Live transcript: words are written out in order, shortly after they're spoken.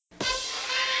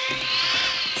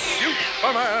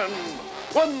Superman,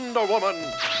 Wonder Woman,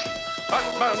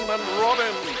 Batman and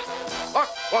Robin,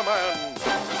 Aquaman,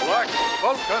 Black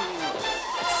Vulcan,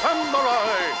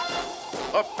 Samurai,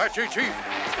 Apache Chief,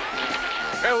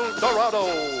 El Dorado.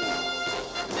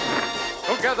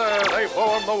 Together they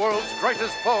form the world's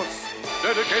greatest force,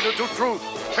 dedicated to truth,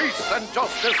 peace, and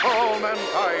justice for all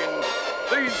mankind.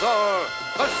 These are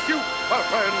the Super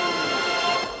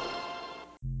Friends.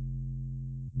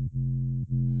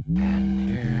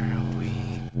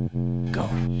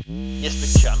 It's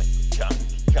the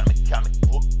comic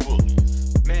book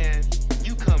bullies. Man,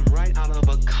 you come right out of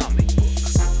a comic book.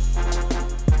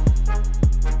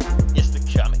 It's the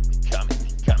comic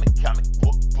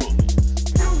book bullies.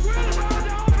 You will bow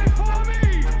down before me!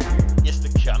 It's the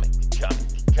comic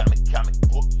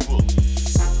book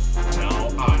bullies. Now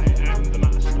I am the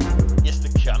master. It's the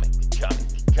comic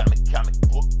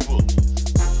book bullies.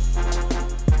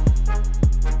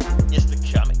 It's the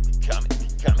comic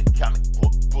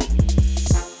book bullies.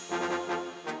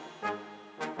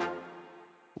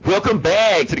 Welcome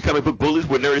back to the Comic Book Bullies,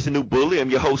 where nerd is a new bully. I'm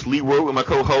your host, Leroy, with my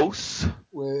co-host.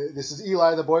 This is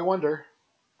Eli, the boy wonder.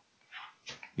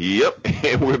 Yep,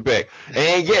 and we're back.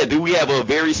 And yeah, we have a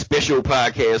very special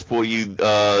podcast for you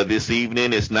this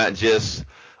evening. It's not just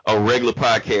a regular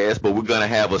podcast, but we're going to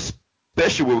have a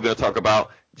special where we're going to talk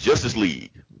about Justice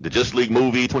League, the Justice League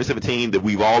movie 2017 that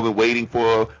we've all been waiting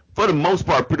for the most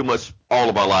part, pretty much all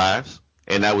of our lives.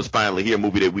 And that was finally here, a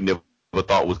movie that we never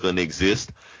thought was going to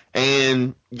exist.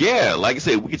 And yeah, like I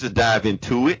said, we can just dive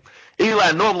into it.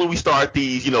 Eli, normally we start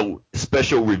these,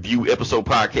 special review episode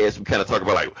podcasts. We kind of talk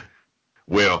about like,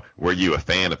 well, were you a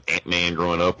fan of Ant-Man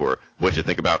growing up, or what you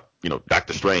think about,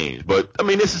 Doctor Strange? But I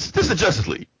mean, this is Justice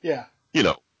League. Yeah.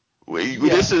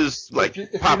 This is like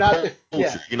pop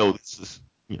culture. This is.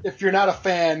 If you're not a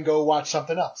fan, go watch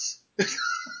something else.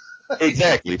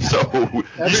 Exactly. So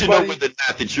you should know whether or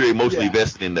not that you're emotionally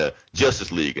invested in the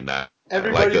Justice League or not.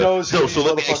 Everybody knows who so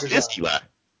let me ask you this, Eli.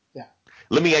 Yeah.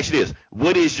 Let me ask you this.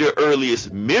 What is your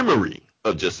earliest memory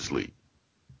of Justice League?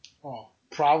 Oh,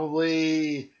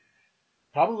 probably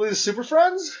the Super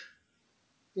Friends.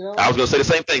 I was going to say the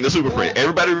same thing, the Super Friends.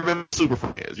 Everybody remembers Super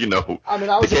Friends, I mean,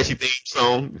 I was the catchy theme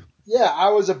song. Yeah,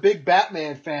 I was a big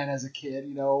Batman fan as a kid,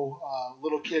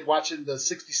 little kid watching the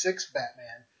 66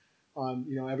 Batman on,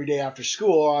 every day after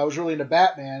school. I was really into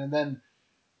Batman, and then,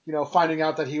 finding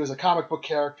out that he was a comic book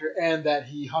character and that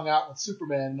he hung out with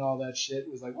Superman and all that shit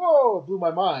was like, whoa, it blew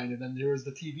my mind. And then there was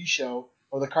the TV show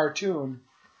or the cartoon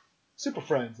Super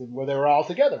Friends, and where they were all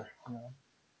together,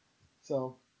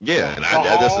 So yeah, and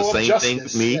that's the same thing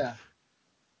with me. Yeah.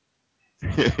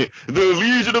 The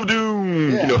Legion of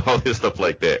Doom, all this stuff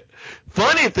like that.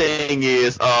 Funny thing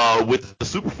is, with the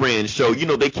Super Friends show,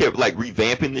 they kept like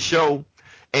revamping the show,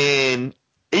 and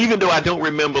even though I don't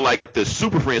remember like the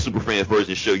Super Friends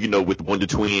version show, with the Wonder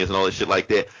Twins and all that shit like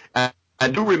that, I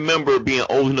do remember being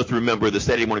old enough to remember the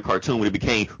Saturday morning cartoon when it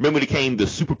became the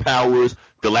Superpowers,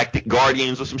 Galactic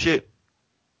Guardians or some shit.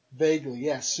 Vaguely,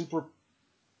 yeah.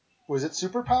 Was it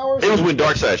Superpowers? It was when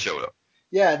Darkseid showed up.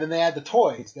 Yeah, and then they had the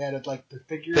toys. They had like the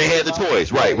figures. They had the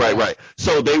toys, right.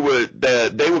 So they were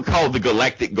called the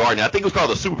Galactic Guardian. I think it was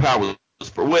called the Superpowers. The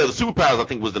Superpowers I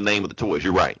think was the name of the toys.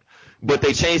 You're right. But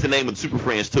they changed the name of the Super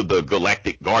Friends to the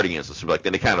Galactic Guardians or something like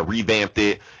that. They kind of revamped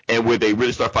it, and where they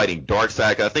really start fighting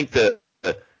Darkseid. I think the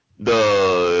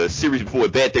series before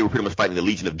that they were pretty much fighting the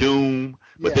Legion of Doom,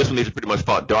 but this one they pretty much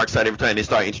fought Darkseid every time. They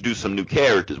started introducing some new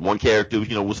characters. One character,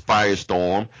 was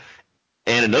Firestorm,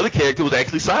 and another character was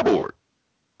actually Cyborg.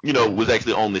 Was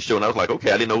actually on this show, and I was like, okay,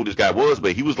 I didn't know who this guy was,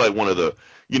 but he was like one of the,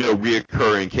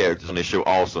 reoccurring characters on this show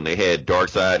also. And they had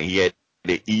Darkseid, and he had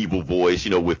the evil voice,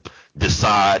 with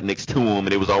Desaad next to him, and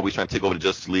they was always trying to take over the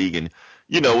Justice League, and,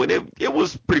 and it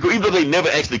was pretty cool, even though they never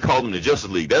actually called them the Justice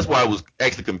League. That's why it was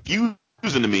actually confusing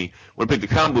to me when I picked the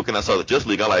comic book and I saw the Justice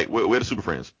League. I'm like, where are the Super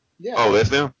Friends? Yeah. Oh, that's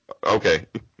them? Okay.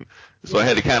 So I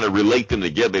had to kind of relate them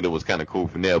together. It was kind of cool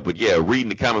from there. But yeah, reading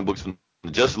the comic books from the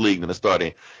Justice League, and I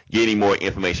started getting more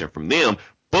information from them.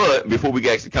 But before we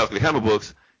got actually talk to the comic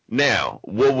books, now,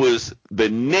 what was the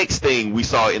next thing we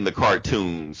saw in the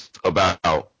cartoons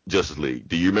about Justice League?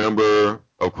 Do you remember,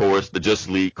 of course, the Justice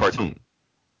League cartoon?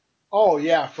 Oh,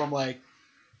 yeah, from was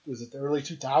it the early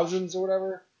 2000s or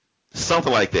whatever?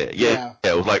 Something like that. Yeah,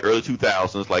 it was like early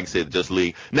 2000s, like I said, Justice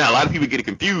League. Now, a lot of people get it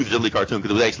confused, Justice League cartoon,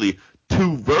 because it was actually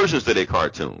two versions of that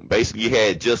cartoon. Basically, you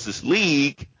had Justice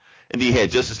League, and then you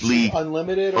had Justice League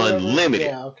Unlimited.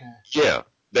 Yeah, okay. Yeah.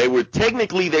 They were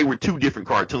two different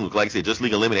cartoons. Like I said, Justice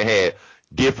League Unlimited had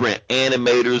different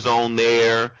animators on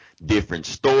there, different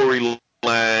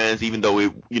storylines, even though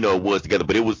it was together,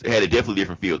 but it had a definitely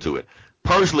different feel to it.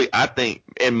 Personally, I think,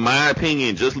 in my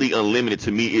opinion, Justice League Unlimited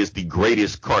to me is the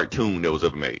greatest cartoon that was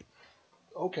ever made.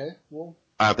 Okay, well.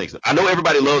 I think so. I know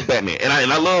everybody loves Batman, and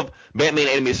I love Batman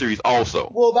animated series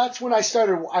also. Well, that's when I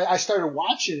started. I started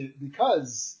watching it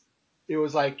because it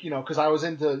was like, because I was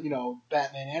into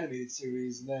Batman animated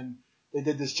series, and then they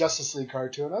did this Justice League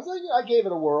cartoon. I was like, I gave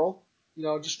it a whirl,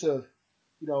 just to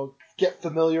get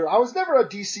familiar. I was never a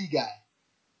DC guy,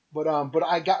 but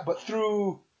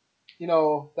through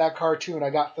that cartoon, I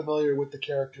got familiar with the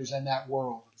characters and that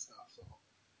world and stuff. So,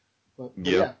 but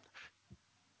yeah.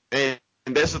 And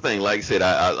that's the thing. Like I said,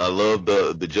 I love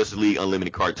the Justice League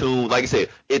Unlimited cartoon. Like I said,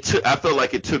 I felt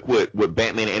like it took what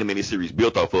Batman animated series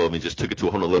built off of and just took it to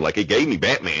a whole nother level. Like it gave me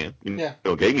Batman,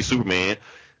 gave me Superman.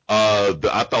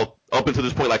 I thought up until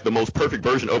this point like the most perfect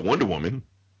version of Wonder Woman,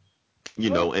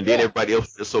 and then everybody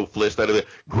else is so fleshed out of it.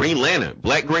 Green Lantern,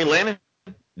 Black Green Lantern,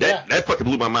 that fucking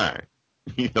blew my mind.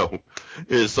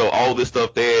 And so all this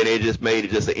stuff there, and it just made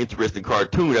it just an interesting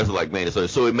cartoon. That's like, man,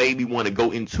 so it made me want to go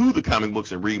into the comic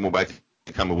books and read more about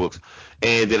the comic books.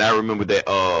 And then I remember that,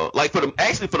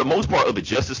 for the most part of the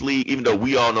Justice League, even though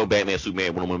we all know Batman,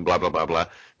 Superman, Wonder Woman, blah blah blah blah,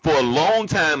 for a long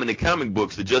time in the comic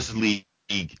books, the Justice League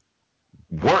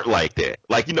weren't like that.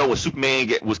 Like when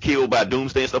Superman was killed by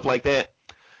Doomsday and stuff like that,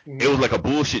 it was like a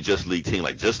bullshit Justice League team,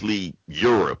 like Justice League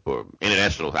Europe or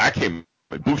International. I can't remember.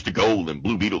 Booster Gold and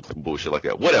Blue Beetle bullshit like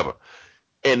that, whatever.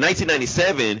 In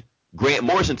 1997, Grant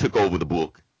Morrison took over the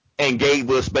book and gave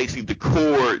us basically the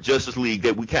core Justice League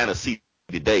that we kind of see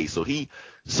today. So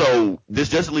this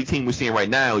Justice League team we're seeing right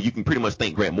now, you can pretty much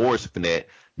thank Grant Morrison for that.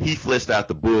 He fleshed out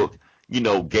the book,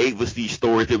 gave us these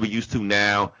stories that we're used to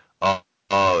now.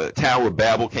 Tower of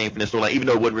Babel came from this storyline, even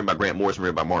though it wasn't written by Grant Morrison,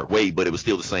 written by Mark Waid, but it was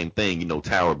still the same thing,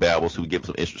 Tower of Babel, so we give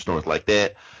some extra stories like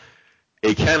that.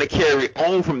 It kind of carried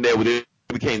on from there with it.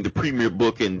 Became the premier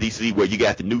book in DC where you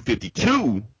got the New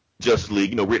 52 Justice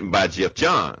League, written by Jeff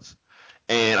Johns.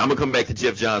 And I'm going to come back to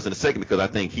Jeff Johns in a second because I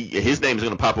think his name is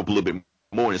going to pop up a little bit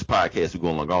more in this podcast we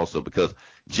go along also, because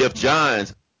Jeff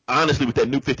Johns, honestly, with that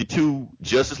New 52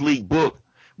 Justice League book,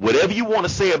 whatever you want to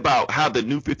say about how the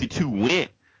New 52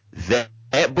 went,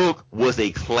 that book was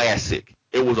a classic.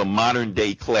 It was a modern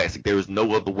day classic. There is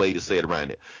no other way to say it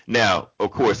around it. Now,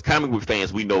 of course, comic book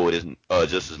fans, we know it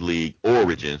as Justice League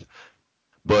Origins.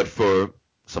 But for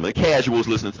some of the casuals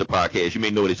listening to the podcast, you may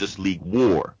know it as Justice League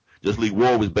War. Justice League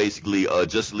War was basically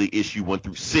Justice League issue 1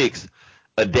 through 6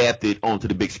 adapted onto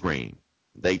the big screen.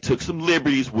 They took some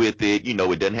liberties with it. It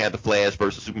doesn't have the Flash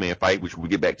versus Superman fight, which we'll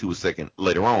get back to a second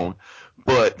later on.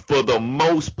 But for the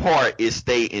most part, it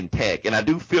stayed intact. And I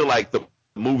do feel like the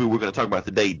movie we're going to talk about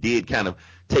today did kind of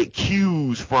take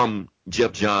cues from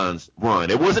Jeff Johns' run.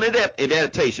 It wasn't an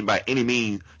adaptation by any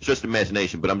means, just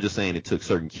imagination, but I'm just saying it took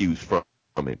certain cues from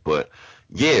it. But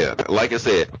yeah, like I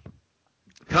said,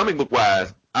 comic book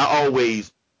wise, I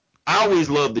always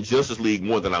loved the Justice League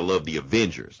more than I loved the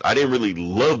Avengers. I didn't really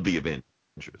love the Avengers.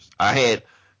 I had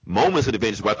moments of the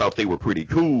Avengers where I thought they were pretty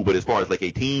cool, but as far as like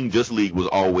a team, Justice League was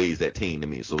always that team to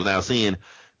me. So now seeing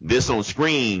this on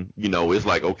screen, it's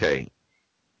like, okay,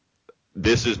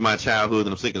 this is my childhood, and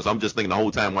I'm thinking, so I'm just thinking the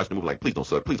whole time watching the movie, like, please don't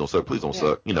suck, please don't suck, please don't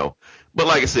suck, But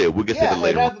like I said, we'll get to that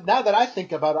later on. Now that I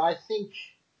think about it, I think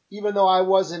even though I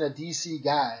wasn't a DC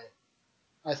guy,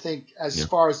 I think as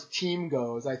far as the team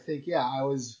goes, I think, I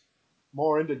was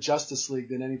more into Justice League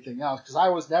than anything else, because I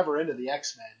was never into the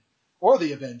X-Men or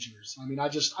the Avengers.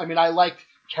 I liked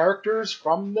characters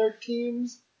from their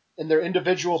teams and their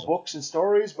individual books and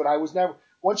stories, but I was never,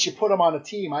 once you put them on a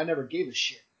team, I never gave a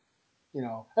shit. And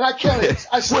I can't.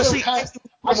 It's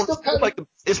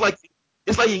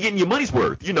like you're getting your money's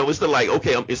worth. It's still like,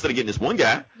 okay, instead of getting this one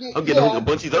guy, I'm getting a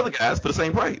bunch of these other guys for the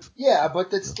same price. Yeah,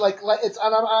 but it's like it's.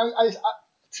 And I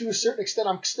to a certain extent,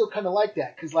 I'm still kind of like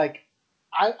that, because like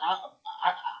I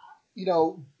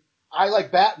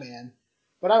like Batman,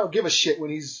 but I don't give a shit when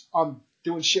he's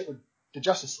doing shit with the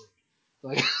Justice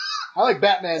League. Like I like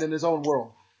Batman in his own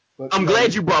world. But I'm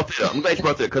glad you brought that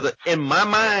up. Because in my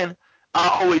mind,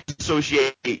 I always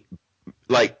associate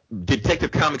like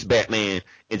Detective Comics Batman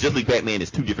and Justice League Batman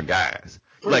is two different guys.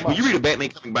 Pretty much. When you read a Batman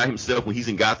comic by himself, when he's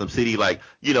in Gotham City, like,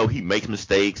 he makes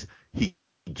mistakes, he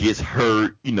gets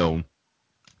hurt,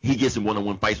 he gets in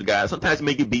one-on-one fights with guys. Sometimes he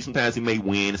may get beat, sometimes he may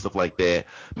win and stuff like that.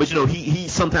 But, he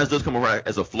sometimes does come around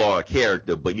as a flawed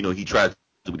character, but, he tries to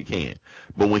do what he can.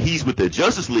 But when he's with the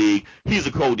Justice League, he's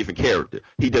a whole different character.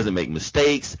 He doesn't make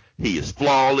mistakes. He is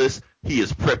flawless. He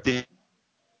is prepped in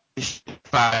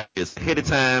 5 years ahead of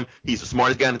time. He's the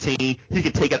smartest guy on the team. He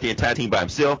could take out the entire team by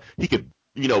himself. He could,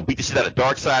 beat the shit out of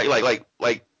Darkseid.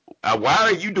 Why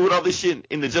are you doing all this shit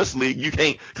in the Justice League? You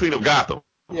can't clean up Gotham.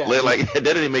 Yeah. That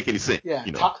didn't make any sense. Yeah.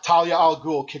 Talia al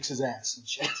Ghul kicks his ass and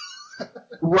shit.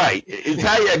 Right.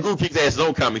 Talia al Ghul kicks ass his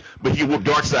own comic, but he whooped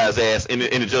Darkseid's ass in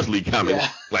the Justice League comic. Yeah.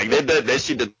 Like that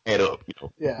shit doesn't add up, you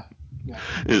know. Yeah. Yeah.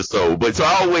 And so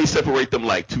I always separate them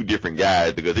like two different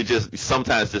guys because it just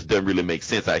sometimes just doesn't really make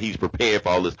sense how he's prepared for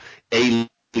all this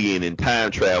alien and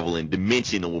time travel and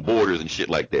dimensional borders and shit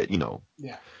like that, you know.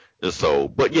 Yeah. And so,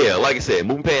 but yeah, like I said,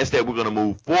 moving past that, we're gonna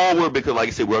move forward because, like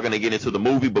I said, we're gonna get into the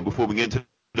movie. But before we get into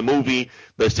the movie,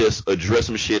 let's just address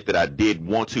some shit that I did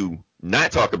want to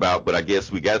not talk about, but I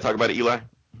guess we got to talk about it, Eli.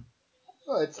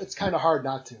 Well, it's kind of hard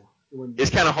not to. It's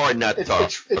kind of hard not to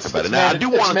talk about it. Now, I do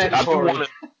want to.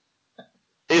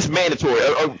 It's mandatory.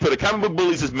 For the comic book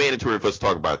bullies, it's mandatory for us to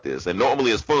talk about this. And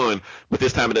normally it's fun, but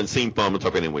this time it doesn't seem fun to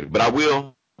talk about it anyway. But I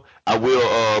will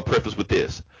preface with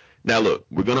this. Now, look,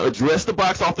 we're going to address the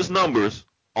box office numbers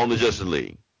on the Justice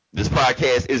League. This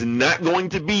podcast is not going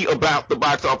to be about the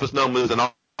box office numbers and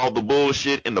all the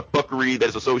bullshit and the fuckery that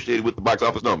is associated with the box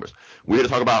office numbers. We're here to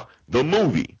talk about the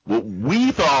movie, what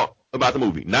we thought about the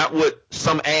movie, not what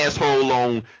some asshole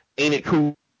on Ain't It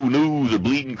Cool News or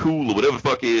Bleeding Cool or whatever the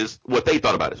fuck is, what they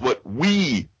thought about it. It's what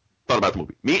we thought about the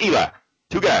movie. Me and Eli,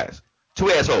 two guys,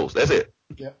 two assholes. That's it.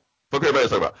 Yep. Fuck everybody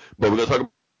else talk about. But we're going to talk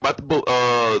about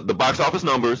the box office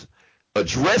numbers,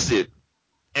 address it,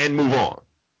 and move on.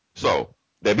 So,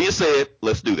 that being said,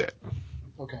 let's do that.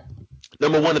 Okay.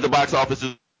 Number one at the box office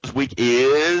this week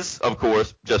is, of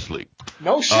course, Justice League.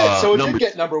 No shit. So it did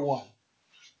get number one.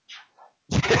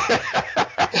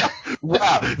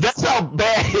 Wow, that's how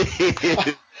bad it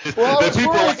is. Well, I was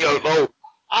people worried.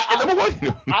 Number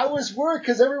one. I was worried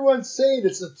because everyone's saying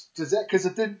because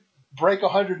it didn't break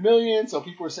 100 million, so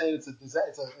people were saying it's a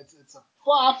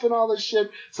flop and all this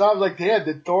shit. So I was like, damn,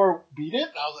 did Thor beat it?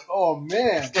 And I was like, oh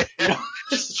man. You know?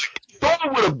 Thor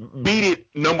would have beat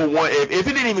it number one if it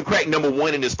didn't even crack number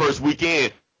one in his first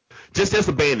weekend. Just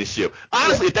abandon this ship.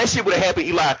 Honestly, if that shit would have happened,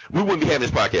 Eli, we wouldn't be having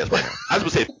this podcast right now. I was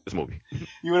going to say this movie.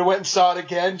 You would have went and saw it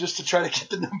again just to try to get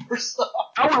the numbers up.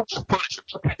 I would have just punished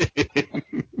it.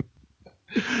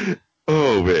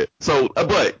 Oh man. So,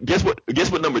 but guess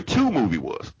what number two movie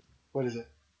was? What is it?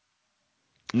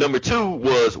 Number two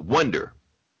was Wonder.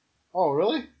 Oh,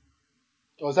 really?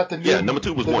 Oh, is that the new? Yeah, number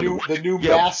two was Wonder. The new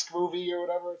Mask movie or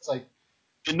whatever. It's like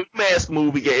the new Mask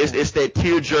movie. Yeah, it's that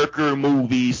tearjerker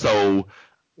movie. So,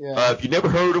 if you never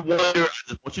heard of Wonder, I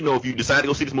just want you to know if you decide to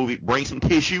go see this movie, bring some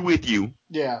tissue with you.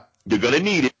 Yeah. You're gonna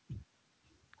need it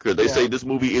because they say this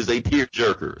movie is a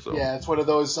tearjerker. So. Yeah, it's one of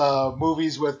those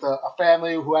movies with a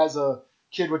family who has a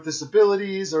kid with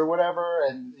disabilities or whatever,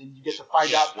 and you get to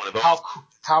find out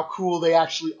how cool they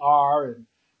actually are, and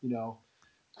you know,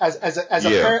 as a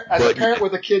parent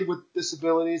with a kid with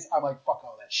disabilities, I'm like, fuck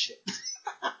all that shit.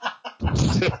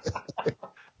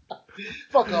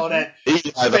 Fuck all that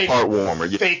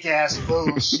fake ass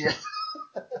bullshit.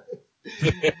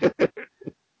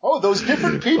 Oh, those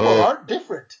different people aren't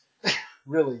different,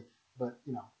 really, but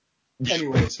you know.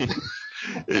 Anyways.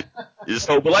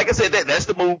 So, but like I said, that's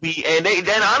the movie, and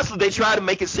then honestly they try to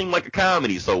make it seem like a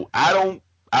comedy. So I don't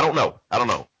know.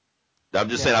 I'm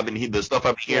just saying the stuff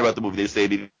I've been hearing about the movie. They say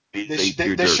they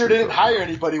sure didn't hire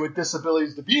anybody with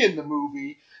disabilities to be in the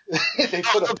movie. They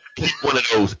put one of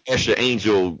those Esha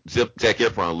Angel, Zac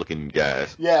Efron looking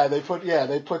guys. Yeah, they put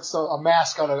a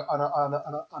mask on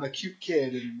a cute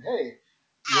kid, and hey.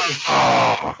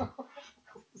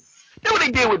 You know what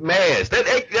they did with Maz?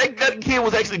 That kid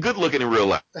was actually good looking in real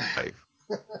life. I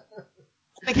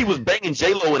think he was banging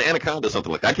J-Lo and Anaconda or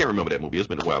something like that. I can't remember that movie. It's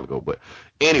been a while ago. But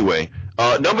anyway,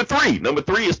 number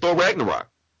three is Thor Ragnarok.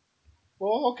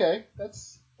 Well, okay. That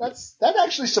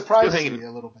actually surprised me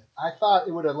a little bit. I thought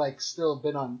it would have still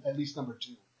been on at least number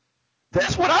two.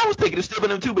 That's what I was thinking. It's still been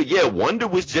number two. But yeah, Wonder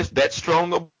was just that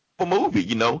strong of a movie,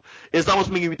 you know. It's almost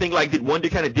making me think did Wonder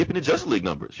kind of dip into Justice League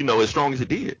numbers, you know, as strong as it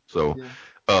did. So,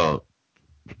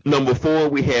 number four,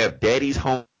 we have Daddy's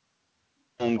Home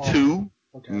 2.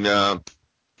 Okay.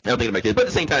 I don't think about kids, but at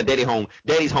the same time,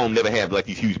 Daddy's Home never had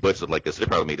these huge budgets like this. So they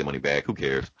probably made their money back. Who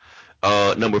cares?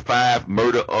 Number five,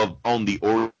 Murder on the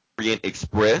Orient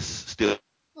Express, still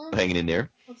hanging in there.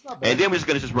 And then we're just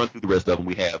going to run through the rest of them.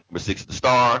 We have number 6, The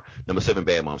Star. Number 7,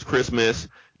 Bad Moms Christmas.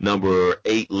 Number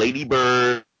 8, Lady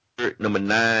Bird. Number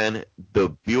 9, The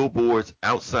Billboards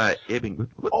Outside Ebbing.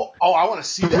 I want to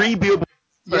see that. 3 Billboards.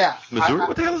 Yeah. Missouri?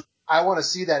 What the hell is I want to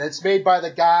see that. It's made by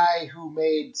the guy who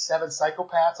made 7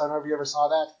 Psychopaths. I don't know if you ever saw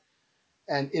that.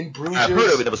 And In Bruges. I've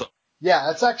heard of it. Never saw. Yeah,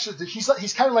 that's actually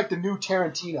he's kind of like the new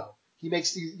Tarantino. He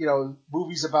makes these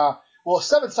movies about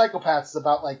 7 Psychopaths is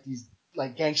about these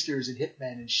gangsters and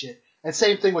hitmen and shit. And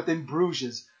same thing with In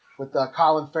Bruges with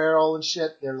Colin Farrell and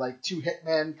shit. They're 2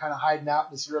 hitmen kind of hiding out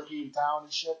in this European town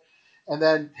and shit. And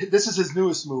then this is his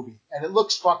newest movie, and it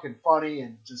looks fucking funny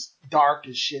and just dark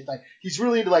as shit. Like he's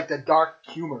really into like the dark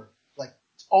humor, like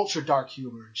ultra dark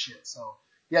humor and shit. So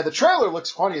yeah, the trailer looks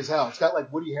funny as hell. It's got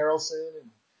like Woody Harrelson and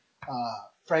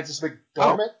Francis McDormand.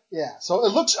 Oh. Yeah, so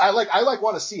it looks. I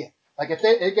want to see it. Like if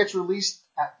it gets released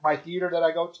at my theater that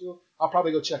I go to, I'll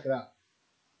probably go check it out.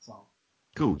 So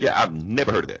Cool. Yeah, I've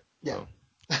never heard of that. yeah.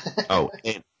 So. Oh,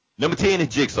 and number 10 is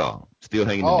Jigsaw, still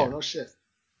hanging in Oh there. no shit.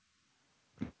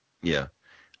 Yeah.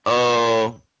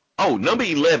 Number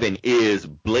 11 is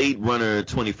Blade Runner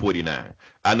 2049.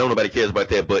 I know nobody cares about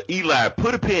that, but Eli,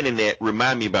 put a pin in that.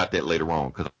 Remind me about that later on,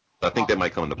 because I think that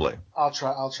might come into play. I'll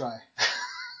try.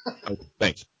 Okay,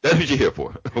 thanks. That's what you're here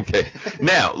for. Okay.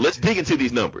 Now, let's dig into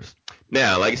these numbers.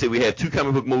 Now, like I said, we have 2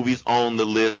 comic book movies on the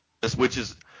list, which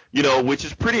is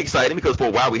pretty exciting because for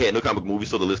a while we had no comic book movies,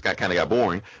 so the list kind of got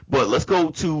boring. But let's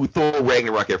go to Thor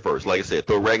Ragnarok at first. Like I said,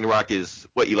 Thor Ragnarok is,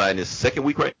 what, Eli, in his second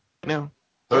week right now?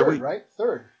 Third week? Right?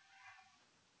 Third.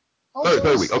 Oh,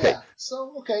 Third week, okay. Yeah.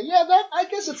 So, okay, yeah, that I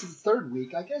guess it's the third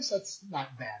week. I guess that's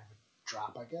not bad of a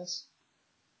drop, I guess.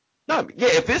 No, yeah,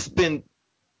 if it's been,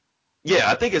 yeah,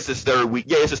 I think it's his third week.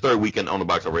 Yeah, it's his third weekend on the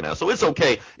box office right now. So it's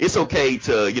okay. It's okay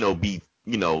to, be,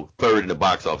 third in the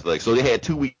box office. Like, so they had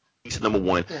 2 weeks at number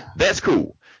 1. Yeah. That's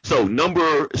cool. So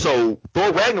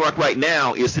Thor Ragnarok right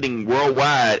now is sitting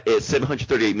worldwide at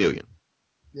 738 million.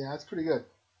 Yeah, that's pretty good.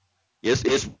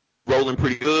 It's rolling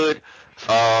pretty good.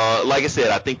 Like I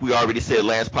said, I think we already said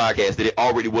last podcast that it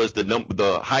already was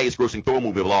the highest grossing Thor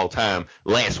movie of all time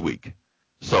last week.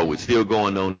 So it's still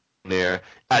going on there.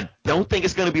 I don't think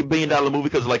it's going to be $1 billion movie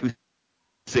because, like we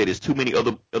said, there's too many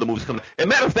other movies coming. As a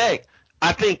matter of fact,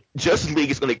 I think Justice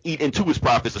League is going to eat into its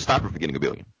profits to stop it from getting $1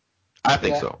 billion. I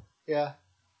think so. Yeah.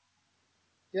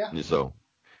 And so,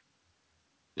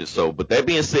 but that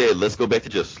being said, let's go back to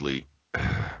Justice League.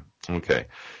 Okay.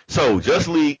 So Justice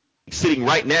League sitting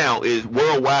right now is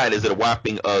worldwide is at a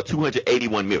whopping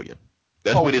 281 million.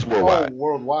 That's what it is worldwide. Oh,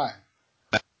 worldwide.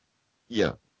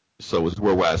 Yeah. So it's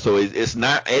worldwide. So it's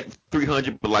not at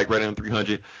 300, but like right around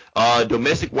 300.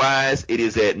 Domestic wise, it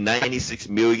is at 96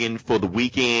 million for the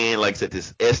weekend. Like I said,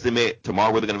 this estimate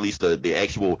tomorrow they're going to release the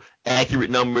actual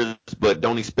accurate numbers, but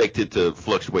don't expect it to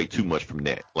fluctuate too much from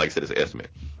that. Like I said, it's an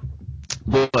estimate.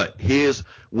 But here's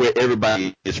where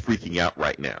everybody is freaking out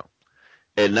right now.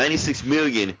 At 96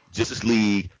 million, Justice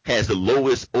League has the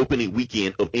lowest opening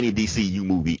weekend of any DCU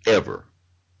movie ever.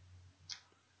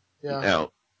 Yeah. Now,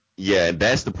 yeah, and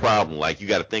that's the problem. Like, you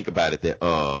got to think about it that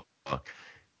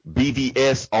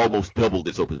BVS almost doubled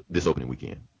this opening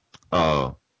weekend.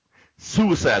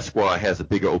 Suicide Squad has a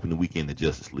bigger opening weekend than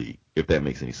Justice League, if that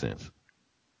makes any sense.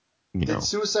 Did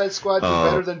Suicide Squad do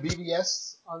better than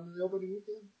BVS on the opening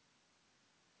weekend?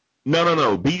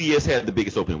 No. BVS had the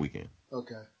biggest opening weekend.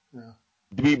 Okay. Yeah.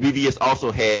 BVS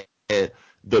also had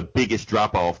the biggest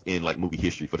drop off in like movie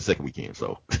history for the second weekend.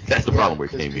 So that's the problem where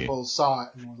it came in. People saw it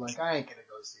and were like, I ain't gonna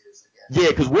go see this again. Yeah,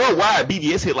 because worldwide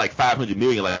BVS hit like 500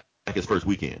 million like his first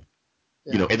weekend.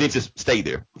 Yeah. And then just stayed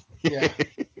there. Yeah.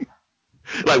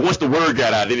 Like once the word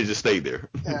got out, then it just stayed there.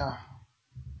 Yeah.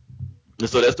 And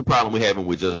so that's the problem we're having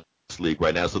with Justice League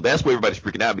right now. So that's where everybody's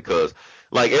freaking out because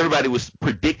like everybody was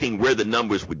predicting where the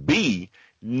numbers would be.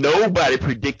 Nobody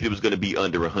predicted it was going to be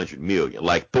under 100 million.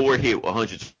 Like Thor hit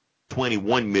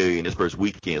 121 million his first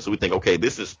weekend. So we think, okay,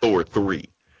 this is Thor 3.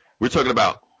 We're talking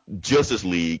about Justice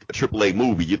League, a AAA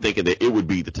movie. You're thinking that it would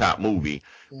be the top movie,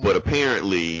 but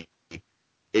apparently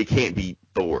it can't be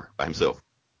Thor by himself.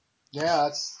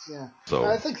 Yeah, So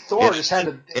I think Thor just had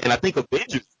to. And I think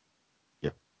Avengers.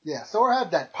 Yeah, Thor had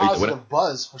that positive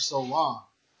buzz for so long,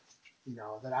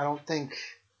 that I don't think.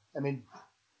 I mean,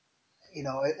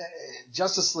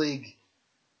 Justice League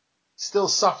still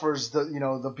suffers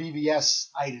the BVS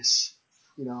itis.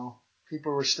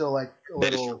 People were still like a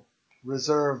little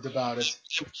reserved about it.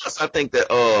 I think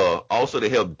that also to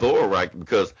help Thor, right?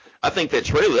 Because I think that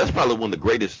trailer, that's probably one of the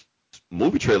greatest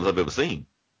movie trailers I've ever seen.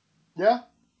 Yeah.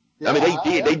 I mean,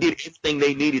 they did everything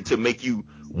they needed to make you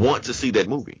want to see that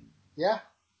movie. Yeah.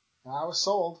 I was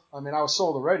sold. I mean, I was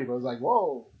sold already, but I was like,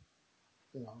 whoa.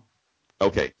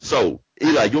 Okay, so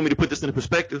Eli, you want me to put this into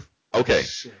perspective? Okay,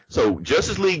 Shit. So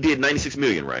Justice League did 96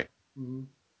 million, right? Mm-hmm.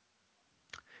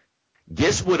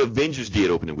 Guess what Avengers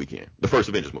did opening weekend? The first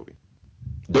Avengers movie,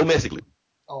 domestically.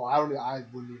 Oh, I wouldn't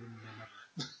even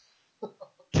remember.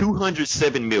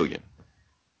 207 million.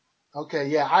 Okay,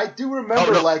 yeah, I do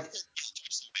remember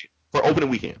for opening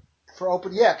weekend.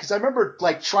 Because I remember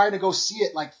like trying to go see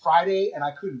it like Friday and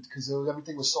I couldn't because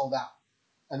everything was sold out,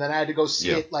 and then I had to go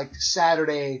see it like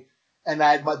Saturday, and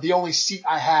the only seat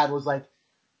I had was like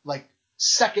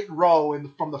second row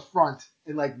from the front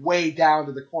and like way down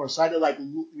to the corner, so I had to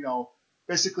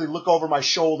basically look over my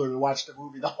shoulder to watch the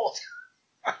movie the whole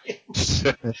time.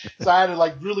 So I had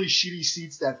like really shitty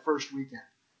seats that first weekend.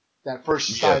 That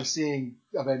first time seeing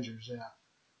Avengers, yeah.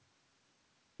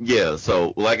 Yeah,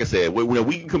 so like I said,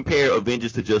 we can compare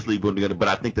Avengers to Just League together, but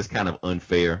I think that's kind of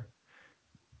unfair.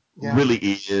 Yeah. Really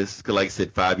is, because like I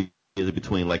said, 5 years in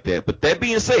between like that. But that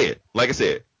being said, like I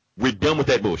said, we're done with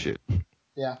that bullshit.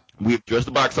 Yeah. We've addressed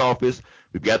the box office.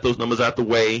 We've got those numbers out the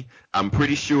way. I'm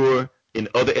pretty sure in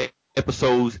other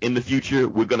episodes in the future,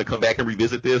 we're going to come back and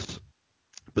revisit this.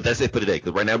 But that's it for today,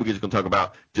 because right now we're just going to talk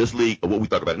about Just League or what we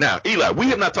talk about now. Eli, we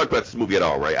have not talked about this movie at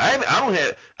all, right?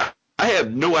 I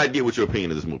have no idea what your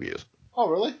opinion of this movie is. Oh,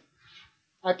 really?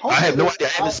 I have no idea.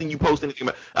 I haven't seen you post anything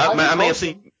about it. I may have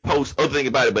seen you post other thing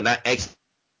about it, but not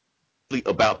actually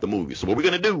about the movie. So what we're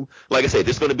going to do, like I said,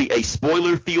 this is going to be a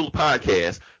spoiler-filled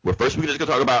podcast where first we're just going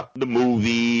to talk about the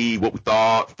movie, what we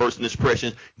thought, first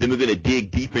impressions. Then we're going to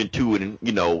dig deep into it and,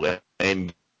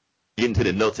 and get into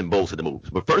the nuts and bolts of the movies.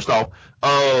 But first off,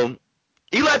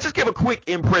 Eli, just give a quick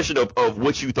impression of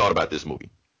what you thought about this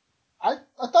movie. I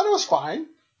thought it was fine.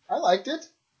 I liked it.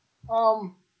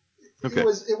 Okay.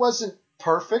 It wasn't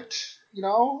perfect, it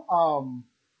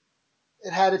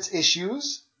had its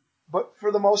issues, but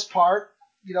for the most part,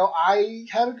 I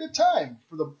had a good time.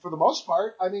 For the most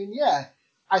part, I mean, yeah,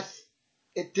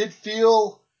 it did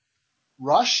feel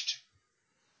rushed,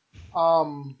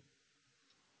 and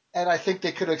I think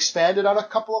they could have expanded on a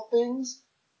couple of things,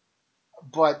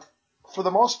 but for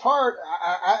the most part,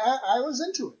 I was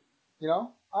into it.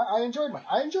 I enjoyed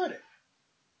it.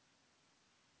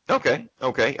 Okay.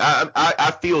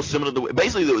 I feel similar to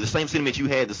basically the same sentiment you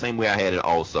had, the same way I had it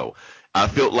also. I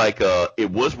felt like it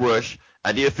was rushed.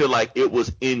 I did feel like it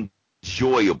was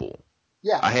enjoyable.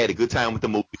 Yeah. I had a good time with the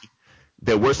movie.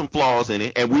 There were some flaws in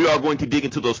it, and we are going to dig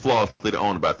into those flaws later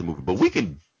on about the movie. But we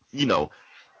can,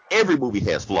 every movie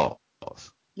has flaws.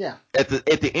 Yeah. At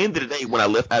the end of the day, when I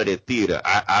left out of that theater,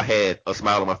 I had a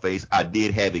smile on my face. I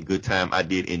did have a good time. I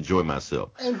did enjoy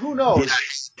myself. And who knows? Did I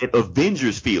get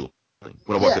Avengers feeling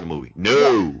when I walked in the movie?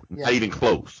 No, not even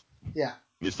close. Yeah.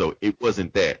 So it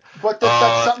wasn't that. But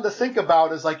that's something to think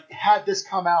about is like, had this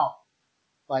come out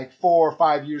like 4 or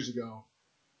 5 years ago,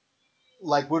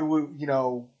 like would we,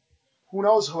 who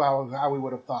knows how we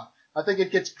would have thought. I think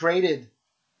it gets graded.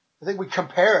 I think we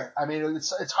compare it. I mean,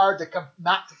 it's hard to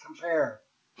not to compare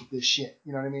this shit.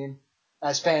 You know what I mean?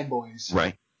 As fanboys.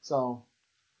 Right. So.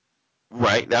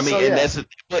 Right. I mean, and that's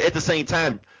at the same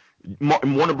time,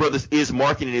 Warner Brothers is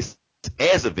marketing this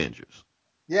as Avengers.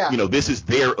 Yeah. This is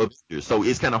their Avengers, so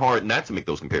it's kind of hard not to make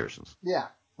those comparisons. Yeah.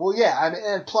 Well, yeah. I mean,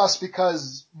 and plus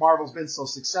because Marvel's been so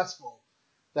successful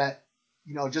that,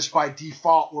 just by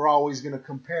default, we're always going to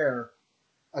compare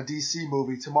a DC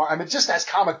movie to Marvel. I mean, just as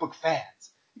comic book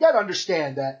fans, you got to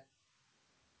understand that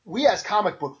we as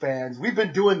comic book fans, we've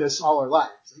been doing this all our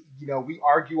lives. We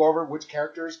argue over which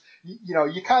characters,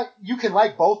 you can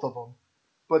like both of them,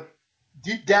 but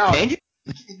deep down, Can you?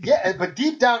 Yeah, but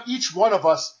deep down, each one of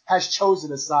us has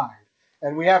chosen a side,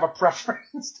 and we have a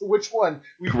preference to which one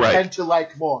we tend to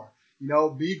like more.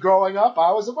 Me growing up,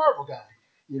 I was a Marvel guy,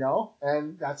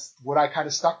 and that's what I kind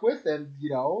of stuck with. And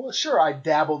sure, I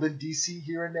dabbled in DC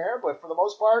here and there, but for the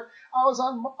most part, I was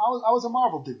a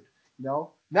Marvel dude.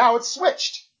 Now it's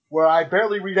switched, where I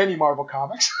barely read any Marvel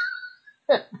comics.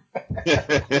 And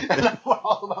I'm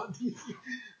all about DC.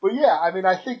 But yeah, I mean,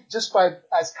 I think just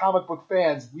as comic book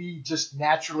fans, we just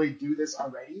naturally do this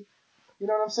already. You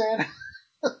know what I'm saying?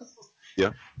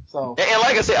 Yeah. So. And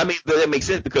like I said, I mean, that makes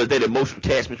sense because that emotional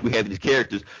attachment we have to these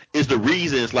characters is the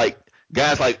reasons like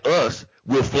guys like us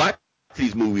will flock to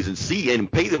these movies and see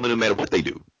and pay them no matter what they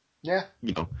do. Yeah.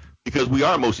 Because we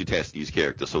are emotionally attached to these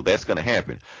characters, so that's going to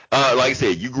happen. Like I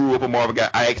said, you grew up a Marvel guy.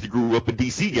 I actually grew up a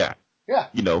DC guy. Yeah.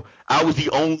 I was the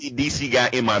only DC guy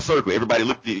in my circle.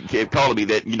 Everybody kept calling me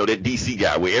that, that DC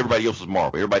guy, where everybody else was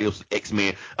Marvel, everybody else was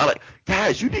X-Men. I'm like,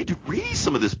 guys, you need to read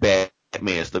some of this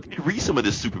Batman stuff. You need to read some of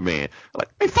this Superman. I'm like,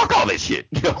 hey, fuck all that shit.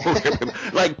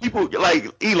 Like people,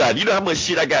 like Eli, you know how much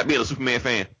shit I got being a Superman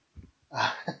fan?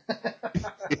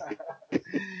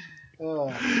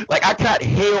 Like I got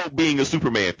hell being a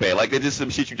Superman fan. Like that's just some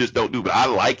shit you just don't do. But I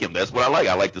like him. That's what I like.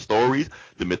 I like the stories,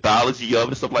 the mythology of it,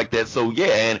 and stuff like that. So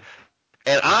yeah,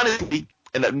 and honestly,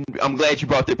 and I'm glad you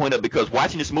brought that point up because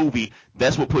watching this movie,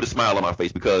 that's what put a smile on my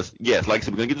face. Because yes, like I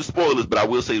said, we're gonna get the spoilers, but I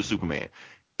will say Superman.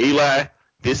 Eli,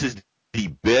 this is the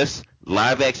best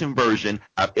live action version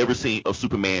I've ever seen of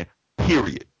Superman.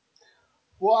 Period.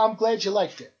 Well, I'm glad you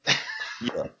liked it.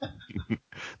 Yeah,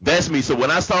 that's me. So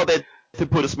when I saw that, to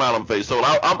put a smile on my face. So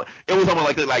it was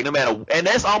almost like no matter, and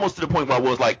that's almost to the point where I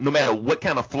was like, no matter what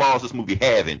kind of flaws this movie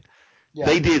having,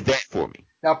 they did that for me.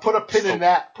 Now put a pin in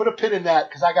that. Put a pin in that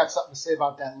because I got something to say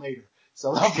about that later.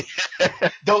 So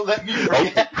don't let me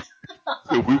forget.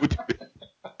 Okay. We would.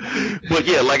 But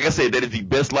yeah, like I said, that is the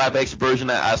best live action version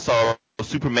I saw of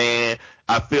Superman.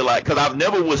 I feel like because I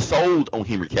never was sold on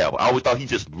Henry Cavill. I always thought he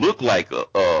just looked like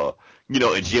a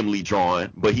Jim Lee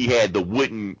drawing, but he had the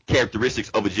wooden characteristics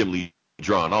of a Jim Lee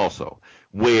drawing also.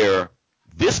 Where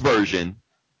this version,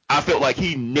 I felt like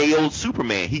he nailed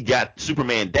Superman. He got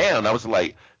Superman down. I was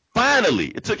like, finally,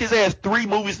 it took his ass 3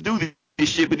 movies to do this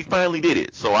shit, but he finally did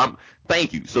it. So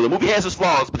thank you. So the movie has its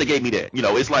flaws, but they gave me that.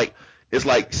 It's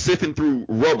like sifting through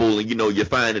rubble and you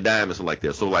find the diamonds and like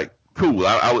that. So like cool.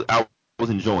 I was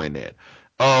enjoying that.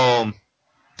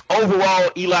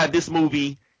 Overall, Eli, this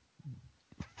movie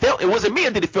it wasn't me,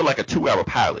 or did it feel like a 2-hour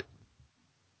pilot?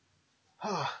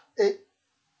 It,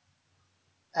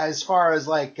 as far as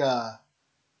like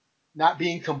not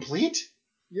being complete,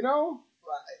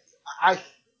 I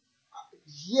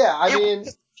mean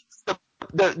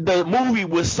the movie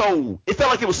was it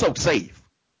felt like it was so safe.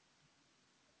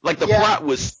 Like the Yeah. plot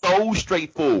was so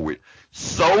straightforward,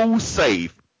 so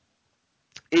safe.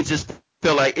 It just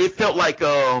felt like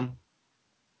there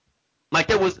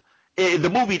was the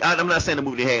movie. I'm not saying the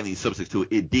movie had any substance to it.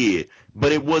 It did,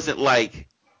 but it wasn't like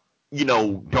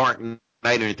Dark Knight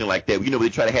or anything like that. They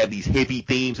try to have these heavy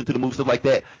themes into the movie, stuff like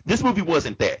that. This movie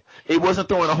wasn't that. It wasn't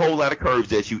throwing a whole lot of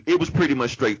curves at you. It was pretty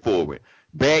much straightforward.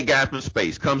 Bad guy from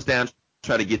space comes down,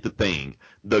 try to get the thing.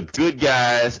 The good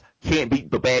guys can't beat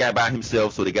the bad guy by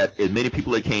himself, so they got as many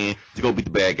people they can to go beat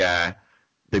the bad guy.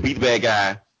 They beat the bad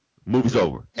guy, movie's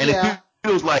over. And Yeah. it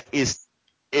feels like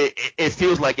it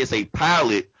feels like it's a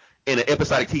pilot in an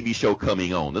episodic TV show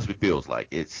coming on. That's what it feels like.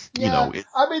 It's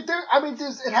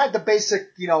it's it had the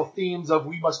basic themes of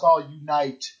we must all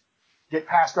unite, get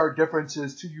past our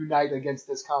differences to unite against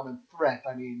this common threat.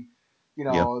 I mean,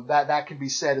 that can be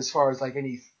said as far as like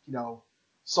any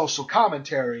social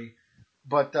commentary,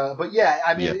 but yeah,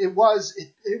 I mean it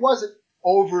wasn't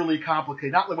overly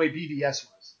complicated, not the way BVS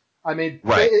was. I mean,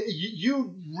 right.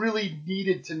 You really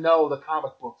needed to know the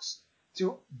comic books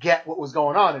to get what was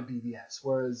going on in BVS,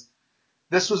 whereas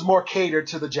this was more catered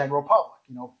to the general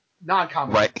public,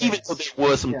 non-comic right. fans. Even though there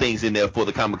was some things in there for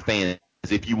the comic fans,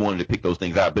 if you wanted to pick those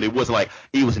things out, but it wasn't like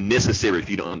it was necessary for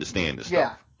you to understand this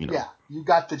stuff. Yeah, you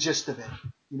got the gist of it.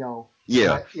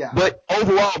 Yeah. Yeah. But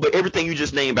overall, everything you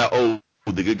just named about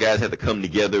the good guys had to come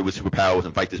together with superpowers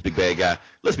and fight this big bad guy.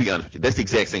 Let's be honest with you, that's the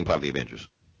exact same plot of the Avengers.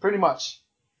 Pretty much.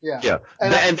 Yeah. Yeah.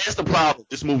 And that's the problem.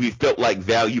 This movie felt like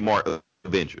value mart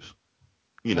Avengers.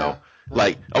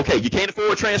 Like, okay, you can't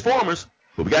afford Transformers,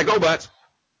 but we got GoBots.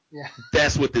 Yeah.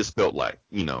 That's what this felt like,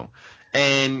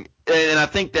 And I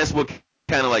think that's what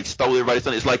kind of like stole everybody's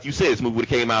thunder. It's like you said, this movie would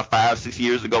have came out 5-6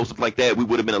 years ago, something like that. We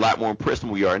would have been a lot more impressed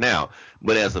than we are now.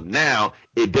 But as of now,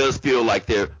 it does feel like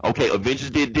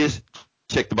Avengers did this,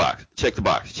 check the box, check the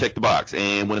box, check the box.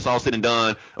 And when it's all said and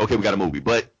done, okay, we got a movie.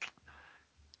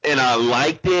 And I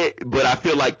liked it, but I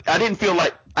didn't feel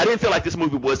like this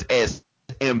movie was as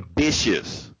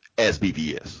ambitious as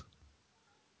BVS.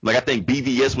 Like, I think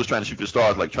BVS was trying to shoot for the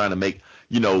stars, like trying to make,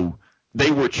 they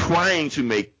were trying to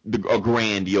make a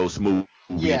grandiose movie,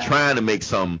 trying to make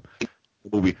some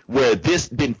movie where this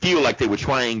didn't feel like they were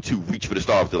trying to reach for the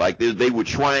stars. Like, they were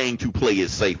trying to play it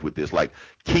safe with this. Like,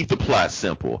 keep the plot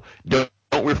simple. Don't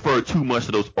refer too much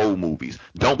to those old movies.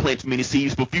 Don't plant too many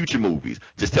seeds for future movies.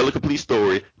 Just tell a complete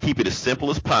story. Keep it as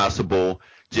simple as possible.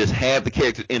 Just have the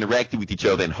characters interacting with each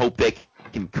other and hope they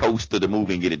can coast to the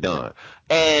movie and get it done.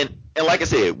 And like I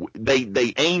said,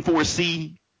 they aim for a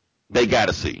C, they got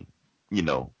a C.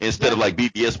 Instead of like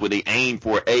BBS where they aim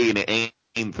for A and they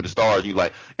aim for the stars,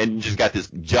 and you just got this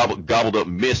gobbled up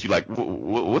mist. You're like,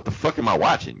 what the fuck am I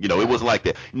watching? It wasn't like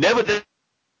that. Never did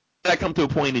I come to a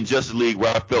point in Justice League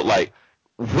where I felt like,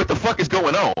 what the fuck is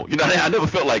going on? I never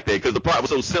felt like that because the plot was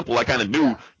so simple. I kind of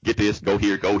knew, get this, go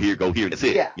here, go here, go here. That's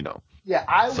it. Yeah.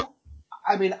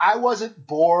 I wasn't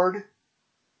bored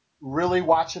really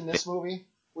watching this movie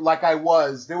like I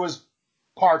was. There was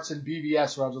parts in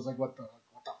BVS where I was just like, what the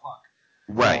fuck?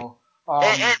 Right.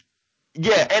 And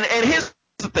here's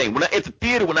the thing. At the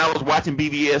theater, when I was watching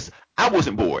BVS, I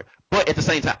wasn't bored. But at the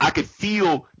same time, I could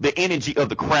feel the energy of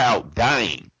the crowd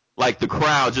dying. Like, the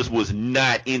crowd just was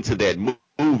not into that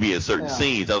movie in certain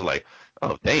scenes. I was like,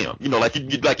 oh, damn. Like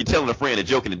you're telling a friend a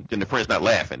joke and the friend's not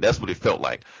laughing. That's what it felt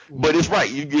like. But it's right.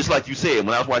 Just like you said,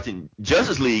 when I was watching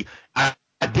Justice League, I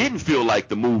didn't feel like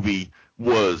the movie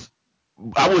was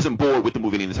 – I wasn't bored with the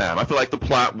movie any time. I feel like the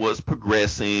plot was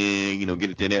progressing, getting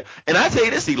it in there. And I tell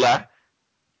you this, Eli,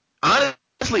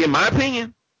 honestly, in my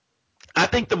opinion, I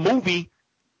think the movie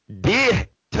did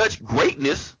touch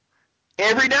greatness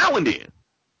every now and then.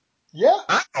 Yeah.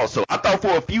 I thought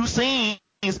for a few scenes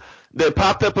that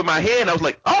popped up in my head, I was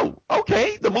like, oh,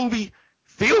 okay, the movie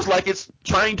feels like it's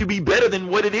trying to be better than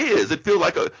what it is. It feels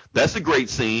like that's a great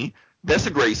scene. That's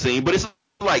a great scene, but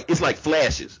it's like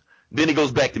flashes. Then it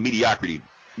goes back to mediocrity,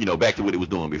 back to what it was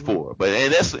doing before.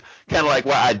 And that's kind of like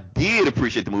why I did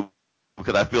appreciate the movie,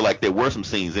 because I feel like there were some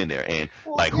scenes in there, and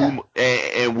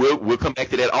and we'll come back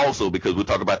to that also, because we'll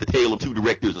talk about the tale of two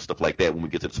directors and stuff like that when we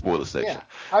get to the spoiler section.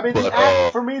 Yeah. I mean,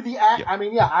 for me,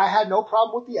 I had no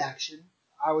problem with the action.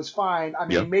 I was fine. I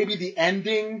mean, maybe the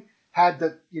ending had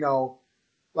the,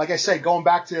 like I said, going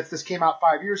back to if this came out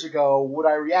 5 years ago, would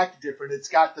I react different? It's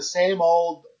got the same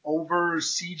old over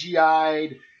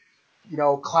CGI'd,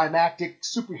 climactic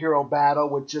superhero battle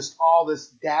with just all this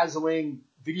dazzling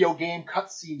video game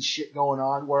cutscene shit going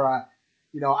on, where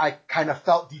I kind of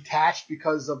felt detached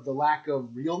because of the lack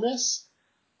of realness.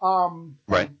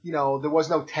 Right. And, there was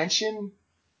no tension,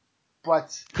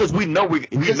 but because we know they're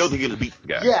gonna beat the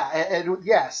guy. Yeah, and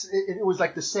yes, it was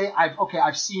like the same.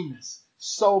 I've seen this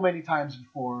so many times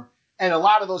before, and a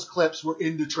lot of those clips were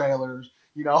in the trailers,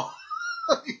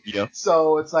 Yeah.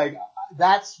 So it's like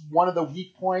that's one of the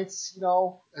weak points,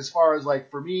 as far as like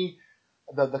for me,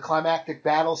 the climactic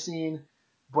battle scene.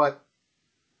 But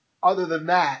other than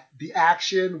that, the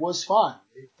action was fun.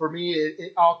 For me,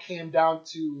 it all came down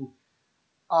to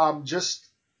just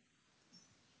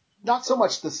not so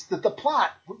much the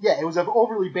plot. Yeah, it was an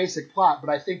overly basic plot, but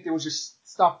I think there was just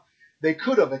stuff they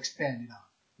could have expanded on.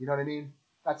 You know what I mean?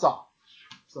 That's all.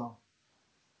 So.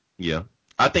 Yeah.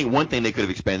 I think one thing they could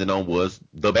have expanded on was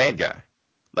the bad guy.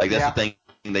 Like, that's the thing.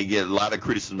 They get a lot of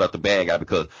criticism about the bad guy,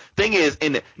 because thing is,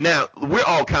 now we're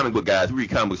all comic book guys. We read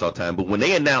comic books all the time. But when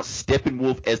they announced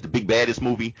Steppenwolf as the big baddest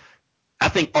movie, I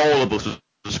think all of us were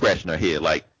scratching our head.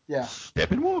 Like,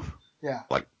 Steppenwolf? Yeah.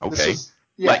 Like, okay.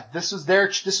 This was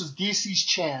DC's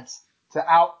chance to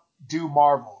outdo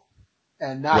Marvel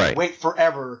and not wait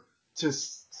forever to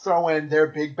throw in their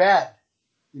big bad.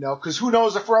 Because who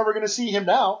knows if we're ever going to see him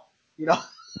now.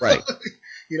 Right.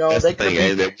 That's they the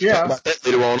thing. could We'll talk about that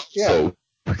later on. Yeah. So,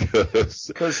 because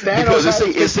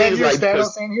Thanos, it seems like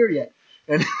Thanos ain't here yet.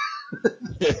 And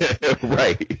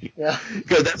right. Yeah.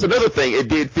 Because that's another thing. It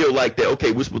did feel like that.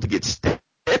 Okay, we're supposed to get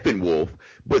Steppenwolf,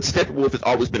 but Steppenwolf has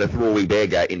always been a throwaway bad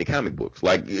guy in the comic books.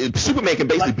 Like, Superman can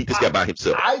basically beat this guy by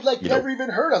himself. I never even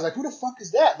heard. I was like, who the fuck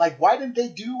is that? Like, why didn't they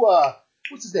do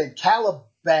what's his name,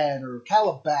 Caliban or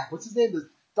Calabac? What's his name? The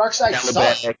Darkseid's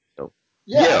son.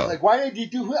 Yeah. Like, why did he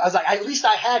do? I was like, at least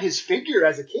I had his figure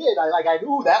as a kid. I knew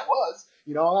who that was.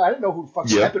 I didn't know who the fuck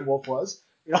Steppenwolf was.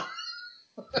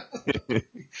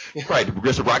 Right, the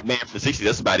Progressive Rock Man from the '60s.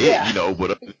 That's about it.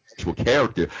 But an actual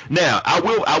character. Now,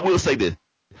 I will say this: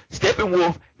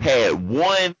 Steppenwolf had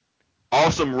one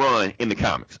awesome run in the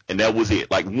comics, and that was it.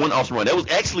 Like, one awesome run. That was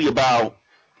actually about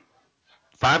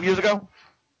 5 years ago.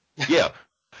 Yeah.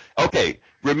 Okay.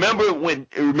 Remember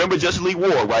Justice League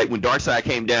War, right? When Darkseid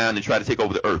came down and tried to take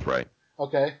over the Earth, right?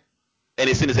 Okay. And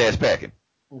they sent his ass packing.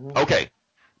 Mm-hmm. Okay.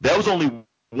 That was only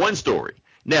one story.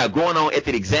 Now, going on at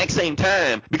the exact same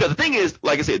time, because the thing is,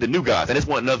 like I said, the New Gods, and that's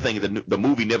another thing, the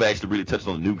movie never actually really touched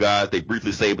on the New Gods. They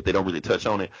briefly say it, but they don't really touch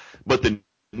on it. But the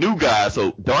New Gods,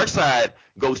 so Darkseid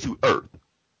goes to Earth,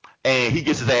 and he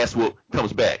gets his ass whooped,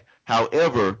 comes back.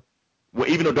 However,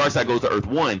 even though Darkseid goes to Earth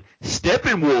 1,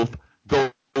 Steppenwolf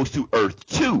goes to Earth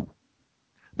 2.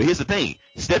 But here's the thing.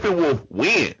 Steppenwolf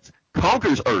wins,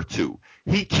 conquers Earth 2.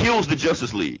 He kills the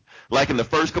Justice League. Like in the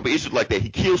first couple issues like that, he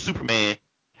kills Superman,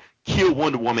 kills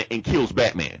Wonder Woman, and kills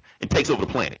Batman, and takes over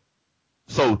the planet.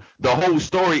 So the whole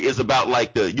story is about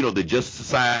like the Justice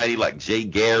Society, like Jay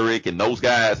Garrick and those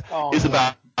guys. It's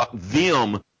about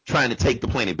them trying to take the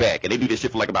planet back. And they do this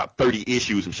shit for like about 30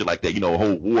 issues and shit like that, a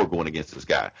whole war going against this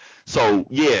guy. So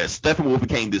yeah, Steppenwolf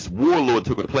became this warlord,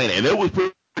 took over the planet, and it was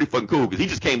pretty fucking cool, because he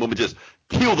just came up and just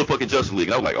killed the fucking Justice League.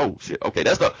 And I was like, oh shit, okay,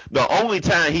 that's the only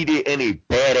time he did any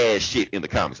badass shit in the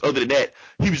comics. Other than that,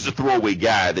 he was just a throwaway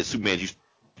guy that Superman used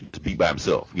to beat by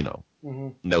himself, Mm-hmm.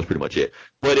 And that was pretty much it.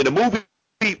 But in the movie,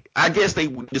 I guess they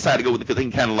decided to go with it because they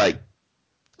can kind of like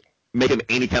make him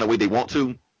any kind of way they want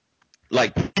to.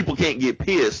 Like, people can't get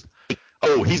pissed,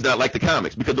 oh, he's not like the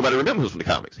comics, because nobody remembers him from the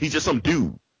comics. He's just some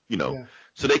dude, Yeah.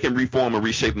 So they can reform and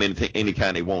reshape him any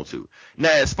kind they want to.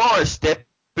 Now, as far as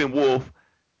Steppenwolf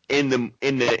in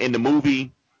the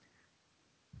movie,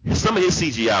 some of his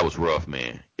CGI was rough,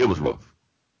 man. It was rough.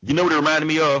 You know what it reminded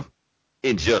me of?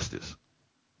 Injustice.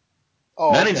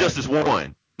 Oh, not okay. Injustice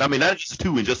 1. I mean, not Injustice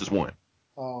 2, Injustice 1.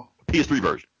 Oh. PS3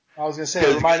 version. I was going to say,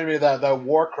 it reminded me of that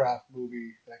Warcraft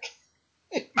movie.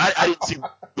 I didn't see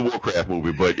the Warcraft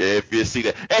movie, but if you see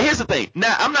that. And here's the thing.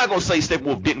 Now, I'm not going to say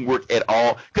Steppenwolf didn't work at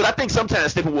all, because I think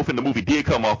sometimes Steppenwolf in the movie did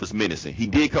come off as menacing. He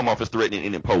did come off as threatening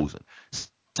and imposing.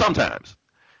 Sometimes.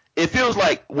 It feels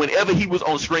like whenever he was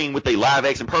on screen with a live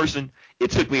action person,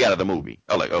 it took me out of the movie.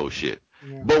 I was like, oh, shit.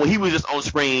 Yeah. But when he was just on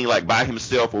screen, like, by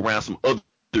himself around some other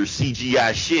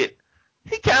CGI shit,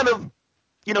 he kind of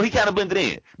blended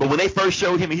in. But when they first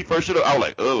showed him and he first showed up, I was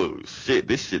like, oh shit,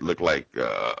 this shit looked like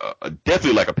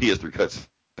definitely like a PS3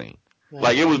 cutscene. Yeah.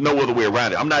 Like it was no other way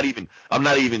around it. I'm not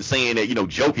even saying that,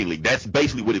 jokingly. That's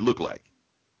basically what it looked like.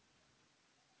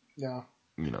 Yeah.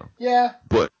 Yeah.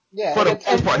 But Yeah. for the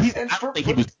most part, I for, don't think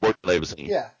he was the worst I've ever seen.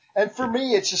 Yeah. And for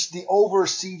me, it's just the over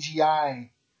CGI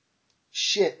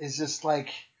shit is just like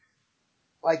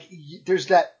there's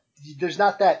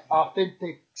not that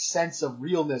authentic sense of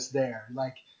realness there.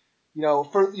 Like,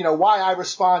 why I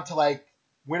respond to like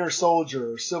Winter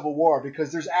Soldier or Civil War,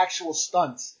 because there's actual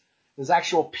stunts. There's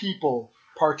actual people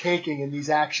partaking in these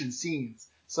action scenes.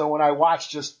 So when I watch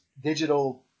just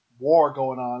digital war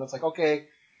going on, it's like, okay,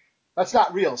 that's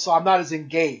not real. So I'm not as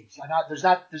engaged.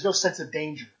 There's no sense of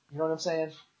danger. You know what I'm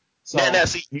saying? So, now,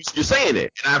 see, you're saying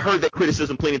it, and I've heard that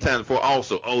criticism plenty of times before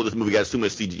also. Oh, this movie got too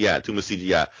much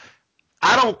CGI.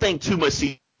 I don't think too much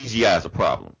CGI is a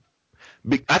problem.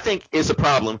 I think it's a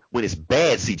problem when it's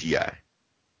bad CGI.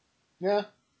 Yeah.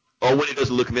 Or when it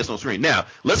doesn't look convincing on screen. Now,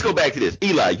 let's go back to this.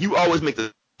 Eli, you always make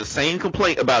the same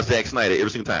complaint about Zack Snyder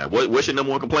every single time. What's your number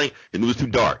one complaint? The movie's too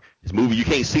dark. This movie, you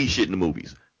can't see shit in the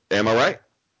movies. Am I right?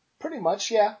 Pretty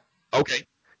much, yeah. Okay.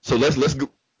 So let's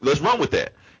run with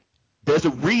that. There's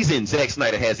a reason Zack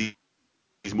Snyder has these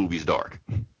movies dark.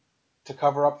 To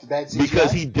cover up the bad CGI?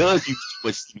 Because he does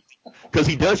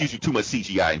use too much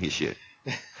CGI in his shit.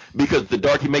 Because the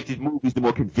darker you make these movies, the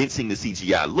more convincing the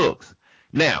CGI looks.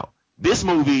 Now, this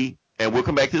movie, and we'll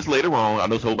come back to this later on. I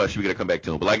know it's a whole bunch we're going to come back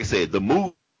to him. But like I said, the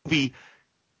movie,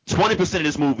 20% of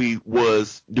this movie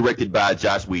was directed by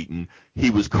Joss Whedon. He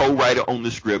was co-writer on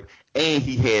the script, and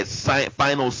he had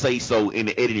final say-so in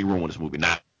the editing room on this movie.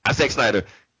 Now, Zack Snyder,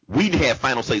 Whedon had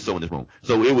final say-so in this room.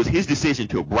 So it was his decision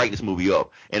to brighten this movie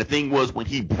up. And the thing was, when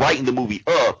he brightened the movie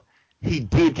up, he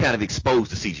did kind of expose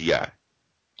the CGI.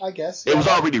 I guess. It was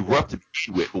already rough to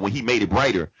begin with, but when he made it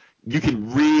brighter, you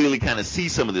can really kind of see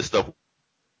some of this stuff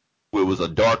where it was a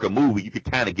darker movie. You could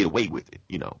kind of get away with it,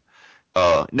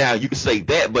 Now, you can say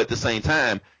that, but at the same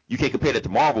time, you can't compare that to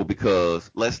Marvel because,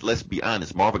 let's be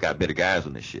honest, Marvel got better guys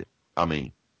on this shit. I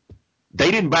mean, they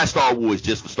didn't buy Star Wars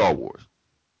just for Star Wars.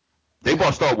 They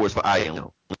bought Star Wars for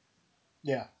ILM.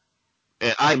 Yeah.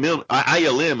 And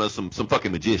ILM are some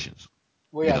fucking magicians.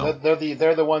 Well, yeah,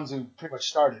 they're the ones who pretty much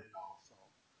started it all. So.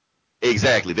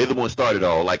 Exactly, they're the ones started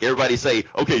all. Like everybody say,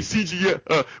 okay,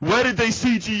 CGI. Why did they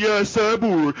CGI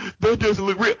Cyborg? That doesn't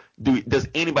look real. Does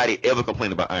anybody ever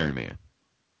complain about Iron Man?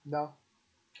 No.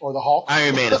 Or the Hulk.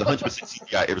 Iron Man is 100%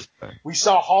 CGI every time. We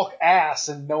saw Hulk ass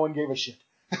and no one gave a shit.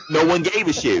 No one gave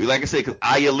a shit. Like I said, because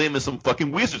ILM is some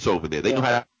fucking wizards over there. They know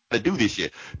how to do this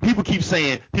shit. People keep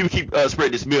spreading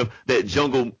this myth that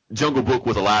Jungle Book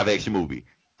was a live action movie.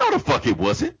 No, the fuck it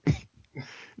wasn't.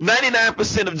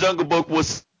 99% of Jungle Book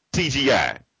was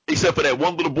CGI, except for that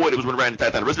one little boy that was running around in the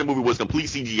Titan. The rest of the movie was complete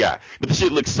CGI. But the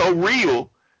shit looked so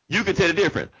real, you can tell the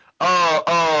difference.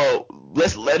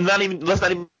 Let's not even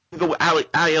go with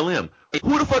ILM.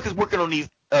 Who the fuck is working on these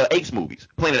Apes movies?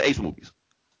 Planet of Apes movies.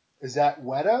 Is that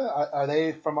Weta? Are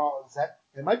they from?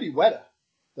 It might be Weta.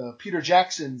 The Peter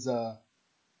Jackson's, the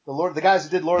guys who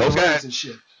did Lord of the Rings and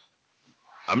shit.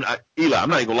 Eli, I'm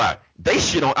not even gonna lie. They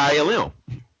shit on ILM.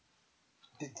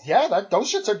 Yeah,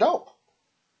 those shits are dope.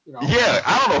 Yeah,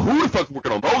 I don't know who the fuck is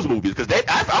working on those movies because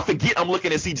I forget I'm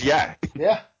looking at CGI.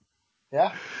 Yeah.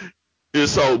 And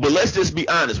so, but let's just be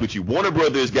honest with you. Warner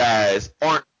Brothers guys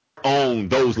aren't on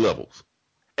those levels.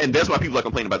 And that's why people are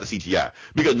complaining about the CGI.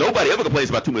 Because nobody ever complains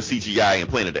about too much CGI in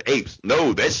Planet of the Apes.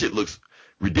 No, that shit looks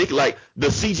ridiculous. Like, the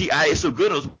CGI is so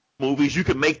good on those movies, you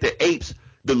can make the apes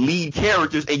the lead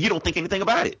characters and you don't think anything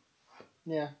about it.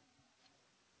 Yeah.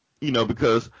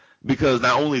 Because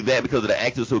not only that, because the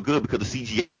actors are so good, because the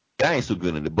CGI is so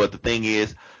good in it. But the thing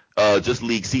is, Justice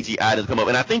League CGI doesn't come up.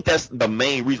 And I think that's the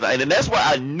main reason. And that's why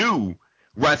I knew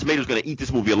Rotten Tomatoes was going to eat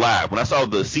this movie alive. When I saw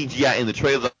the CGI in the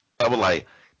trailer, I was like,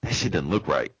 that shit doesn't look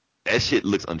right. That shit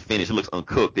looks unfinished. It looks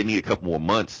uncooked. They need a couple more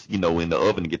months, in the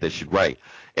oven to get that shit right.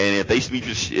 And if they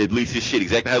release this shit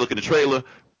exactly how I look in the trailer,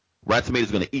 Rotten Tomatoes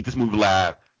is going to eat this movie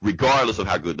live, regardless of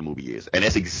how good the movie is. And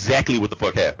that's exactly what the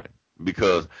fuck happened.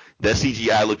 Because that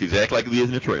CGI looked exactly like it is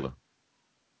in the trailer.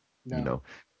 No.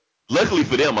 Luckily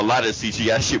for them, a lot of the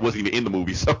CGI shit wasn't even in the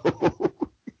movie, so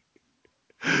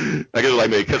I guess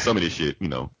like maybe cut some of this shit,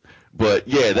 But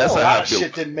yeah, that's a how lot I of feel.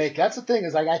 shit didn't make. That's the thing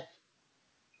is like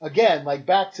again, like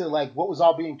back to like what was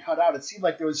all being cut out. It seemed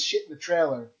like there was shit in the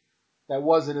trailer that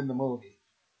wasn't in the movie.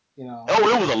 You know. Oh,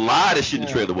 there was a lot of shit in the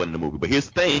Yeah. trailer that wasn't in the movie. But here's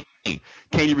the thing.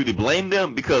 Can you really blame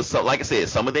them? Because, like I said,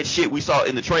 some of that shit we saw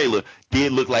in the trailer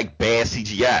did look like bad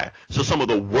CGI. So some of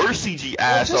the worst CGI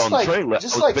I saw in the trailer.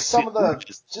 Just like some of the,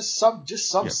 just some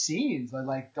Yeah. scenes I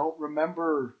like don't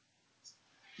remember,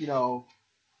 you know,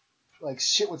 like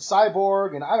shit with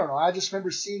Cyborg and I don't know. I just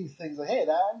remember seeing things like, hey, I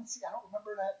don't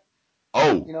remember that.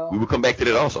 Oh, You know. we will come back to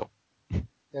that also. Yeah,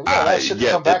 we got a lot of shit to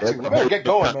come back to. We better get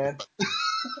going, man.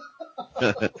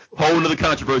 Whole another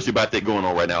controversy about that going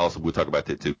on right now. Also, we'll talk about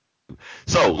that too.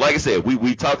 So, like I said,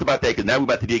 we talked about that because now we're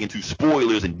about to dig into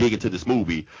spoilers and dig into this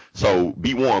movie. So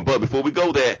be warned. But before we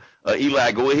go there,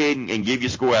 Eli, go ahead and give your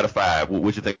score out of 5.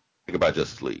 What you think about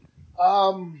Justice League?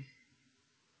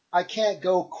 I can't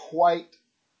go quite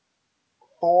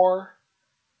 4,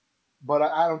 but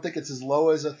I don't think it's as low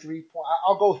as a 3.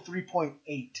 I'll go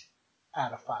 3.8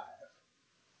 out of 5.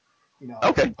 You know,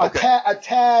 Okay. a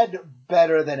tad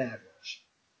better than average.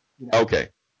 You know? Okay.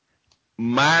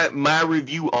 My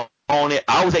review on it,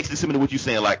 I was actually similar to what you're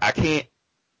saying. Like, I can't.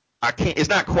 It's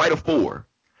not quite a 4.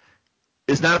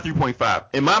 It's not a 3.5.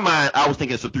 In my mind, I was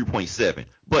thinking it's a 3.7.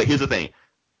 But here's the thing.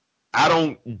 I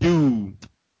don't do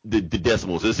the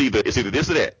decimals. It's either this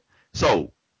or that.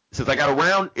 So since if I got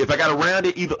to round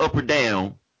it either up or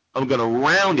down, I'm gonna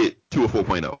round it to a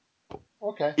 4.0.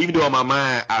 Okay. Even though in my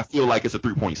mind I feel like it's a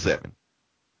 3.7.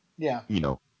 Yeah. You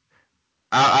know,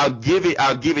 I'll give it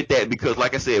that because,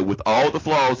 like I said, with all the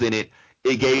flaws in it,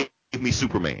 it gave me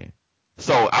Superman.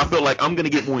 So I feel like I'm gonna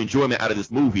get more enjoyment out of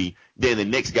this movie than the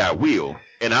next guy will.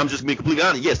 And I'm just being completely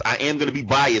honest. Yes, I am gonna be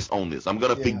biased on this. I'm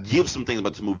gonna forgive some things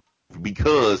about this movie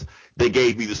because they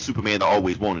gave me the Superman I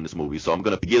always wanted in this movie. So I'm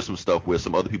gonna forgive some stuff where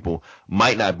some other people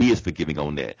might not be as forgiving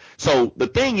on that. So the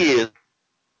thing is,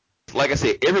 like I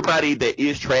said, everybody that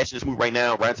is trashing this movie right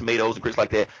now, Rotten Tomatoes and critics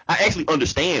like that, I actually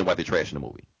understand why they're trashing the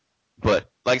movie. But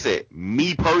like I said,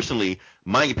 me personally,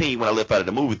 my opinion when I left out of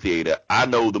the movie theater, I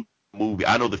know the movie,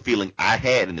 I know the feeling I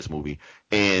had in this movie,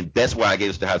 and that's why I gave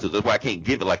it the house. That's why I can't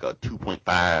give it like a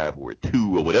 2.5 or a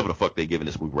 2 or whatever the fuck they give in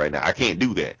this movie right now. I can't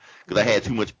do that because I had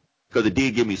too much, because it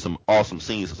did give me some awesome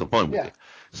scenes and some fun with it.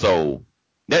 So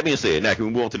that being said, now can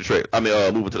we move on to the trailer?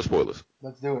 Move on to the spoilers.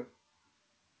 Let's do it.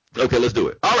 Okay, let's do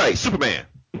it. All right, Superman.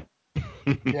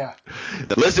 Yeah.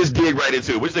 Now, let's just dig right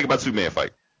into it. What do you think about the Superman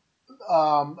fight?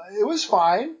 It was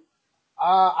fine.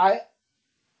 I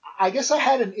guess I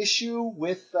had an issue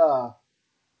with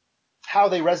how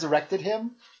they resurrected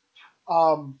him.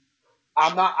 I'm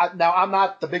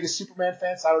not the biggest Superman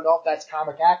fan, so I don't know if that's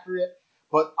comic accurate.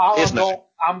 But all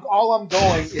I'm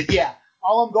going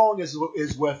is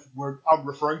I'm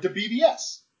referring to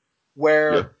BVS,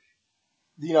 where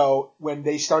you know when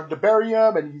they started to bury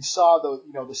him and you saw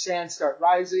the sand start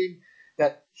rising,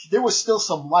 that there was still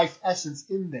some life essence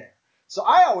in there. So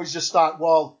I always just thought,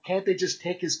 well, can't they just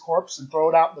take his corpse and throw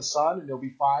it out in the sun and he'll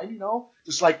be fine,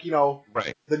 Just like,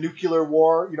 Right. the nuclear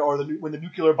war, or when the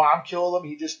nuclear bomb killed him,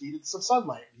 he just needed some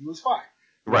sunlight. He was fine.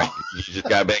 Right. He just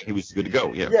got back. He was good to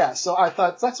go. Yeah. Yeah. So I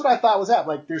thought, that's what I thought was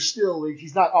happening. Like, there's still,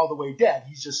 he's not all the way dead.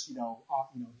 He's just,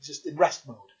 he's just in rest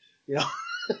mode,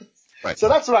 Right. So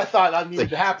that's what I thought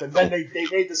needed to happen. Then they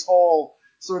made this whole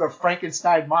sort of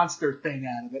Frankenstein monster thing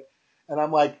out of it. And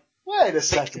I'm like, wait a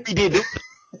second. He did.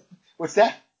 What's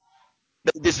that?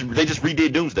 They just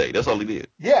redid Doomsday. That's all he did.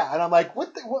 Yeah, and I'm like,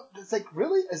 what? It's like,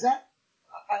 really? Is that?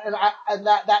 And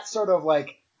that sort of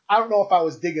like, I don't know if I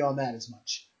was digging on that as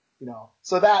much,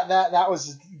 So that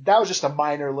was just a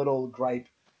minor little gripe.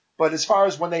 But as far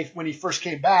as when he first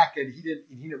came back and he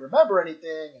didn't remember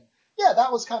anything, and yeah,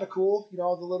 that was kind of cool. The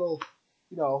little,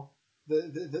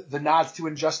 the nods to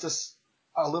Injustice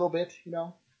a little bit,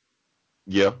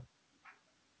 Yeah.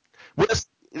 Well,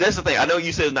 that's the thing. I know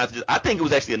you said it's not. I think it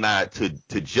was actually a nod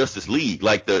to Justice League,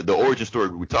 like the origin story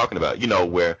we were talking about.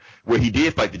 Where he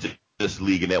did fight the Justice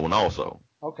League in that one also.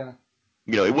 Okay.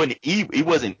 It wasn't evil. It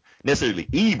wasn't necessarily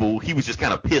evil. He was just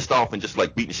kind of pissed off and just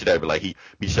like beating the shit out of it. Like he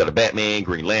beat the shit out of Batman,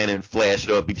 Green Lantern, Flash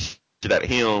up, beat the shit out of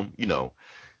him.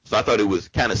 So I thought it was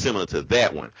kind of similar to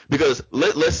that one because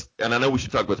let's and I know we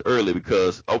should talk about this earlier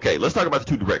because let's talk about the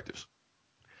two directors.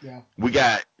 Yeah. We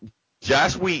got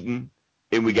Joss Whedon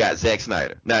and we got Zack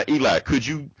Snyder. Now, Eli, could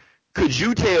you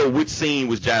tell which scene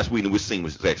was Joss Whedon and which scene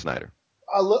was Zack Snyder?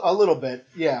 A little bit,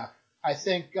 yeah. I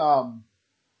think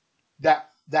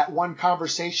that one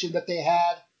conversation that they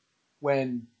had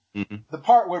when the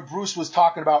part where Bruce was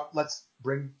talking about let's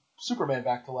bring Superman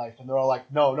back to life, and they're all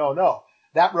like, no.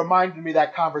 That reminded me of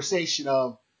that conversation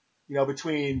of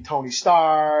between Tony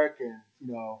Stark and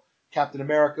Captain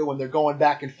America when they're going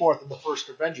back and forth in the first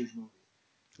Avengers movie.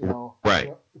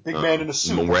 Right. The big man in a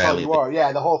suit. That's how morality. you are.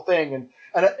 Yeah, the whole thing,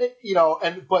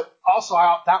 but also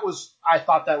I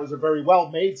thought that was a very well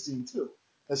made scene too,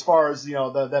 as far as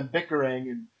them bickering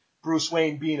and Bruce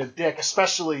Wayne being a dick,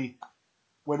 especially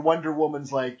when Wonder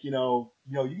Woman's like, you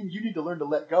need to learn to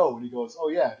let go, and he goes, oh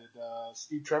yeah, did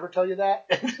Steve Trevor tell you that?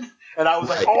 And I was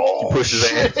like, oh She pushes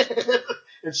shit.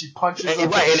 And she punches him.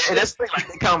 Right, and that's the thing, like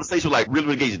that conversation, like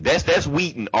really engaging. That's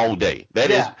Whedon all day. That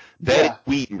is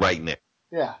Whedon right now.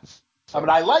 Yeah. I mean,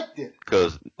 I liked it,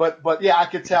 but yeah, I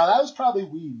could tell that was probably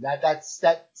Whedon.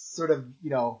 That sort of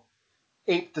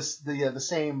aped the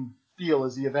same feel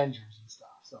as the Avengers and stuff.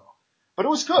 So, but it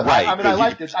was good. Right, I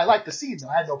liked it. I liked the scene though.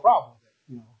 I had no problem with it.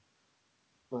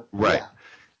 But right. yeah.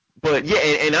 But yeah,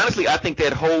 and honestly, I think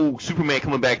that whole Superman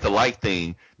coming back to life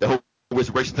thing, the whole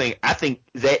resurrection thing, I think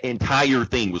that entire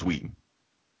thing was Whedon.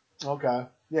 Okay.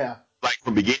 Yeah. Like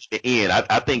from beginning to end,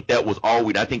 I think that was all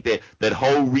Whedon. I think that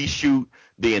whole reshoot,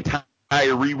 the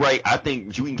entire rewrite, I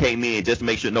think Whedon came in just to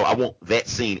make sure, no, I want that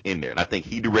scene in there. And I think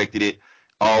he directed it,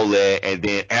 all that, and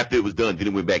then after it was done, then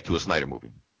it went back to a Snyder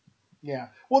movie. Yeah.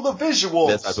 Well, the visuals.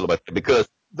 That's how I feel about that, because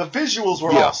the visuals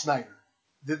were all Snyder.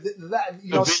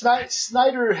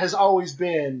 Snyder has always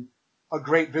been a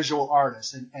great visual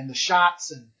artist, and the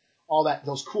shots and all that,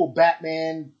 those cool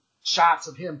Batman shots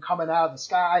of him coming out of the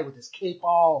sky with his cape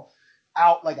all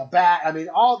out like a bat. I mean,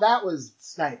 all that was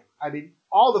Snyder. I mean,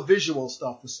 all the visual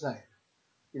stuff was Snyder,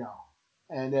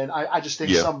 And then I just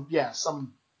think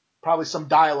probably some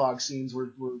dialogue scenes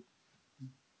were.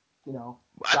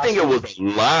 I think it was a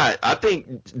lot. I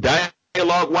think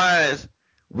dialogue wise,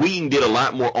 Whedon did a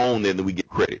lot more on there than we get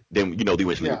credit. Than they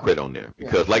originally get credit on there,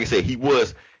 because like I said, he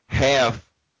was half.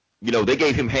 They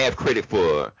gave him half credit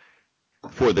for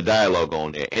the dialogue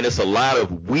on there, and it's a lot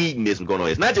of Whedonism going on.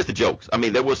 It's not just the jokes. I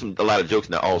mean, there was a lot of jokes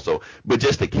in there also, but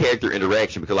just the character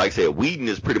interaction, because like I said, Whedon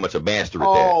is pretty much a master at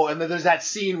that. Oh, and then there's that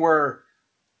scene where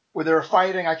they were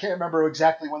fighting. I can't remember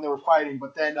exactly when they were fighting,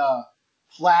 but then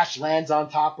Flash lands on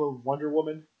top of Wonder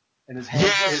Woman, and his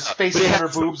face is in her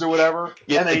boobs or whatever,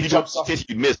 and then he jumps off.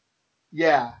 You missed.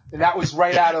 Yeah, and that was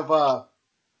right out of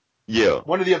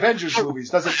one of the Avengers movies.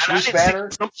 Doesn't Bruce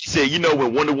Banner? Somebody said,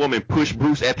 when Wonder Woman pushed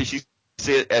Bruce after he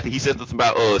said something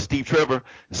about Steve Trevor,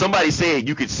 somebody said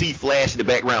you could see Flash in the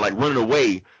background like running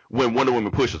away when Wonder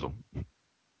Woman pushes him.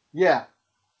 Yeah.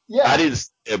 I didn't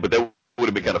see it, but that would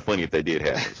have been kind of funny if they did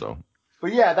happen. So.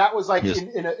 But yeah, that was like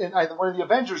in one of the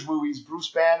Avengers movies.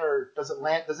 Bruce Banner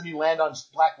doesn't he land on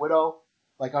Black Widow,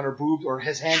 like on her boobs, or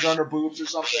his hands on her boobs or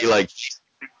something?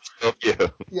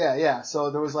 Yeah.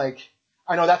 So there was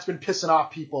I know that's been pissing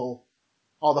off people,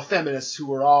 all the feminists who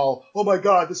were all, oh my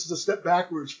God, this is a step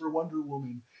backwards for Wonder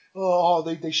Woman. Oh,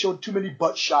 they showed too many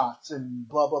butt shots and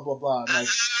blah blah blah blah.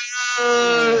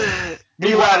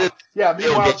 Meanwhile,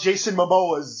 Jason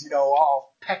Momoa's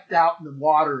all pecked out in the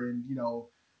water, and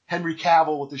Henry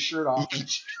Cavill with his shirt off.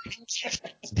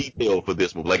 Detail for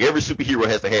this movie, like every superhero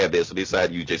has to have that, so they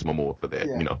decided to use Jason Momoa for that.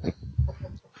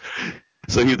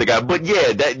 So he's the guy. But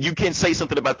yeah, that you can say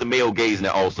something about the male gaze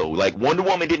now also. Like Wonder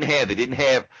Woman didn't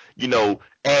have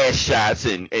ass shots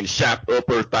and shot up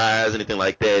her thighs, anything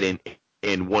like that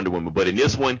in Wonder Woman. But in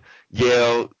this one,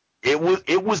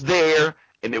 it was there,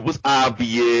 and it was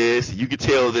obvious. You could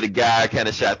tell that a guy kind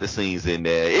of shot the scenes in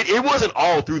there. It wasn't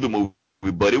all through the movie,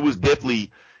 but it was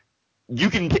definitely you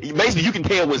can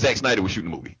tell when Zack Snyder was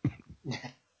shooting the movie.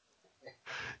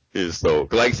 And so,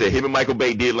 like I said, him and Michael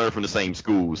Bay did learn from the same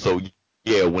school. So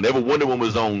yeah, whenever Wonder Woman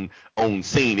was on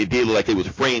scene, it did look like they was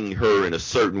framing her in a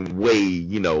certain way,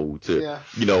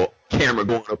 camera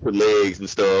going up her legs and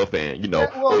stuff, and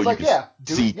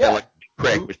see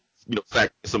crack,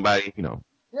 sack somebody,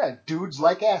 Yeah, dudes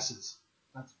like asses.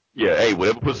 Hey,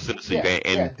 whatever puts us in the scene,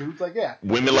 and dudes like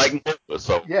women like Mocha,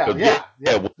 so yeah.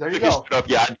 There you go. Stuff,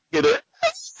 I get it.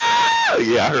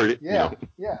 I heard it.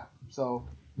 Yeah. So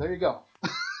there you go.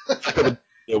 But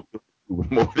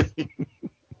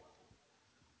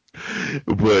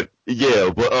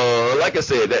like I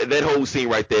said, that whole scene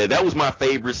right there, that was my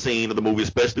favorite scene of the movie,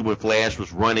 especially when Flash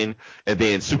was running and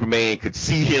then Superman could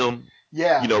see him,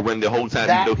 running the whole time,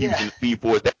 even though he was in the Speed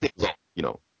Force. That thing was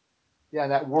on, Yeah,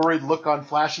 that worried look on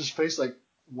Flash's face, like,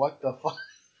 what the fuck?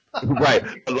 Right.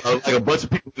 Like a bunch of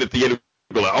people at the end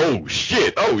go like, oh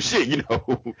shit,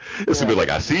 It's a bit like,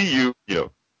 I see you,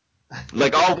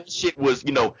 Like all this shit was,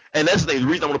 and that's the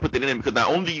reason I want to put that in, because not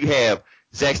only do you have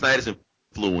Zack Snyder's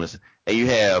influence and you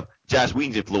have Joss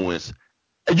Whedon's influence,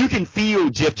 you can feel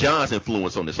Jeff Johns'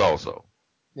 influence on this also.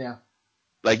 Yeah.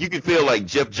 Like you can feel like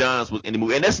Jeff Johns was in the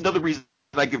movie, and that's another reason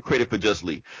I give credit for Just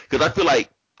League, because I feel like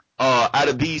out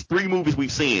of these 3 movies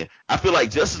we've seen, I feel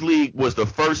like Justice League was the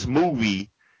first movie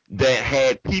that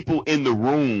had people in the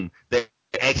room that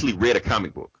actually read a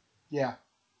comic book. Yeah.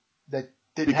 That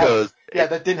didn't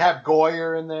have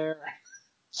Goyer in there.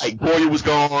 Like Goyer was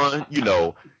gone,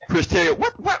 Chris Terrio.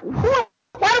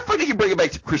 Why the fuck did you bring it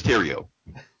back to Chris Terrio?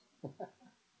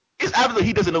 It's obviously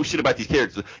he doesn't know shit about these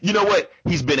characters. You know what?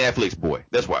 He's Ben Affleck's boy.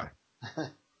 That's why.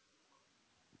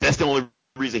 That's the only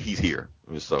reason he's here.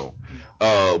 So,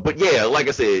 but yeah, like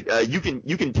I said, you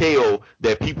can tell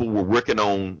that people were working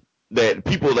on that.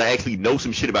 People that actually know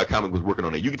some shit about comics was working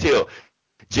on it. You can tell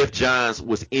Jeff Johns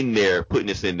was in there putting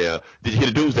this in there. Did you hear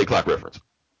the Doomsday Clock reference?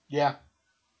 Yeah.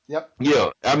 Yep. Yeah.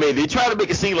 I mean, they tried to make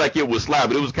it seem like it was slide,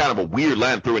 but it was kind of a weird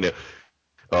line through in there.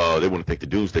 They want to think the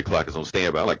Doomsday Clock is on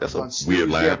standby. Like that's a weird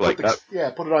line.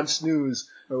 Yeah, put it on snooze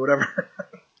or whatever.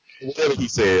 Whatever he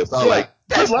says. So good line.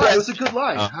 It was a good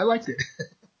line. I liked it.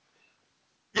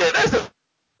 Yeah,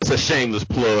 that's a shameless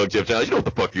plug, Jeff Johns. You know what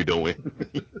the fuck you're doing.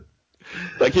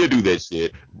 Like he'll do that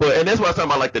shit. And that's why I'm talking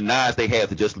about like the nods they had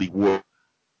to Justice League War.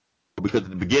 Because at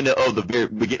the beginning of the very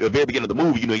beginning of the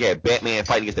movie, you had Batman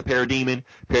fighting against the Parademon.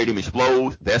 Parademon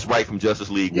explodes. That's right from Justice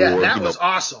League War. Yeah, that was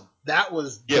awesome. That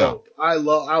was dope. I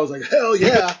was like, hell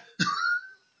yeah.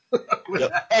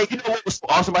 And you know what was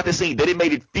awesome about this scene? That it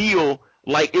made it feel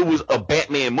like it was a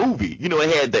Batman movie. It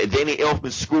had the Danny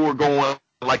Elfman score going,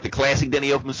 like the classic Danny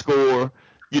Elfman score.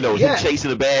 Him chasing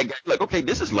the bad guy. Like, okay,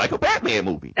 this is like a Batman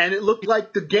movie. And it looked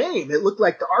like the game. It looked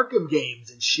like the Arkham games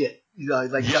and shit. Yeah.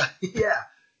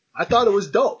 I thought it was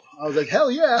dope. I was like,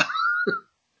 hell yeah.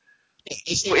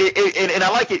 So and I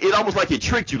like it. It almost like it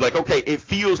tricked you. Like, okay, it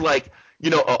feels like,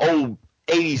 an old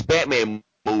 80s Batman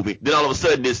movie. Then all of a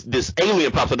sudden this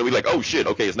alien pops up and we're like, oh shit,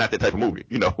 okay, it's not that type of movie.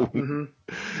 Mm-hmm.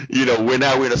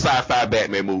 We're in a sci-fi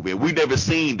Batman movie. And we've never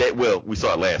seen that. Well, we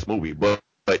saw it last movie, but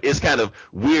it's kind of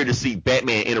weird to see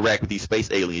Batman interact with these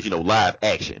space aliens, live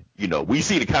action. We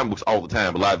see the comic books all the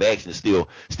time, but live action is still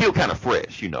kind of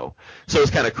fresh, So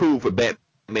it's kind of cool for Batman,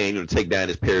 to take down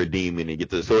this Parademon and get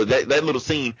to. So that little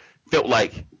scene felt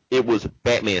like it was a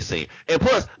Batman scene. And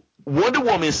plus, Wonder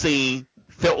Woman scene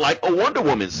felt like a Wonder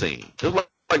Woman scene. Just like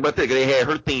about that, they had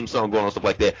her theme song going on, stuff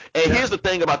like that. And here's the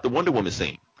thing about the Wonder Woman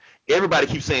scene. Everybody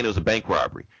keeps saying it was a bank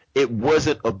robbery. It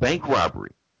wasn't a bank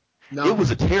robbery. No. It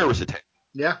was a terrorist attack.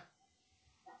 Yeah.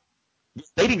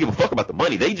 They didn't give a fuck about the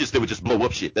money. They would just blow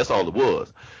up shit. That's all it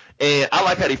was. And I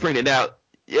like how they framed it out.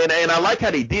 And I like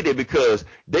how they did it because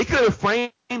they could have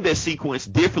framed that sequence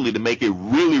differently to make it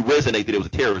really resonate that it was a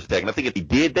terrorist attack. And I think if they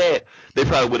did that, they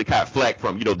probably would have caught flack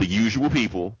from, the usual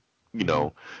people,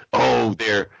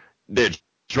 they're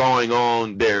drawing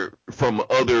on from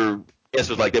other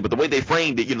answers like that. But the way they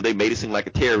framed it, they made it seem like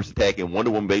a terrorist attack, and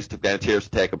Wonder Woman basically took down a terrorist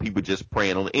attack of people just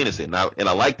preying on the innocent. And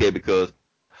I like that because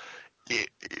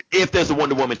if there's a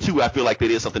Wonder Woman 2, I feel like that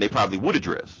is something they probably would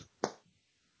address.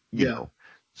 You know.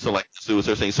 So like Sue was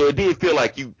saying, so it did feel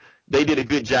like they did a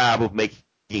good job of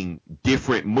making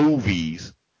different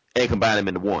movies and combine them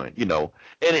into one,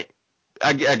 And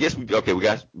I guess we got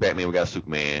Batman, we got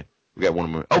Superman, we got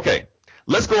Wonder Woman. Okay,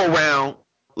 let's go around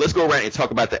and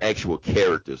talk about the actual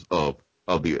characters of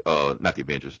the not the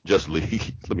Avengers, Justice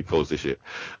League. Let me close this shit.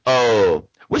 What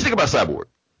do you think about Cyborg?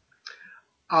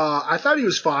 I thought he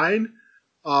was fine.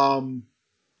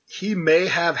 He may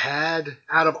have had,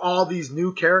 out of all these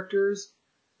new characters,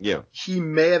 he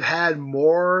may have had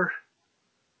more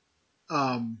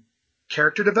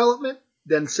character development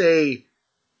than, say,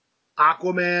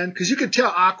 Aquaman. Because you could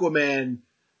tell Aquaman,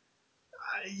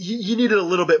 he needed a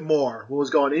little bit more what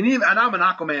was going on. And I'm an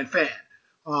Aquaman fan.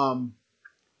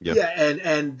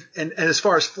 And as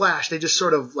far as Flash, they just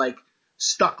sort of like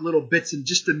stuck little bits in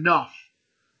just enough.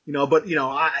 But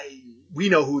we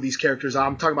know who these characters are.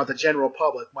 I'm talking about the general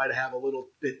public might have a little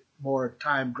bit more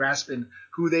time grasping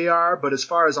who they are. But as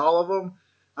far as all of them,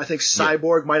 I think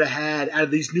Cyborg might have had, out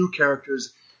of these new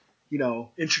characters,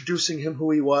 introducing him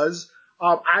who he was.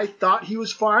 I thought he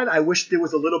was fine. I wish there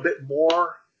was a little bit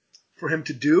more for him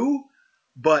to do,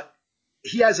 but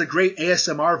he has a great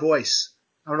ASMR voice.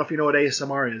 I don't know if you know what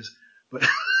ASMR is, but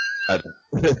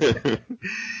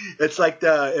it's like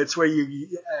it's where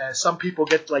some people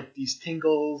get like these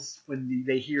tingles when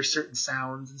they hear certain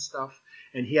sounds and stuff,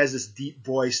 and he has this deep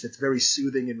voice that's very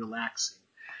soothing and relaxing.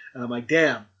 And I'm like,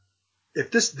 damn,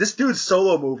 if this dude's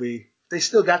solo movie, they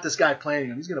still got this guy playing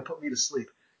him, he's gonna put me to sleep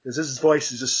because his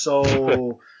voice is just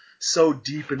so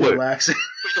deep and relaxing.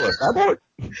 Cyborg?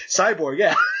 Cyborg,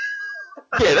 yeah.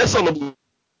 Yeah, that's solo movie.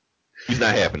 He's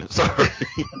not happening. Sorry.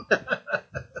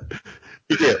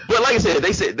 Yeah, but like I said,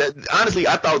 they said that honestly,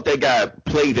 I thought that guy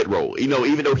played that role.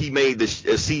 Even though he made the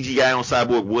CGI on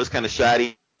Cyborg was kind of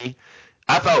shoddy,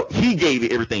 I thought he gave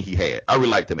it everything he had. I really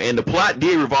liked him, and the plot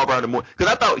did revolve around him more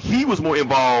because I thought he was more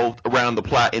involved around the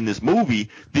plot in this movie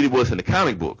than he was in the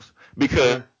comic books.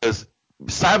 Because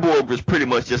Cyborg was pretty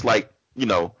much just like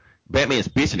Batman's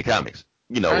bitch in the comics.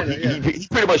 He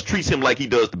pretty much treats him like he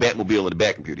does the Batmobile and the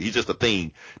Batcomputer. He's just a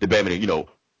thing. The Batman,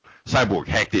 Cyborg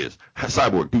hack this,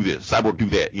 Cyborg do this, Cyborg do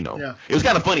that. Yeah. It was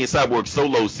kind of funny in Cyborg's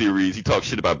solo series. He talks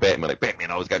shit about Batman, like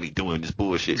Batman always got to be doing this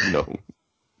bullshit.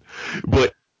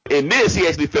 But in this, he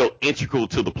actually felt integral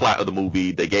to the plot of the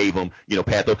movie. They gave him,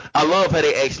 pathos. I love how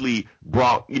they actually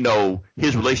brought,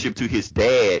 his relationship to his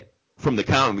dad from the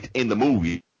comics in the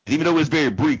movie. Even though it was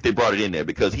very brief, they brought it in there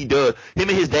because him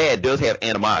and his dad does have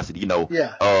animosity.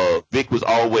 Vic was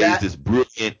always this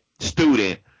brilliant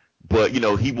student, but,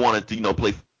 he wanted to,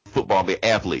 play football, be an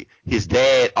athlete. His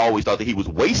dad always thought that he was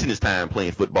wasting his time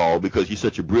playing football because you're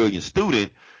such a brilliant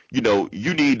student.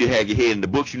 You need to have your head in the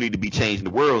books. You need to be changing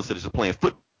the world instead of just playing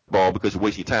football because you're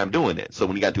wasting your time doing that. So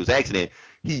when he got into his accident,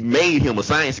 he made him a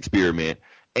science experiment.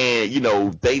 And,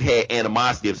 they've had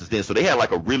animosity ever since then. So they had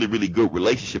like a really, really good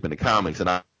relationship in the comics. And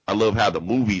I love how the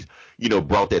movies,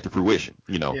 brought that to fruition.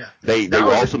 They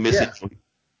were also missing. Yeah.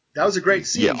 That was a great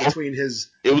scene between his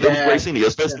It was a great scene,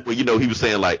 especially when, he was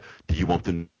saying like, do you want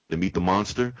them to meet the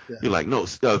monster? Yeah. You're like, no,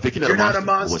 Vic, you're not a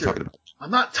monster.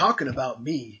 I'm not talking about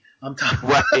me. I'm talking.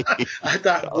 Right. I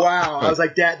thought, wow. I was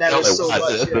like, that was so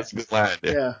much. That's a good line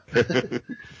there.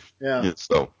 Yeah. Yeah.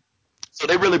 So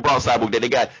they really brought Cyborg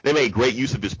there. They made great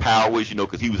use of his powers,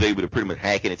 because he was able to pretty much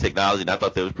hack into technology, and I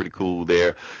thought that was pretty cool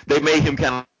there. They made him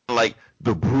kind of like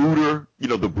the brooder,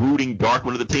 the brooding dark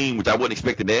one of the team, which I wasn't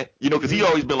expecting that, because he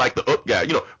always been like the up guy,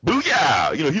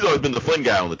 booyah, he's always been the fun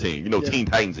guy on the team, Teen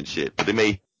Titans and shit. But they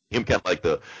made him kind of like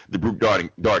the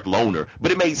dark loner.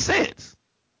 But it made sense,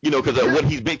 because what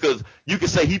he's been, because you could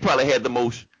say he probably had the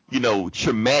most,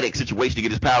 traumatic situation to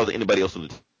get his powers than anybody else on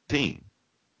the team.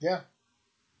 Yeah.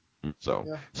 So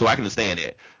I can understand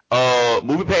that.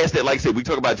 Moving past that, like I said, we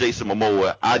talk about Jason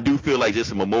Momoa. I do feel like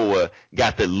Jason Momoa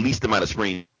got the least amount of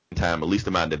screen time, the least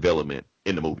amount of development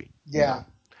in the movie. Yeah.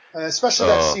 Especially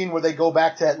that scene where they go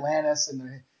back to Atlantis and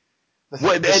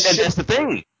and that's the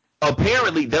thing.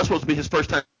 Apparently, that's supposed to be his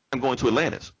first time going to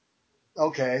Atlantis.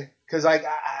 Okay. Because I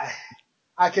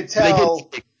could tell.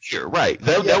 Right.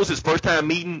 That was his first time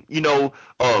meeting,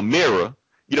 Mira,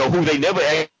 who they never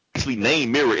actually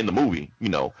named Mira in the movie,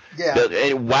 Yeah.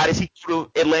 And why does he go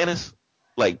to Atlantis?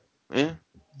 Like,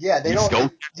 Yeah, they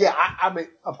don't. I mean,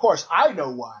 of course, I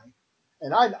know why,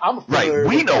 and I'm familiar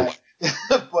we with know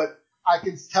that. But I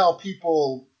can tell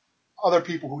other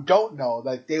people who don't know,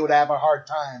 that they would have a hard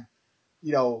time,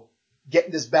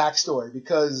 getting this backstory,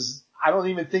 because I don't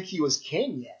even think he was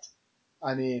king yet.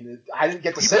 I mean, I didn't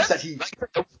get the sense that he.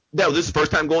 That was his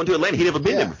first time going to Atlanta. He'd never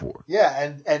been there before.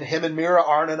 Yeah, and him and Mira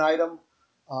aren't an item.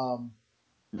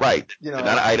 Right. They're not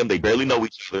an item. They barely know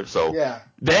each other. So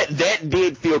that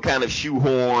did feel kind of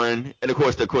shoehorned. And of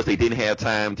course they didn't have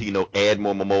time to, add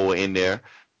more Momoa in there.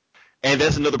 And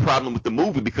that's another problem with the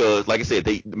movie because, like I said,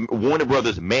 Warner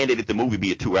Brothers mandated the movie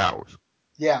be at 2 hours.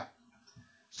 Yeah.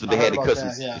 So they had to cut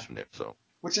some scenes from there. So.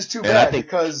 Which is too bad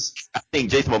because I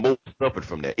think Jason Momoa suffered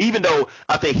from that. Even though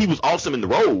I think he was awesome in the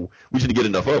role, we didn't get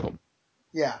enough of him.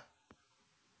 Yeah.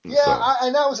 Yeah,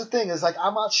 and that was the thing, is like,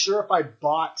 I'm not sure if I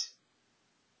bought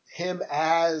him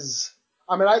as,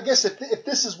 I mean, I guess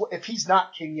if he's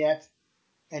not king yet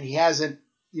and he hasn't,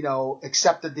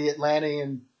 accepted the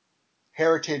Atlantean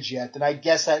heritage yet, then I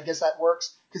guess that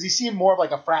works, because he seemed more of like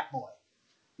a frat boy,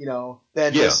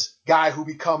 than this guy who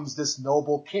becomes this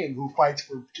noble king who fights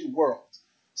for two worlds.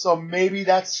 So maybe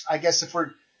that's, I guess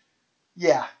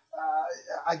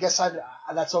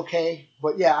that's okay.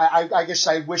 But yeah, I guess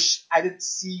I wish I didn't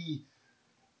see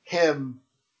him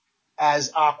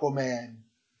as Aquaman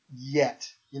yet.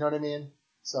 You know what I mean?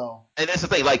 So. And that's the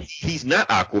thing. Like, he's not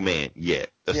Aquaman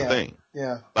yet. That's the thing.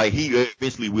 Yeah. Like, he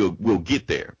eventually will get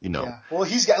there. Yeah. Well,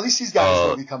 at least he's got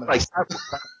his movie coming out.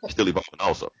 Still evolving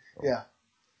also. Yeah.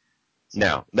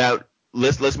 Now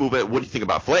let's move on. What do you think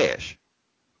about Flash?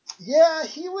 Yeah,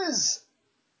 he was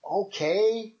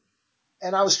okay.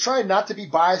 And I was trying not to be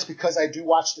biased because I do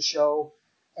watch the show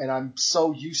and I'm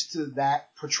so used to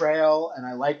that portrayal and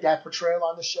I like that portrayal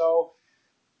on the show.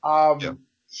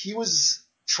 He was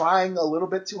trying a little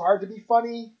bit too hard to be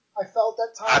funny, I felt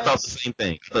at times. I thought the same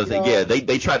thing.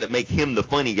 They tried to make him the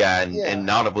funny guy and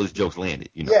none of those jokes landed.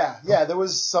 Yeah, there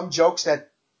was some jokes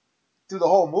that through the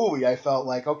whole movie I felt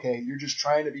like, okay, you're just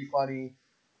trying to be funny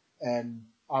and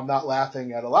I'm not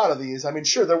laughing at a lot of these. I mean,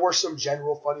 sure, there were some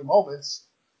general funny moments,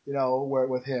 where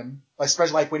with him,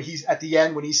 especially like when he's at the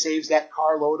end when he saves that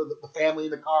carload of the family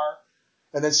in the car,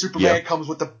 and then Superman comes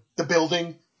with the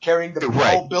building carrying the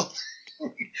whole building.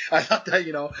 I thought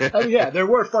that, I mean, yeah, there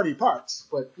were funny parts,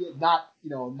 but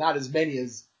not as many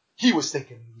as he was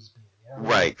thinking he was being.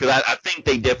 Right, because I think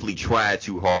they definitely tried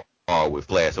too hard with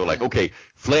Flash. So like, okay,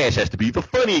 Flash has to be the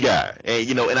funny guy, and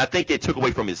and I think they took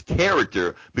away from his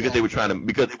character because they were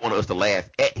because they wanted us to laugh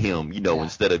at him,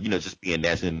 instead of just being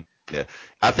natural. Yeah.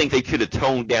 I think they could have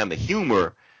toned down the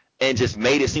humor and just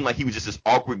made it seem like he was just this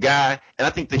awkward guy, and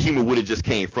I think the humor would have just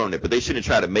came from it. But they shouldn't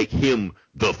try to make him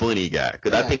the funny guy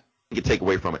because I think it could take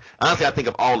away from it. Honestly, I think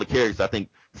of all the characters, I think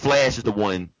Flash is the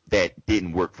one that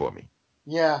didn't work for me.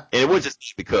 Yeah. And it was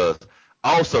just because.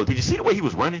 Also, did you see the way he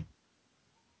was running?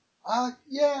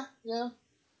 Yeah.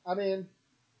 I mean,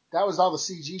 that was all the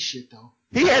CG shit, though.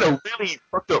 He had a really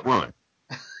fucked up run.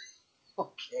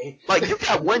 Okay. Like, you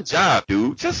got one job,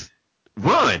 dude. Just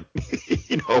run.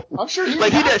 I'm sure he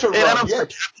like, had to run. And I'm yeah.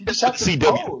 like, he just had to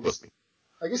CW pose.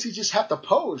 I guess he just had to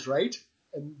pose, right?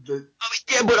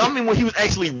 Yeah, but I mean, when he was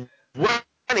actually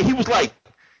running, he was like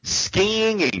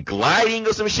skiing and gliding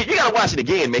or some shit. You gotta watch it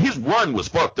again, man. His run was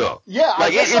fucked up. Yeah,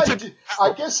 like,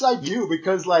 I guess I do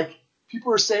because like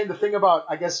people were saying the thing about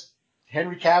I guess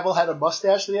Henry Cavill had a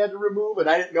mustache that he had to remove, and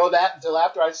I didn't know that until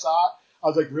after I saw it. I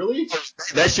was like, really?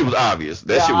 That shit was obvious. Shit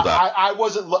was obvious.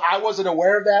 I wasn't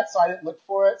aware of that, so I didn't look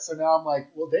for it. So now I'm like,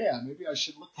 well, damn, maybe I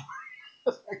should look for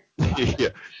it. Yeah,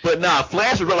 but nah,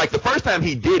 Flash was like the first time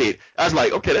he did it, I was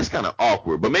like, okay, that's kind of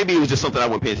awkward, but maybe it was just something I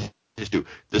wasn't paying attention to.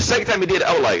 The second time he did it,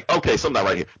 I was like, okay, something not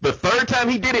right here. The third time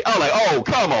he did it, I was like, oh,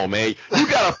 come on, man, you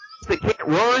got a that can't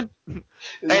run.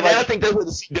 And I think that's what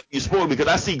the CW is for because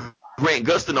I see Grant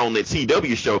Gustin on that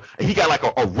CW show, and he got like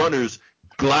a runner's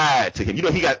glide to him.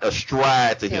 He got a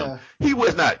stride to him. Yeah. He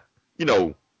was not,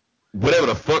 whatever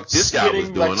the fuck this guy was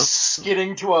doing. Like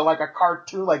skidding to a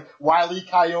cartoon, like Wile E.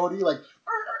 Coyote, like.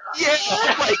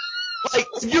 Yeah, like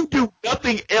you do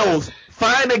nothing else.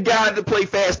 Find a guy to play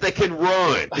fast that can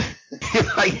run.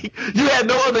 Like you had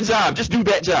no other job. Just do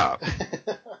that job.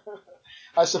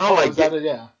 I suppose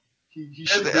He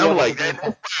should be I'm like,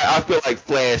 I feel like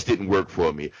Flash didn't work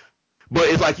for me. But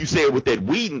it's like you said with that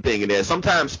Whedon thing in there,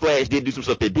 sometimes Flash did do some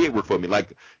stuff that did work for me.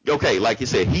 Like, okay, like you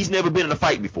said, he's never been in a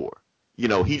fight before. He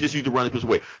just used to run his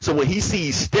way. So when he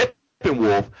sees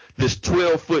Steppenwolf, this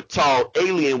 12-foot tall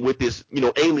alien with this,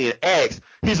 alien axe,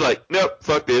 he's like, nope,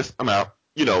 fuck this, I'm out.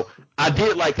 I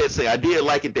did like that saying. I did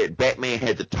like it that Batman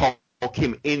had to talk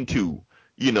him into,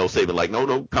 saving, like,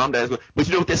 no, calm down. But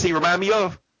you know what that scene reminded me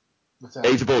of? What's that?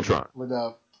 Age of Ultron. With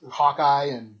Hawkeye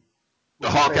and... The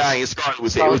Hawkeye and Scarlet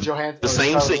was the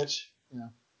same scene.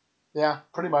 Yeah,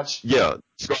 pretty much. Yeah,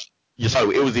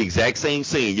 it was the exact same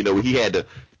scene. He had to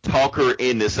talk her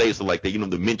into say something like that.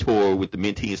 The mentor with the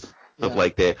mentee and stuff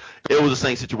like that. It was the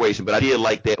same situation, but I did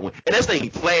like that one. And that's the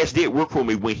thing, Flash did work for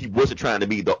me when he wasn't trying to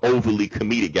be the overly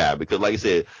comedic guy because, like I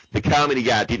said, the comedy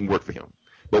guy didn't work for him.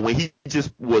 But when he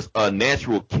just was a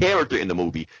natural character in the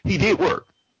movie, he did work.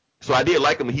 So I did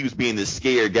like him when he was being this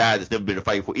scared guy that's never been in a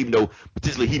fight before, even though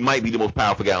potentially he might be the most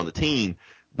powerful guy on the team,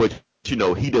 but,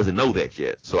 he doesn't know that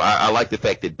yet. So I like the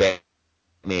fact that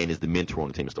Batman is the mentor on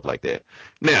the team and stuff like that.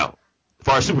 Now, as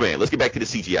far as Superman, let's get back to the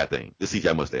CGI thing, the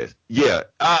CGI mustache. Yeah,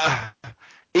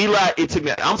 Eli, it took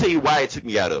me. I'm telling you why it took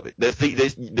me out of it. The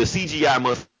CGI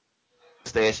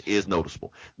mustache is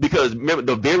noticeable because remember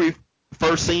the very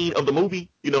first scene of the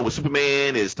movie, when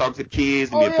Superman is talking to the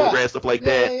kids and being photographed, stuff like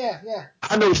that. Yeah.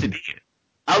 I noticed it then.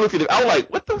 I looked at it. I was like,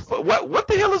 what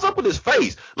the hell is up with his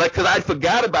face? Like, because I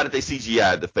forgot about it. They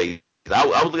CGI'd the face. I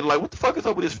was looking like, what the fuck is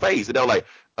up with his face? And they were like,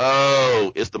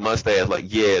 oh, it's the mustache. Like,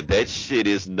 yeah, that shit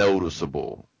is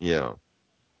noticeable. Yeah.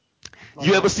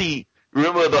 You ever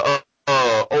remember the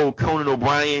old Conan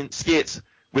O'Brien skits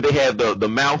where they have the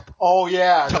mouth? Oh,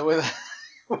 yeah.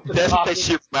 That's what that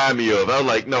shit remind me of. I was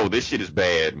like, no, this shit is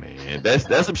bad, man.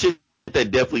 That's some shit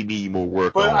that definitely need more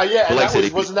work on. But like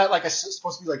that wasn't that like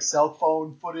supposed to be like cell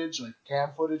phone footage, like cam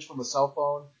footage from a cell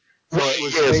phone? So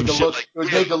it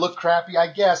was made to look crappy, I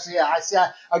guess. Yeah, I see.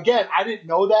 I didn't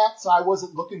know that, so I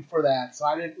wasn't looking for that. So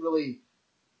I didn't really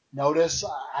notice.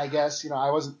 I guess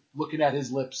I wasn't looking at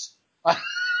his lips.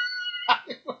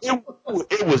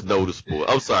 It was noticeable.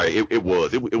 I'm sorry, it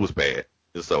was bad.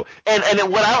 So and then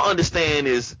what I don't understand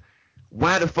is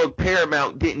why the fuck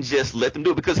Paramount didn't just let them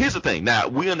do it? Because here's the thing. Now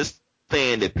we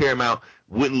understand that Paramount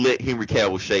wouldn't let Henry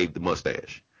Cavill shave the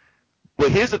mustache,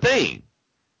 but here's the thing.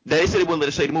 They said they wouldn't let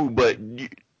him shave the movie, but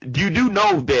you do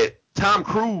know that Tom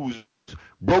Cruise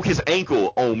broke his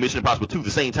ankle on Mission Impossible 2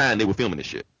 the same time they were filming this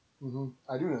shit. Mm-hmm.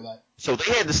 I do know that. So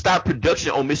they had to stop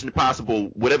production on Mission Impossible,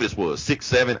 whatever this was, 6,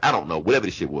 7, I don't know, whatever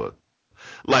this shit was.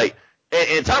 Like.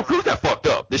 And Tom Cruise got fucked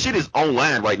up. The shit is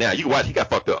online right now. You can watch. He got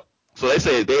fucked up. So they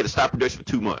said they had to stop production for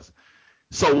 2 months.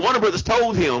 So Warner Brothers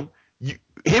told him,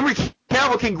 Henry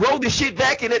Cavill can grow this shit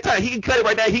back in that time. He can cut it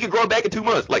right now. He can grow it back in 2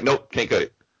 months. Like, nope, can't cut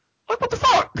it. Like, what the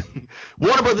fuck?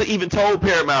 Warner Brothers even told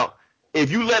Paramount, if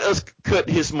you let us cut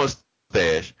his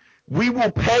mustache, we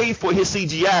will pay for his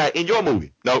CGI in your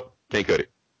movie. Nope, can't cut it.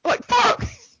 Like, fuck.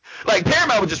 Like,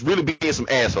 Paramount was just really being some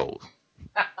assholes.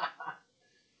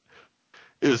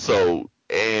 But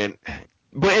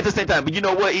at the same time, but you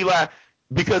know what, Eli?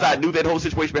 Because I knew that whole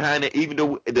situation behind it, even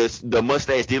though the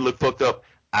mustache did look fucked up,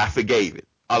 I forgave it.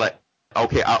 I like,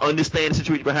 okay, I understand the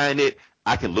situation behind it.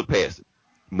 I can look past it,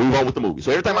 move on with the movie.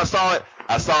 So every time I saw it,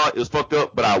 it was fucked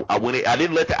up, but I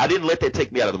didn't let that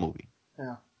take me out of the movie.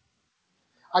 Yeah.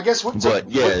 I guess what took,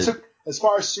 as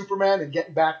far as Superman and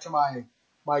getting back to my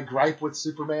gripe with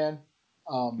Superman.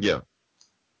 And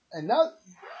now,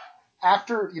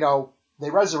 after, they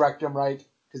resurrect him, right?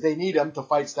 Because they need him to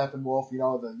fight Steppenwolf.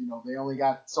 They only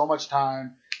got so much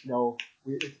time.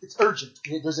 It's urgent.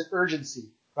 There's an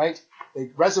urgency, right? They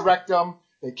resurrect him.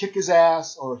 They kick his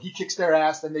ass, or he kicks their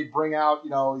ass. Then they bring out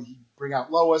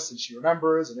Lois, and she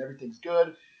remembers, and everything's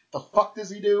good. The fuck does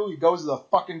he do? He goes to the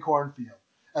fucking cornfield,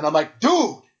 and I'm like,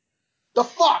 dude, the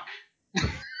fuck.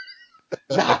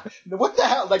 What the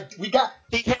hell? Like, we got.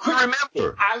 He can't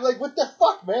remember. I'm like, what the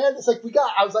fuck, man? It's like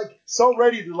I was like so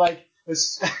ready to like.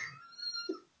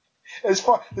 As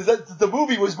far as the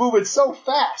movie was moving so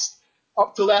fast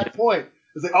up to that point,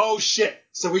 it's like, oh shit!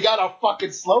 So we gotta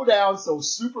fucking slow down so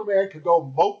Superman could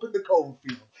go mope in the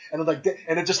cornfield, and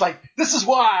it's just like, this is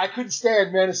why I couldn't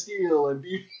stand Man of Steel and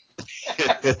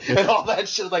and all that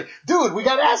shit. Like, dude, we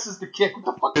got asses to kick. What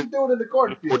the fuck are you doing in the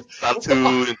cornfield?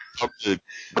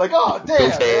 Like, oh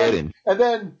damn, man.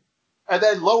 And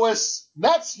then Lois.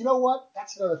 That's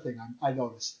That's another thing I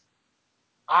noticed.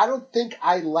 I don't think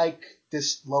I like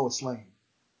this Lois Lane.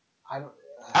 I don't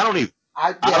either.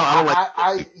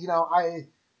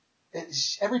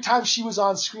 Every time she was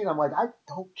on screen, I'm like, I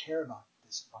don't care about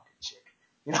this fucking chick.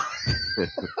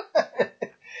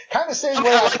 Kind of same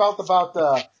way I felt about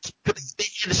the. They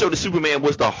had to show the Superman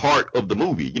was the heart of the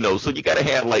movie, so you got to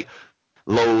have like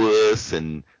Lois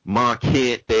and Ma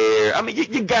Kent there. I mean,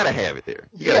 you got to have it there.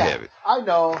 You got to have it. I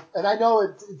know, and I know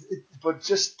it, but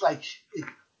just like it.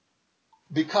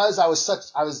 Because I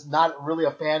was not really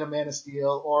a fan of Man of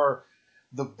Steel, or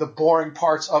the boring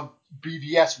parts of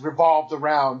BVS revolved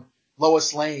around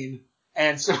Lois Lane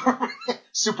and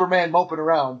Superman moping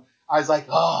around. I was like,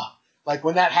 like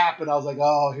when that happened, I was like,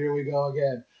 oh, here we go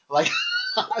again. Like,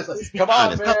 I was like, come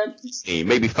on, man.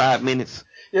 Maybe 5 minutes.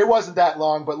 It wasn't that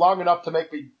long, but long enough to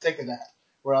make me think of that.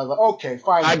 Where I was like, okay,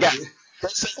 fine.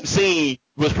 That scene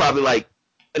was probably like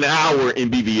an hour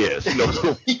in BVS,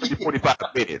 45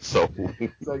 minutes. So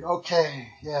it's like, okay,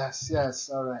 yes,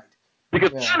 all right.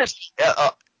 Because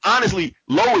honestly,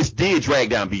 Lois did drag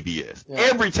down BVS. Yeah.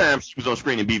 Every time she was on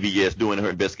screen in BVS doing her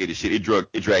investigative shit, it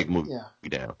dragged the movie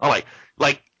down. I'm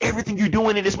like everything you're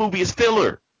doing in this movie is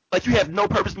filler. Like, you have no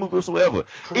purpose in the movie whatsoever.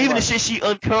 Even the shit she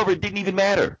uncovered didn't even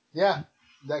matter. Yeah,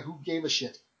 like, who gave a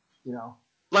shit,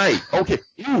 Like, okay,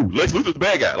 Lex Luthor's the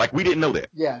bad guy. Like, we didn't know that.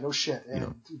 Yeah, no shit.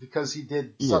 And because he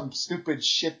did some stupid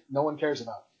shit no one cares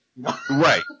about.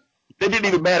 Right. That didn't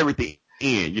even matter at the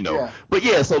end, Yeah. But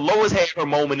yeah, so Lois had her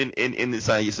moment in the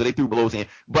scene, so they threw Lois in.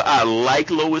 But I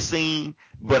like Lois' scene,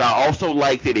 but I also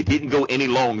like that it didn't go any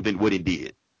longer than what it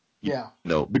did.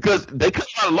 Because they cut a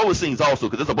lot of Lois scenes also,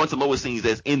 because there's a bunch of Lois scenes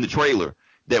that's in the trailer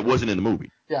that wasn't in the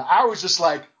movie. Yeah, I was just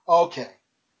like, okay,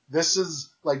 this is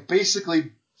like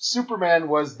basically Superman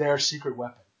was their secret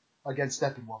weapon against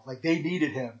Steppenwolf. Like, they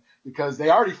needed him because they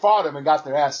already fought him and got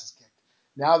their asses kicked.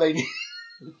 Now they need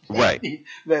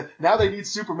now they need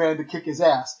Superman to kick his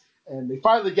ass. And they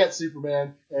finally get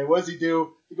Superman, and what does he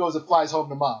do? He goes and flies home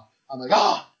to Mom. I'm like,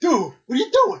 dude, what are you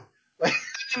doing? Like,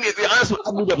 to be honest,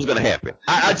 I knew that was going to happen.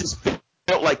 I just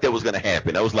felt like that was going to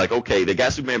happen. I was like, okay, they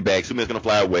got Superman back. Superman's going to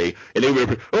fly away. And they were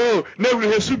going to, now we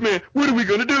have Superman. What are we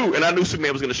going to do? And I knew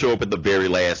Superman was going to show up at the very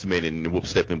last minute and whoop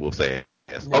Steppenwolf's ass.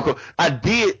 Yeah. Okay, I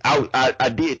did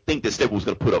think that Steppenwolf was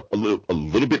going to put up a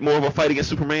little bit more of a fight against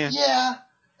Superman. Yeah.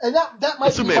 And that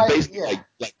might Superman be basically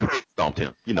like stomped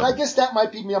him, And I guess that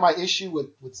might be my issue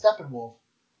with Steppenwolf.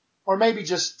 Or maybe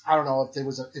just, I don't know if it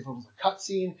was a cut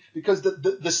scene, because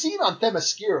the scene on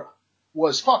Themyscira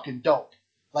was fucking dope.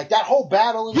 Like, that whole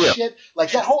battle and shit,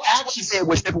 like that whole action scene.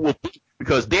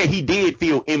 Because there he did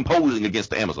feel imposing against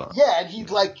the Amazon. Yeah, and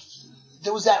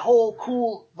there was that whole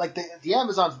cool, like the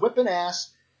Amazons whipping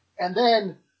ass, and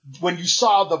then when you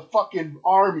saw the fucking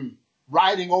army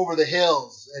riding over the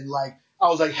hills, and like, I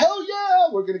was like, hell yeah,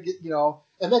 we're gonna get,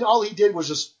 and then all he did was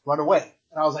just run away.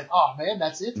 And I was like, oh man,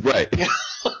 that's it? Right.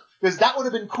 Because that would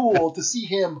have been cool to see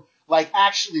him, like,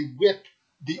 actually whip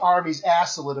the Army's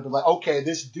ass a little bit, like, okay,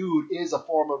 this dude is a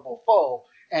formidable foe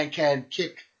and can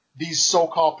kick these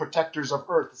so-called protectors of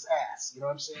Earth's ass. You know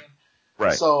what I'm saying?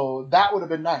 Right. So that would have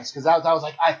been nice, because that was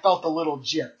like, I felt a little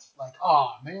gypped, like,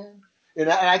 oh man. And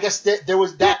I guess that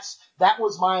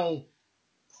was my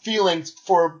feelings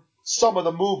for some of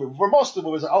the movie. For most of it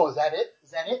was, oh, is that it?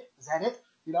 Is that it? Is that it?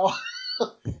 You know,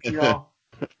 you know.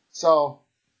 So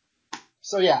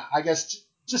yeah, I guess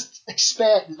just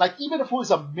expand, like, even if it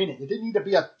was a minute, it didn't need to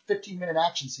be a 15-minute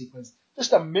action sequence.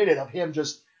 Just a minute of him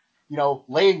just, you know,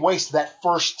 laying waste to that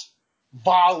first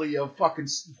volley of fucking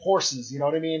horses. You know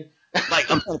what I mean?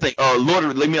 Like, I'm trying to think,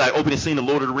 like opening scene of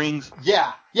Lord of the Rings.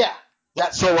 Yeah.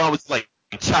 That's So I was like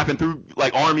chopping through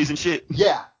like armies and shit.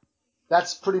 Yeah,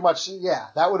 that's pretty much, yeah,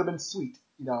 that would have been sweet,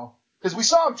 you know, because we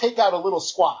saw him take out a little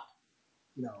squad,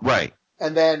 you know. Right.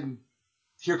 And then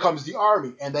here comes the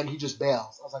army, and then he just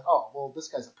bails. I was like, oh, well, this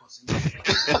guy's a pussy.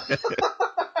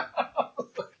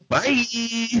 Bye.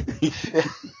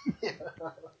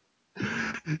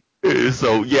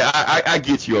 So yeah, I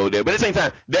get you over there, but at the same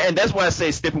time, and that's why I say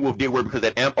Steppenwolf did work, because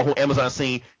that whole Amazon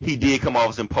scene, he did come off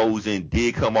as imposing,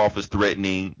 did come off as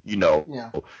threatening, you know.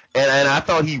 Yeah. And I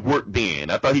thought he worked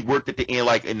then. I thought he worked at the end,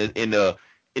 like in the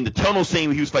tunnel scene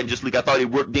when he was fighting Justice League. I thought he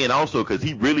worked then also, because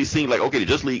he really seemed like, okay, the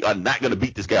Justice League are not going to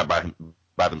beat this guy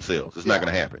by themselves. It's not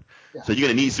going to happen. Yeah. So you're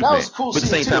going to need Superman. That was a cool but at the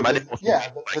same scene, time, too. I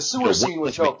didn't. The sewer scene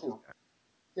was dope too.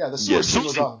 Yeah, the sewer scene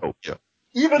was awesome. Oh, yeah.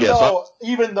 Even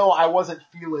though I wasn't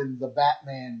feeling the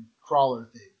Batman crawler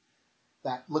thing,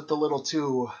 that looked a little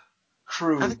too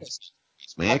crude.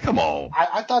 Man, come on.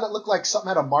 I thought it looked like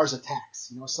something out of Mars Attacks,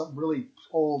 you know, some really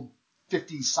old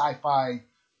 50s sci-fi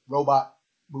robot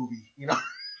movie, you know.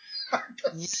 I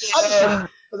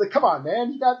was like, come on,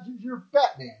 man, you're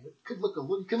Batman. It could look a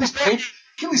little. You can at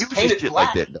least paint it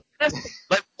black. Like that, though.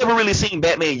 Like, I've never really seen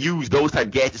Batman use those type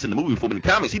of gadgets in the movie before. In the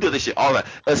comics, he does this shit all the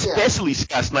time, especially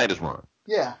Scott Snyder's run.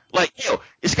 Yeah. Like, hell,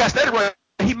 in Scott Snyder's run,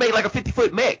 he made like a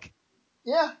 50-foot mech.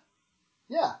 Yeah.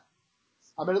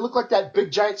 I mean, it looked like that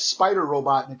big giant spider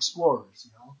robot in Explorers,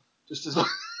 you know, just as.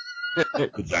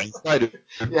 The giant spider.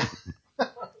 Yeah.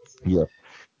 Yeah.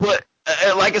 But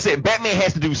like I said, Batman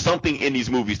has to do something in these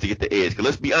movies to get the edge. Because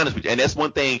let's be honest with you, and that's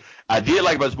one thing I did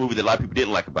like about this movie that a lot of people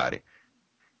didn't like about it.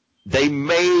 They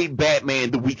made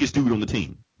Batman the weakest dude on the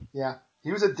team. Yeah,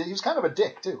 he was kind of a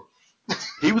dick too.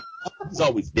 He was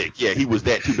always a dick. Yeah, he was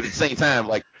that too. But at the same time,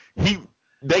 like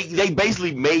they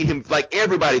basically made him, like,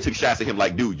 everybody took shots at him,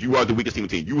 like, dude, you are the weakest team on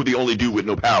the team. You were the only dude with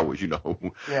no powers, you know.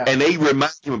 Yeah. And they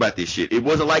reminded him about this shit. It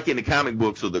wasn't like in the comic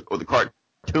books or the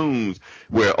cartoons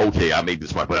where, okay, I made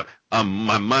this smart, but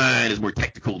my mind is more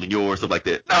tactical than yours, stuff like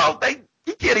that. No,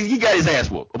 he got his ass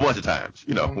whooped a bunch of times,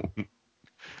 you know. Mm-hmm.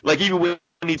 Like, even when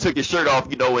he took his shirt off,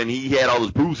 you know, and he had all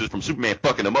those bruises from Superman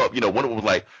fucking him up, you know, one of them was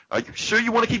like, are you sure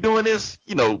you want to keep doing this?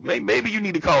 You know, maybe you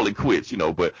need to call it quits, you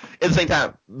know. But at the same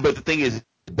time, but the thing is,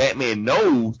 Batman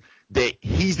knows that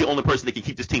he's the only person that can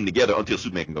keep this team together until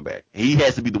Superman can go back. He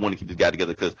has to be the one to keep this guy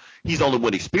together, because he's the only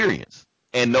one experienced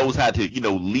and knows how to, you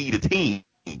know, lead a team.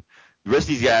 The rest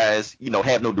of these guys, you know,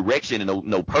 have no direction and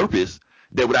no purpose.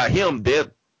 That without him,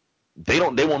 they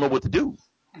won't know what to do.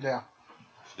 Yeah.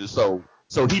 So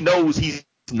he knows he's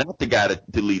not the guy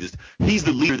to lead us. He's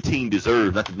the leader the team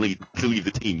deserves, not the leader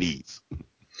the team needs.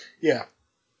 Yeah.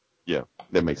 Yeah,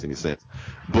 that makes any sense.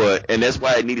 And that's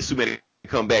why I needed Superman to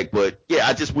come back. But yeah,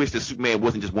 I just wish that Superman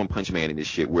wasn't just one punch man in this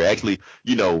shit, where actually,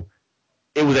 you know,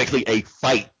 it was actually a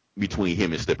fight between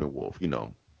him and Steppenwolf, you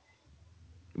know.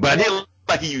 But I didn't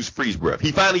like he used freeze breath.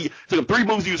 He finally took him 3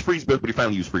 moves to use freeze breath, but he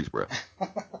finally used freeze breath.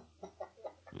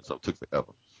 So it took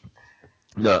forever.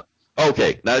 No.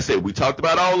 Okay, now I said we talked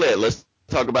about all that. Let's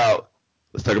talk about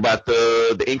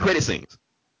the end credit scenes.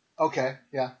 Okay,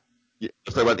 yeah.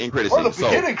 Let's talk about the end credit scenes. Or the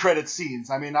beginning credit scenes.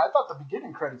 I mean, I thought the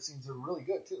beginning credit scenes were really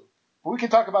good too. But we can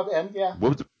talk about the end, yeah.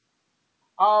 What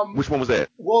was which one was that?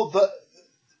 Well,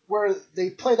 where they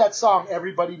play that song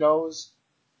 "Everybody Knows,"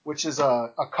 which is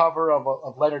a cover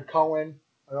of Leonard Cohen.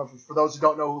 I don't know, for those who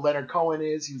don't know who Leonard Cohen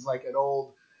is, he was like an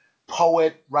old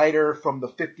poet, writer from the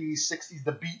 50s, 60s,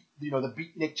 the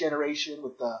beatnik generation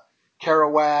with the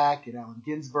Kerouac and Allen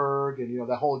Ginsberg and, you know,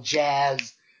 the whole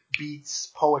jazz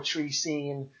beats poetry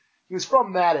scene. He was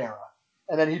from that era.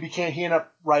 And then he ended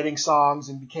up writing songs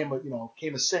and became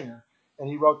a singer. And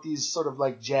he wrote these sort of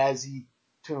like jazzy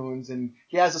tunes. And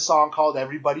he has a song called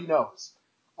Everybody Knows,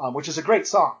 which is a great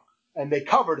song. And they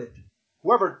covered it.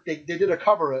 They did a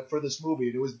cover for this movie.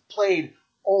 And it was played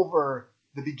over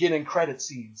the beginning credit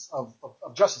scenes of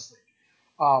Justice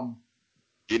League.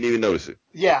 Didn't even notice it.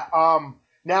 Yeah.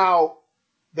 Now,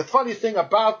 the funny thing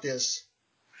about this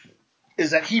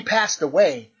is that he passed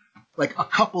away like a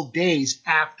couple days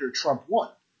after Trump won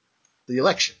the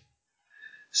election.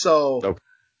 So, Okay.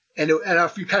 and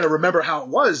if you kind of remember how it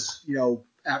was,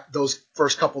 at those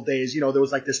first couple days, there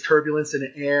was like this turbulence in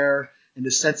the air and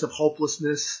this sense of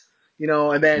hopelessness,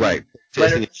 and then Right.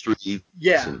 Testing the street.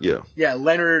 yeah,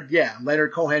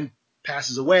 Leonard Cohen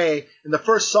passes away, and the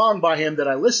first song by him that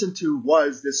I listened to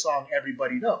was this song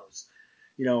Everybody Knows,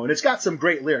 and it's got some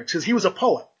great lyrics because he was a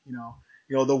poet,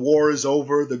 the war is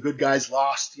over, the good guys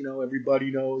lost,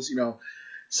 everybody knows,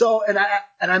 So, and I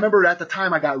remember at the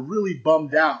time I got really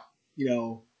bummed out,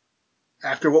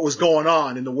 after what was going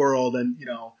on in the world, and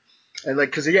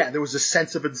because there was a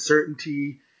sense of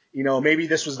uncertainty. Maybe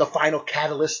this was the final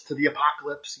catalyst to the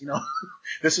apocalypse.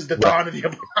 This is the dawn of the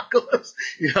apocalypse.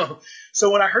 So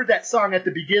when I heard that song at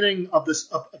the beginning of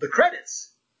the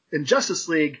credits in Justice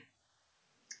League,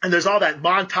 and there's all that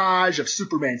montage of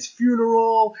Superman's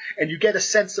funeral, and you get a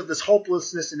sense of this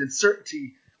hopelessness and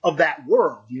uncertainty of that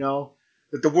world,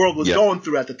 that the world was going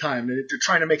through at the time. They're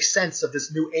trying to make sense of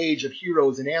this new age of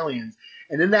heroes and aliens.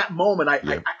 And in that moment,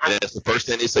 And that's the first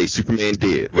thing they say, Superman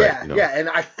dead. Right? And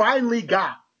I finally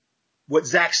got what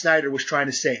Zack Snyder was trying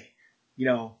to say,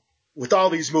 with all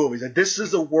these movies, that this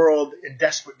is a world in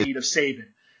desperate need of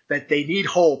saving, that they need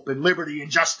hope and liberty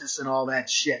and justice and all that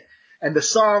shit. And the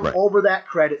song over that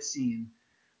credit scene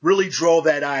really drove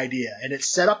that idea. And it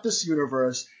set up this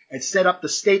universe. It set up the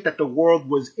state that the world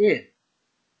was in.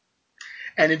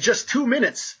 And in just 2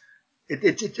 minutes,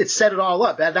 it set it all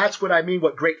up. That's what I mean,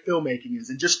 what great filmmaking is.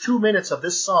 In just 2 minutes of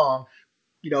this song,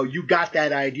 you got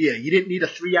that idea. You didn't need a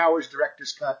 3 hours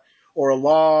director's cut or a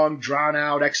long,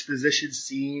 drawn-out exposition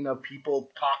scene of people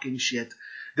talking shit.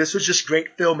 This was just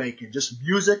great filmmaking, just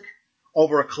music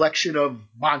over a collection of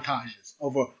montages,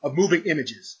 of moving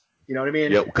images. You know what I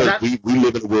mean? Yeah, because we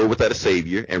live in a world without a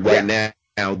savior, and right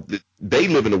now they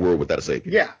live in a world without a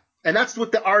savior. Yeah, and that's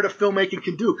what the art of filmmaking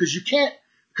can do,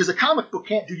 because a comic book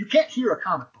you can't hear a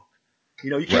comic book.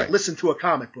 You can't listen to a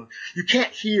comic book. You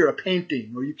can't hear a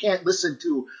painting, or you can't listen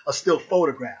to a still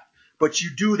photograph. But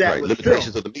you do that with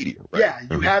limitations film. of the media. Right? Yeah,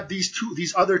 you have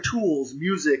these other tools,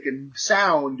 music and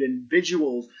sound and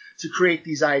visuals, to create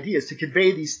these ideas, to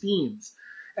convey these themes.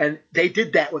 And they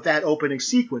did that with that opening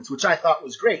sequence, which I thought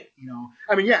was great.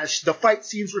 The fight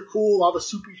scenes were cool, all the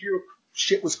superhero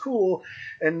shit was cool,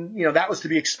 and that was to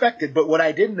be expected. But what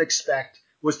I didn't expect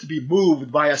was to be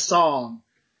moved by a song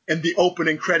in the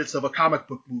opening credits of a comic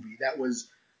book movie that was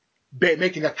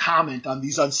making a comment on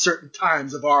these uncertain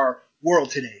times of our world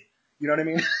today. You know what I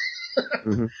mean?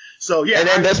 Mm-hmm. So yeah,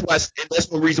 and that's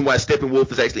one reason why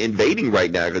Steppenwolf is actually invading right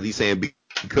now, because he's saying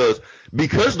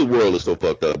because the world is so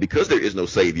fucked up, because there is no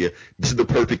savior, this is the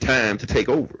perfect time to take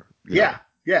over. Yeah.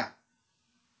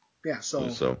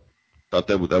 So thought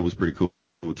that was pretty cool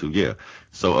too. Yeah.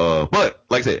 So but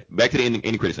like I said, back to the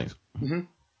end credit scenes. Mm-hmm.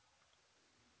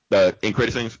 The end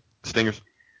credit scenes, stingers.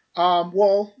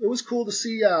 Well, it was cool to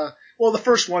see. The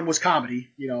first one was comedy.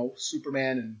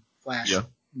 Superman and Flash. Yeah.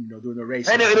 Doing the race.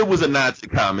 And it was a nod to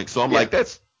comics, so I'm like,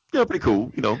 that's pretty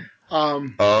cool.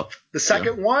 The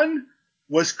second one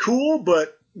was cool,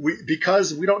 but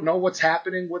because we don't know what's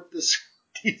happening with this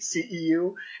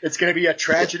DCEU, it's going to be a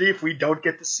tragedy if we don't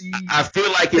get to see. I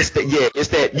feel like it's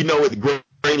that with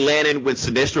Green Lantern when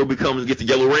Sinestro gets the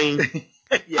yellow ring.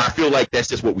 Yeah. I feel like that's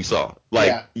just what we saw.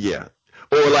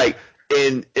 Or like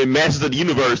in Masters of the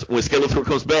Universe when Skeletor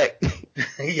comes back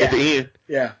at the end.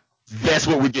 Yeah. That's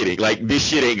what we're getting. Like, this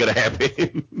shit ain't gonna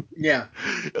happen. Yeah.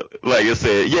 Like I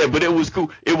said, but it was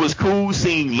cool. It was cool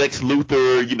seeing Lex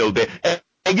Luthor, that.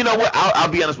 And you know what? I'll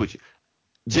be honest with you.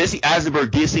 Jesse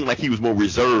Eisenberg did seem like he was more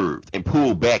reserved and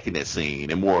pulled back in that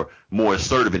scene and more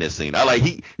assertive in that scene.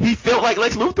 He felt like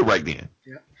Lex Luthor right then.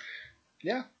 Yeah.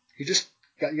 Yeah. He just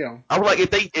got, I was like,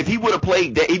 if he would have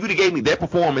played that, if he would have gave me that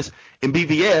performance in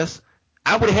BVS,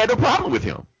 I would have had no problem with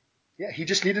him. Yeah, he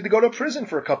just needed to go to prison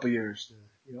for a couple years to,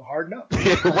 harden up.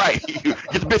 Right. Get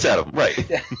the bitch out of him. Right.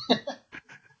 Yeah.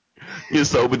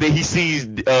 But then he sees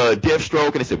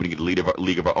Deathstroke, and they said we need to get a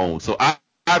league of our own. So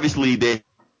obviously they're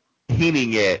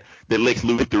hinting at that Lex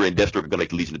Luthor and Deathstroke are going to make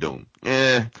the Legion of Doom.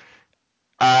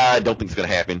 I don't think it's going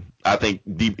to happen. I think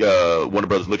Warner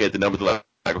Brothers look at the numbers and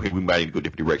like, okay, we might need to go a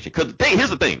different direction. Because here's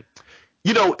the thing.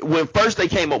 When first they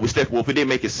came up with Steppenwolf, it didn't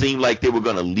make it seem like they were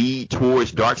going to lead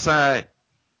towards Darkseid.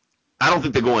 I don't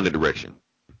think they're going that direction.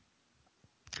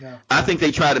 No. I think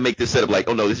they try to make this setup like,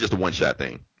 oh no, this is just a one-shot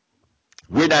thing.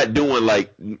 We're not doing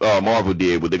like Marvel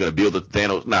did, where they're going to build the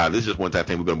Thanos. Nah, this is just one-time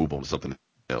thing. We're going to move on to something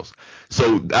else.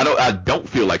 So I don't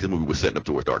feel like this movie was setting up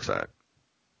towards Darkseid.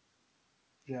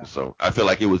 Yeah. So I feel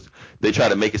like they tried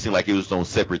to make it seem like it was its own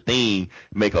separate thing,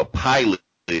 make a pilot,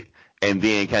 and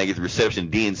then kind of get the reception,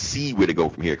 then see where to go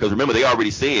from here. Because remember, they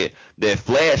already said that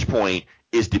Flashpoint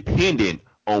is dependent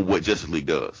on what Justice League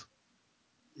does.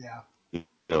 Yeah. You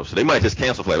know, so they might just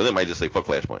cancel Flash. They might just say fuck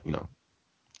Flashpoint. You know.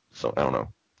 So I don't know.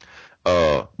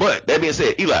 But that being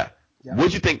said, Eli, Yeah.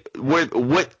 what you think?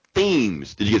 What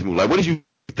themes did you get to move? Like, what did you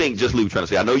think Justice League was trying to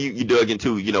say? I know you dug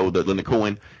into the Leonard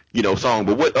Cohen song,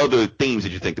 but what other themes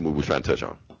did you think the movie was trying to touch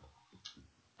on?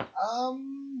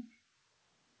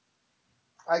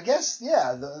 I guess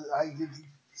the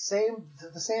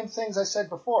same things I said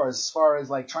before, as far as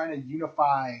like trying to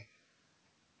unify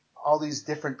all these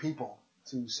different people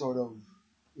to sort of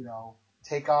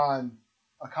take on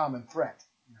a common threat.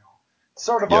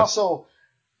 Sort of also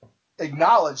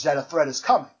acknowledge that a threat is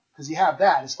coming, because you have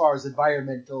that as far as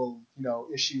environmental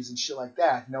issues and shit like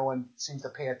that. No one seems to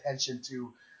pay attention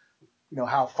to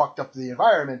how fucked up the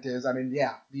environment is. I mean,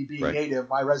 me being native,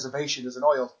 my reservation is an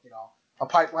oil, a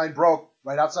pipeline broke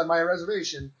right outside my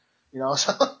reservation,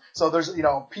 so there's,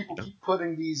 people keep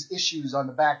putting these issues on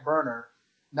the back burner,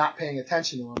 not paying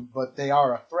attention to them, but they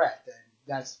are a threat. And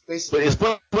that's basically But it's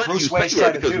funny Bruce you Wayne's say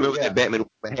trying that, to because do. remember that Batman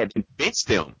had convinced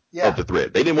them Yeah. of the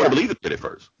threat. They didn't want to believe the threat at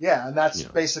first. Yeah, and that's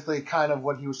basically kind of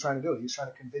what he was trying to do. He was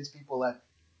trying to convince people that,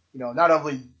 not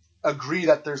only agree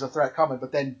that there's a threat coming,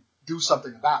 but then do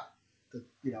something about it.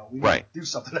 We need to do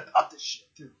something about this shit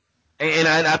too. And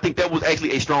I think that was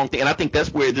actually a strong thing. And I think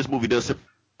that's where this movie does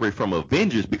separate from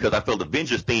Avengers, because I felt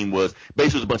Avengers' theme was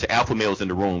basically a bunch of alpha males in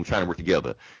the room trying to work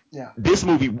together. Yeah. This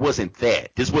movie wasn't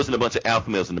that. This wasn't a bunch of alpha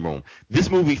males in the room.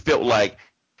 This movie felt like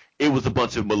it was a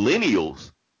bunch of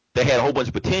millennials that had a whole bunch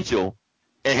of potential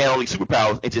and had all these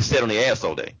superpowers and just sat on their ass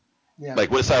all day. Yeah.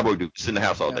 Like, what does Cyborg do? Sit in the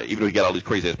house all day, even though he got all these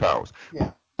crazy ass powers.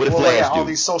 Yeah. What did Flash do? All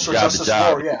these social justice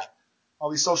all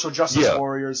these social justice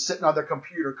warriors sitting on their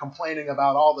computer complaining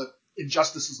about all the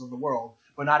injustices of the world,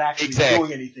 but not actually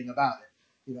doing anything about it.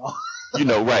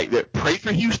 Right. Pray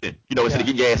for Houston. Instead of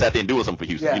getting your ass out there and doing something for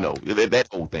Houston. Yeah. That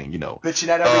whole thing. Bitching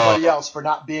at everybody else for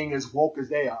not being as woke as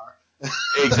they are.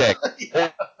 Exactly.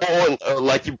 Or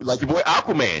like your boy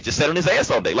Aquaman, just sat on his ass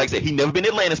all day. Like I said, he never been to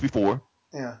Atlantis before.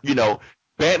 Yeah.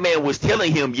 Batman was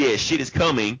telling him, shit is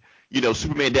coming.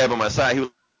 Superman dad by my side. He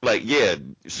was like,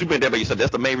 Superman dad by your side.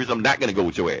 That's the main reason I'm not gonna go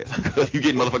with your ass, because you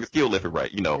getting motherfuckers killed left and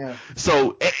right. Yeah.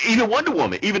 So even Wonder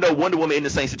Woman, even though Wonder Woman in the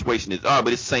same situation as but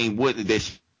it's the same that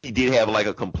she did have like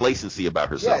a complacency about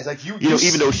herself. Yeah, it's like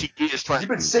even though she is trying. You've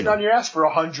been sitting on your ass for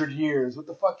 100 years. What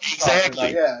the fuck? Are you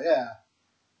Exactly. talking about? Yeah.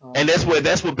 And that's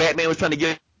what Batman was trying to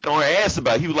get on her ass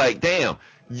about. He was like, damn,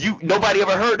 nobody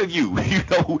ever heard of you. You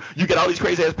got all these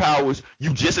crazy ass powers.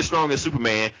 You just as strong as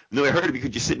Superman. Nobody heard of you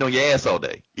because you're sitting on your ass all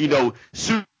day.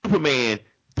 Superman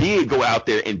did go out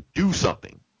there and do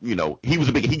something. He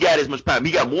got as much power.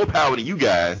 He got more power than you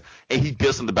guys, and he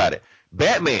did something about it.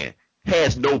 Batman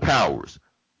has no powers,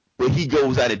 but he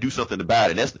goes out and do something about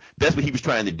it. That's what he was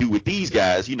trying to do with these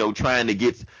guys, trying to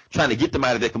get them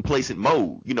out of that complacent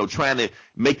mode, trying to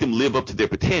make them live up to their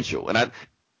potential.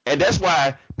 And that's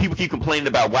why people keep complaining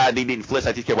about why they didn't flesh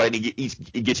out these characters, why they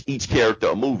didn't get each character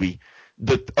a movie.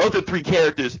 The other three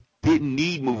characters didn't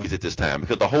need movies at this time,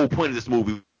 because the whole point of this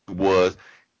movie was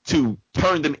to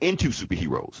turn them into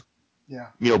superheroes.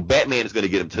 Yeah. Batman is going to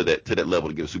get them to that level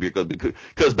to get a superhero,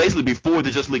 because basically before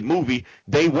the Justice League movie,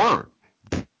 they weren't.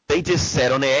 They just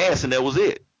sat on their ass and that was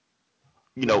it.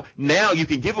 Now you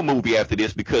can give a movie after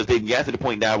this, because they've got to the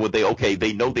point now where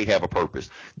they know they have a purpose.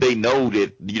 They know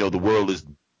that, the world is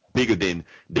bigger than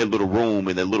their little room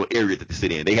and their little area that they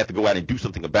sit in. They have to go out and do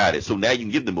something about it. So now you can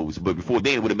give them movies. But before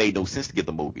then, it would have made no sense to give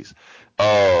them movies.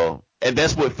 And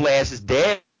that's what Flash's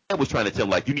dad was trying to tell him,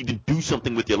 like, you need to do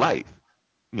something with your life.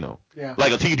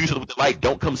 Like, until you do something with your life,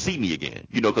 don't come see me again.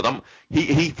 Because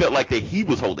he felt like that he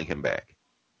was holding him back.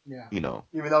 Yeah.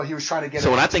 Even though he was trying to get.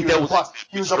 So, and I think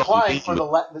he was applying for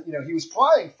the he was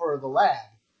applying for the lab,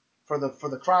 for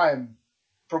the crime,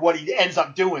 for what he ends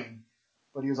up doing,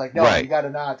 but he was like, no, you got to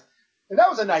not. And that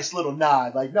was a nice little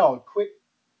nod, like, no, quit.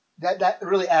 That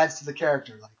really adds to the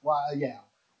character, like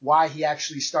why he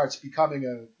actually starts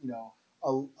becoming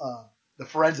the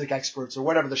forensic experts or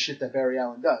whatever the shit that Barry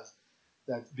Allen does,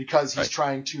 that because he's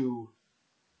trying to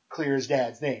clear his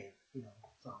dad's name,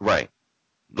 So. Right.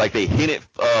 Like, they hinted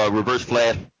Reverse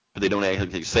Flash, but they don't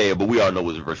actually say it. But we all know it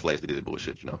was Reverse Flash that did the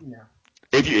bullshit, Yeah.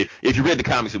 If you read the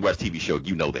comics and watched the TV show,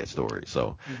 you know that story.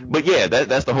 So, But yeah,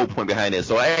 that's the whole point behind it.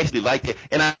 So I actually liked it,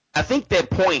 and I think that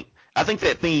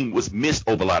theme was missed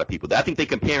over a lot of people. I think they're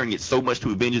comparing it so much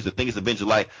to Avengers, the things Avengers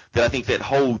like, that I think that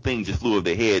whole thing just flew over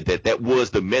their head. That was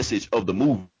the message of the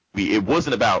movie. It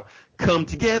wasn't about come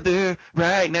together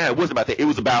right now. It wasn't about that. It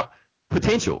was about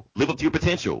potential. Live up to your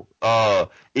potential.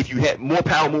 If you had more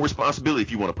power, more responsibility, if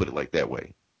you want to put it like that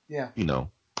way. Yeah. You know,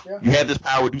 Yeah. you have this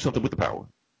power, do something with the power.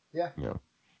 Yeah. You know,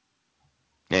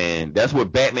 and that's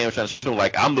what Batman was trying to show.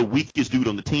 Like, I'm the weakest dude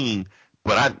on the team,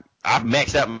 but I've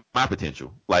maxed out my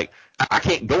potential. Like, I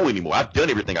can't go anymore. I've done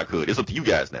everything I could. It's up to you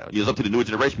guys now. It's up to the newer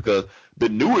generation because the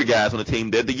newer guys on the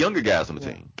team, they're the younger guys on the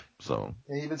team. So.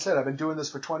 And he even said, I've been doing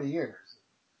this for 20 years.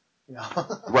 You know?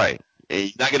 Right. And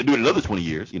he's not going to do it another 20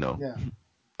 years, you know. Yeah.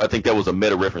 I think that was a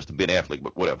meta reference to Ben Affleck,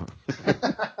 but whatever.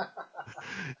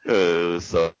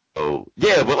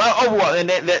 Yeah, but overall, and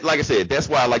that, like I said, that's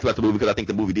why I liked about the movie, because I think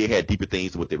the movie did have deeper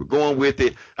things to what they were going with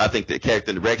it. I think the character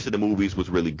and direction of the movies was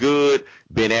really good.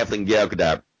 Ben Affleck and Gal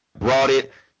Gadot brought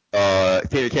it.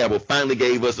 Henry Cavill finally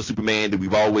gave us the Superman that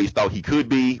we've always thought he could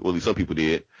be. Well, at least some people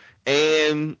did.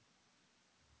 And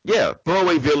yeah,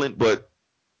 throwaway villain, but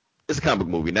it's a comic book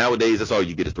movie. Nowadays, that's all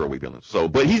you get is throwaway villains. So,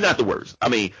 but he's not the worst. I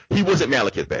mean, he wasn't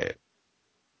Malekith bad.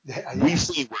 Yeah. We've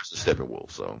seen worse than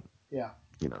Steppenwolf, so Yeah.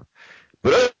 you know.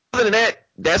 But other than that,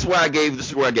 that's why I gave this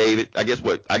is where I gave it. I guess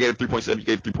what I gave it 3.7. You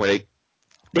gave it 3.8.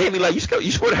 They had me like,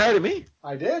 you scored higher than me.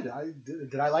 I did.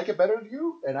 Did I like it better than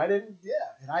you? And I didn't. Yeah.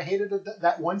 And I hated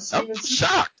that one scene. I'm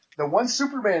shocked. The one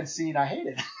Superman scene I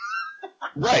hated.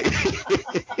 Right.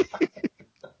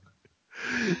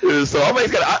 So I'm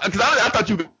because I thought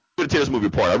you were going to tear this movie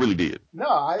apart. I really did. No,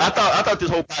 I thought this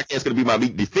whole podcast was going to be me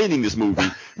defending this movie,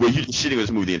 where you just shitting on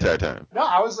this movie the entire time. No,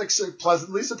 I was like so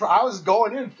pleasantly surprised. I was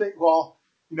going in thinking, well,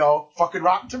 you know, fucking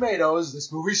Rotten Tomatoes,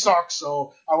 this movie sucks.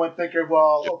 So I went thinking,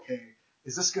 well, okay,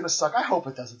 is this gonna suck? I hope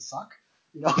it doesn't suck.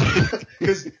 You know,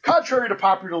 because contrary to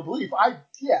popular belief, I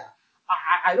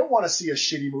don't want to see a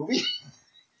shitty movie.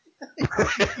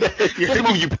 It's a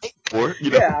movie you paid for.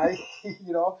 You know? Yeah,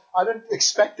 I didn't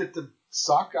expect it to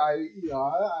suck. I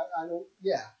don't.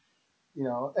 Yeah,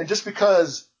 and just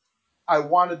because I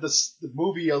wanted the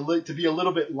movie to be a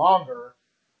little bit longer,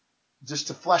 just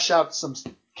to flesh out some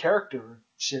character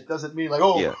shit, doesn't mean like,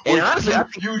 yeah. And honestly,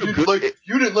 you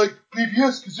didn't like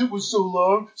BVS because it was so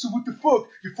long. So what the fuck,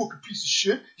 you fucking piece of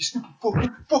shit, you stupid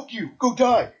fucker, fuck you, go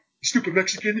die, you stupid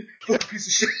Mexican, fucking piece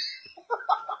of shit.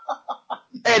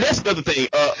 And that's another thing,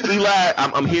 Eli.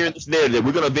 I'm hearing this narrative that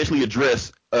we're going to eventually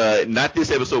address, not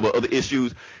this episode, but other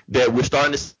issues, that we're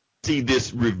starting to see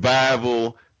this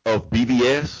revival of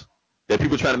BVS. That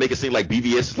people are trying to make it seem like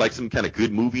BVS is like some kind of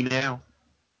good movie now.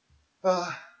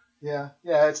 Yeah,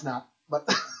 it's not, but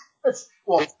it's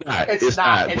not that. It's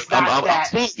not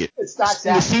that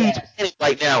bad.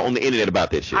 Right now on the internet about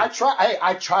that shit. I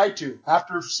tried to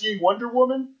after seeing Wonder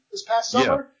Woman this past summer.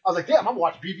 Yeah. I was like, damn, I'm gonna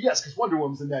watch BVS because Wonder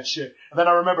Woman's in that shit. And then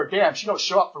I remember, damn, she don't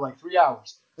show up for like 3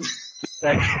 hours.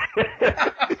 Like,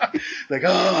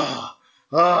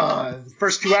 the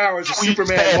first 2 hours of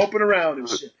Superman moping around and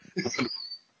shit.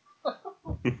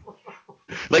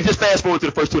 Like, just fast forward to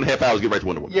the first 2.5 hours, get right to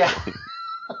Wonder Woman. Yeah.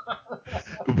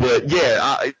 But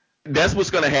yeah, that's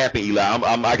what's gonna happen, Eli.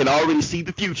 I can already see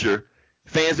the future.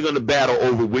 Fans are going to battle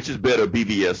over which is better,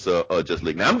 BVS or Justice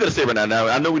League. Now, I'm going to say right now,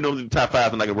 I know we know the top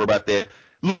 5, I'm not going to worry about that.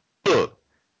 Look,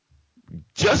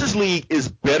 Justice League is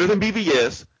better than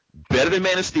BVS, better than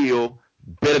Man of Steel,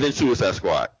 better than Suicide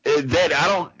Squad.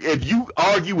 If you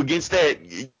argue against that,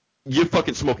 you're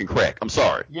fucking smoking crack. I'm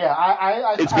sorry. Yeah,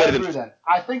 I agree with that.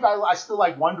 I think I still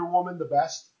like Wonder Woman the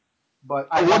best, but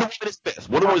Wonder Woman is best.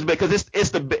 Wonder Woman is best because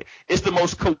it's the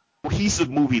most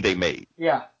cohesive movie they made.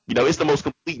 Yeah. It's the most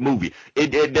complete movie.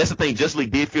 That's the thing. Justice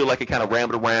League did feel like it kind of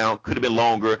rambled around, could have been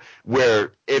longer,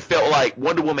 where it felt like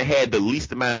Wonder Woman had the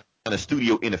least amount of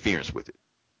studio interference with it.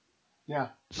 Yeah.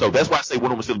 So that's why I say Wonder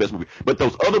Woman's still the best movie. But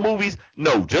those other movies,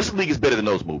 no, Justice League is better than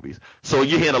those movies. So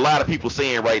you're hearing a lot of people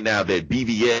saying right now that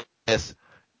BVS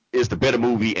is the better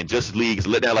movie and Justice League is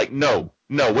let down. Like, no,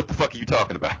 what the fuck are you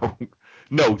talking about?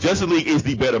 No, Justice League is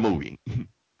the better movie.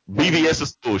 BVS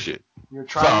is bullshit. You're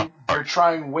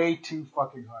trying way too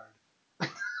fucking hard.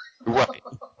 Right.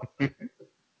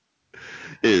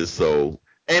 Is so.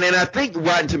 And I think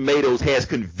Rotten Tomatoes has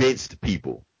convinced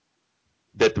people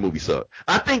that the movie sucked.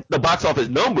 I think the box office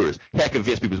numbers had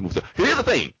convinced people the movie sucked. Here's the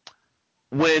thing.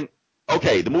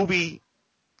 The movie,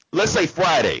 let's say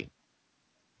Friday,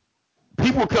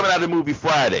 people were coming out of the movie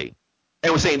Friday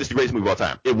and were saying this is the greatest movie of all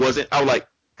time. It wasn't. I was like,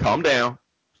 calm down.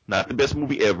 Not the best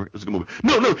movie ever. It's a good movie.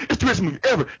 No, it's the best movie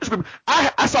ever.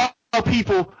 I saw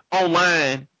people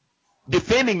online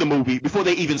defending the movie before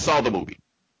they even saw the movie.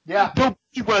 Yeah. Don't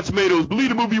believe Rotten Tomatoes. Believe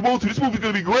the movie you want to. This movie's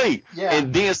going to be great. Yeah.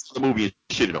 And then saw the movie and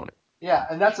shitted on it. Yeah,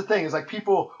 and that's the thing. Is like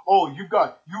people, you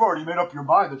already made up your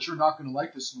mind that you're not going to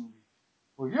like this movie.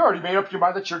 Well, you already made up your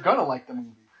mind that you're going to like the movie.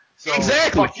 So,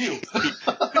 exactly. Fuck you.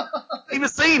 Even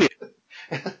seen it.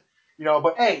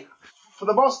 But hey, for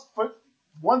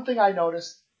one thing I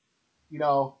noticed,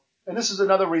 And this is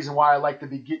another reason why I like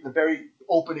the very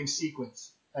opening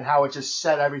sequence and how it just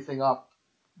set everything up.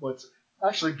 What's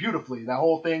actually beautifully, that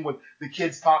whole thing with the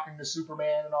kids talking to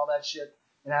Superman and all that shit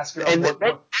and asking him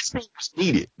that scene was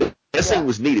needed. That scene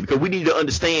was needed because we need to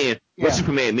understand what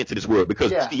Superman meant to this world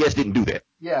because BVS didn't do that.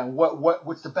 Yeah,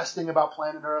 what's the best thing about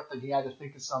planet Earth? And he had to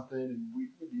think of something, and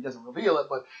he doesn't reveal it,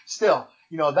 but still,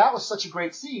 that was such a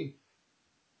great scene.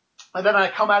 And then I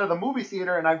come out of the movie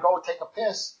theater and I go take a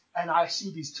piss, and I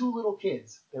see these two little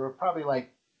kids. They were probably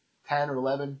like 10 or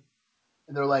 11.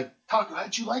 And they're like,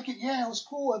 how'd you like it? Yeah, it was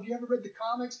cool. Have you ever read the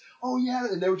comics? Oh, yeah.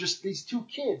 And they were just these two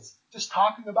kids just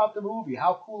talking about the movie,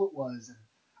 how cool it was. And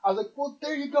I was like, well,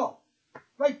 there you go.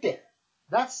 Right there.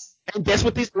 That's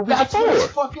what these movies are for. That's what it's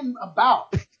fucking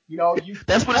about.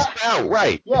 That's what it's about,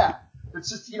 right. Yeah. It's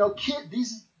just,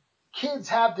 these kids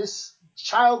have this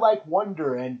childlike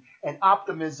wonder and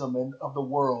optimism of the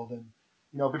world. And,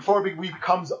 before we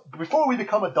become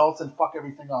adults and fuck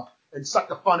everything up and suck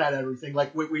the fun out of everything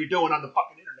like what we're doing on the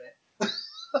fucking internet.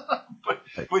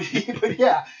 but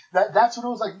yeah, that's when I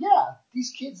was like, yeah,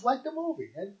 these kids like the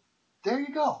movie. And there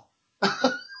you go.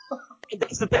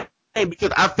 That's the thing,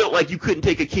 because I felt like you couldn't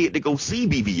take a kid to go see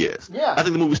BVS. Yeah. I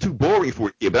think the movie was too boring for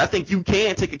a kid, but I think you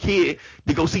can take a kid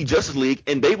to go see Justice League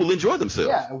and they will enjoy themselves.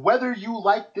 Yeah, whether you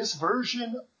like this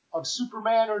version of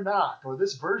Superman or not, or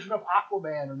this version of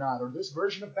Aquaman or not, or this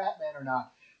version of Batman or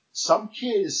not, some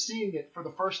kid is seeing it for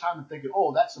the first time and thinking,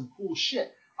 oh, that's some cool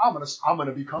shit. I'm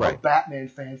gonna become a Batman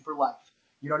fan for life.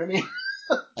 You know what I mean?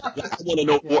 I want to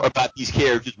know more about these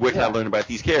characters. Where can I learn about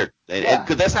these characters? And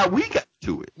because that's how we got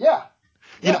to it. Yeah.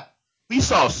 You know, we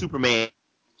saw Superman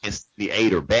in the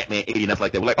 8 or Batman 80 and stuff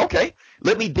like that. We're like, okay,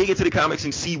 let me dig into the comics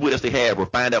and see what else they have or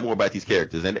find out more about these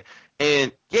characters. And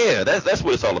yeah, that's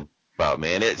what it's all about,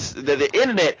 man. It's the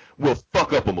internet will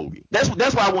fuck up a movie. That's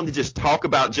why I wanted to just talk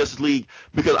about Justice League,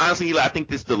 because honestly, Eli, I think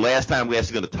this is the last time we're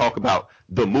actually going to talk about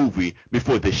the movie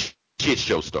before the shit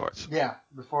show starts. Yeah,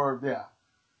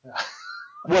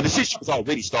 Well, the shit show's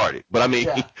already started, but I mean,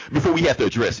 before we have to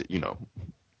address it,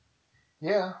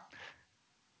 Yeah.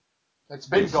 It's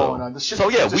been going on. The shit show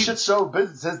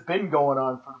has been going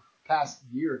on for the past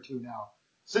year or two now,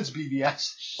 since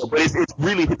BVS. But it's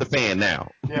really hit the fan now.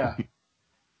 Yeah.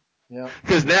 Yeah.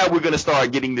 Because now we're going to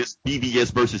start getting this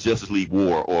BVS versus Justice League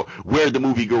war, or where did the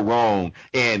movie go wrong,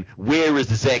 and where is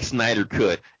the Zack Snyder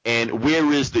cut, and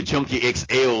where is the Junkie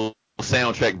XL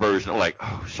soundtrack version. I'm like,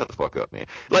 oh, shut the fuck up, man.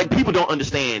 Like, people don't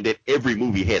understand that every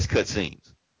movie has cut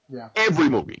scenes. Yeah. Every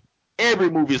movie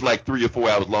is like 3 or 4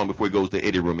 hours long before it goes to the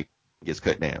edit room and gets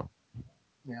cut down.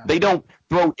 Yeah. They don't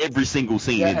throw every single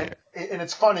scene in there. And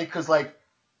it's funny because, like,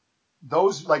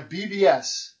 those, like,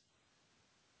 BVS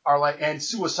are like, and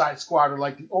Suicide Squad are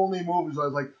like the only movies where I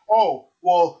was like, oh,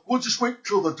 well, we'll just wait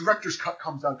till the director's cut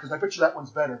comes out because I bet you that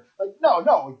one's better. Like,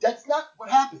 no, that's not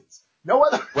what happens. No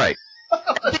other. Right.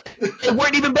 It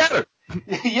weren't even better.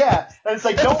 Yeah. And it's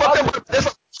like, that's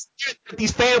what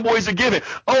these fanboys are giving.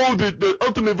 Oh, the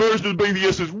ultimate version of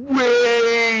BVS is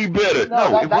way better.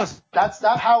 No, it wasn't. That's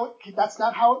not how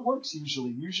it works usually.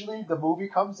 Usually the movie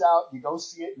comes out, you go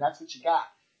see it, and that's what you got.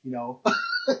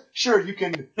 Sure, you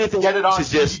can get it on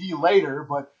DVD later,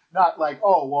 but not like,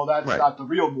 oh, well, that's not the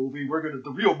real movie.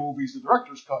 The real movie's the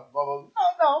director's cut. Blah, blah,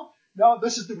 blah. No,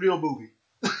 this is the real movie.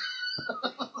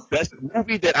 That's the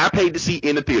movie that I paid to see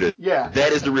in the theater. Yeah.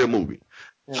 That is the real movie.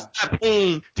 Yeah. I'm not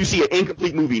paying to see an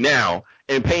incomplete movie now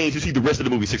and paying to see the rest of the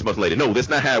movie 6 months later. No, that's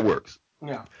not how it works.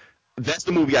 Yeah. That's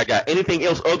the movie I got. Anything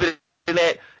else other than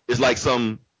that is like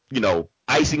some,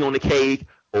 icing on the cake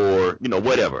or,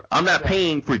 whatever. I'm not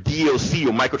paying for DLC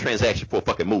or microtransaction for a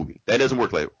fucking movie. That doesn't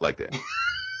work like that.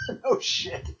 Oh,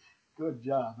 shit. Good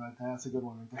job. That's a good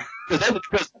one right there.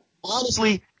 Because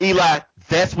honestly, Eli,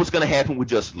 that's what's going to happen with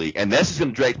Justice League, and that's just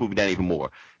going to drag the movie down even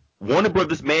more. Warner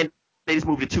Brothers mandated this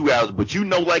movie to 2 hours, but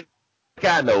like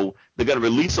I know, they're going to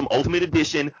release some Ultimate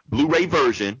Edition Blu-ray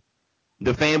version.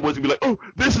 The fanboys will be like, oh,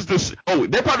 this is this. Oh,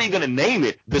 they're probably going to name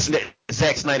it the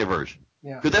Zack Snyder version.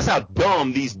 Yeah. Because that's how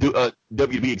dumb these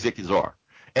WB executives are.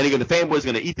 And the fanboys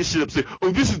are going to eat this shit up and say, oh,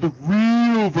 this is the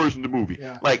real version of the movie.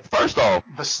 Yeah. Like, first off,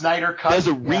 the Snyder cut. There's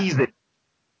a reason.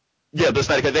 Yeah, the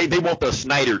Snyder cut. They want the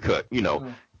Snyder cut,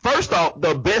 Mm. First off,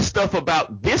 the best stuff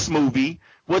about this movie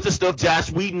was the stuff Joss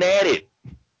Whedon added.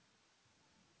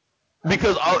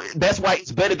 Because that's why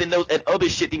it's better than that other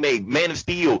shit they made. Man of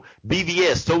Steel,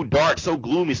 BVS, so dark, so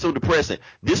gloomy, so depressing.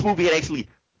 This movie had actually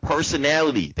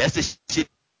personality. That's the shit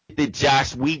that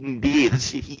Joss Whedon did. The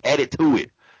shit he added to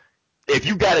it. If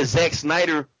you got a Zack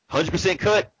Snyder 100%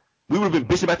 cut, we would have been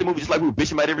bitching about the movie just like we were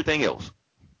bitching about everything else.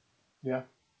 Yeah.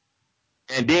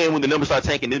 And then when the numbers start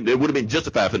tanking, it would have been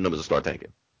justified for the numbers to start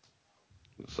tanking.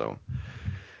 So,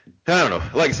 I don't know.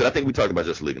 Like I said, I think we talked about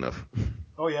Justice League enough.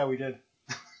 Oh yeah, we did.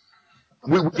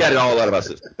 We got it all out of our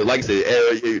system. But like I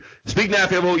said, speak now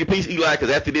if you ever hold your peace, Eli, because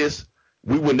after this,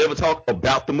 we will never talk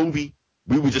about the movie.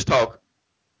 We would just talk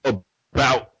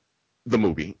about the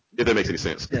movie, if that makes any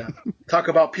sense. Yeah. Talk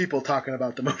about people talking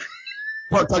about the movie.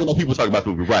 Talking about people talking about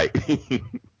the movie, right.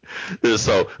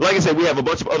 So, like I said, we have a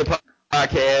bunch of other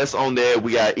podcasts on there.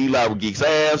 We got Eli with Geeks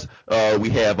Abs. We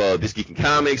have This Geek in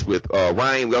Comics with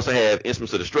Ryan. We also have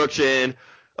Instruments of Destruction.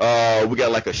 We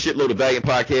got like a shitload of Valiant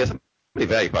podcasts. How many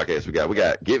Valiant podcasts we got? We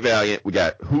got Get Valiant. We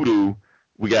got Hoodoo.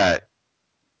 We got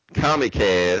Comic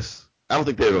Cast. I don't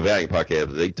think they're a Valiant podcast,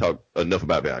 but they talk enough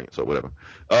about Valiant, so whatever.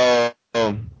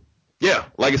 Yeah,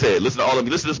 like I said, listen to all of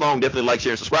you. Listen to this long. Definitely like,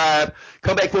 share, and subscribe.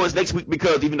 Come back for us next week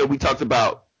because even though we talked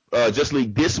about Just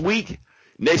League this week,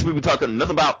 next week we're talking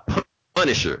nothing about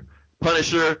Punisher.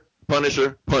 Punisher. That's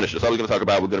all we're going to talk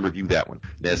about. We're going to review that one.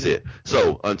 That's it.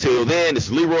 So until then, this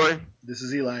is Leroy. This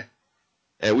is Eli.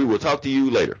 And we will talk to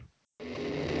you later.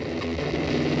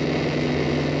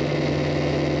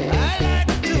 I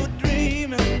like to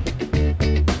dream,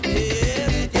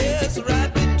 yes,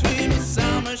 right between the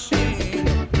sound machine.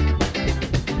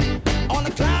 On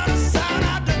a cloud of sound,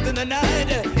 I drift in the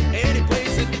night. Any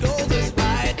place it goes is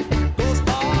right. Goes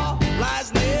far,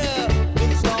 flies near, to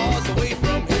the stars away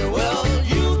from here. Well,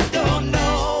 you don't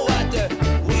know what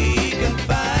we can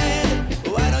find.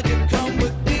 Why don't you come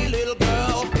with me, little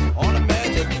girl, on a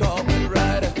magic carpet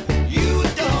ride? You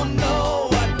don't know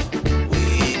what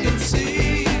we can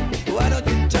see. Why don't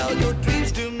you tell your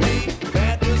dreams to me?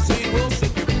 Fantasy will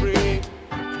set you free.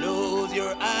 Close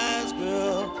your eyes,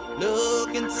 girl.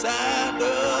 Look inside,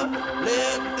 girl.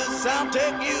 Let the sound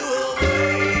take you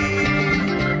away.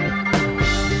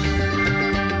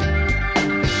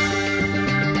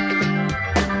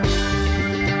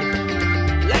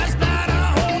 Last night I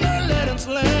owned Aladdin's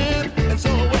lamp, and so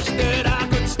I wish that I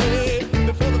could stay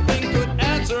before the thing could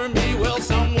answer me. Well,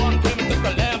 someone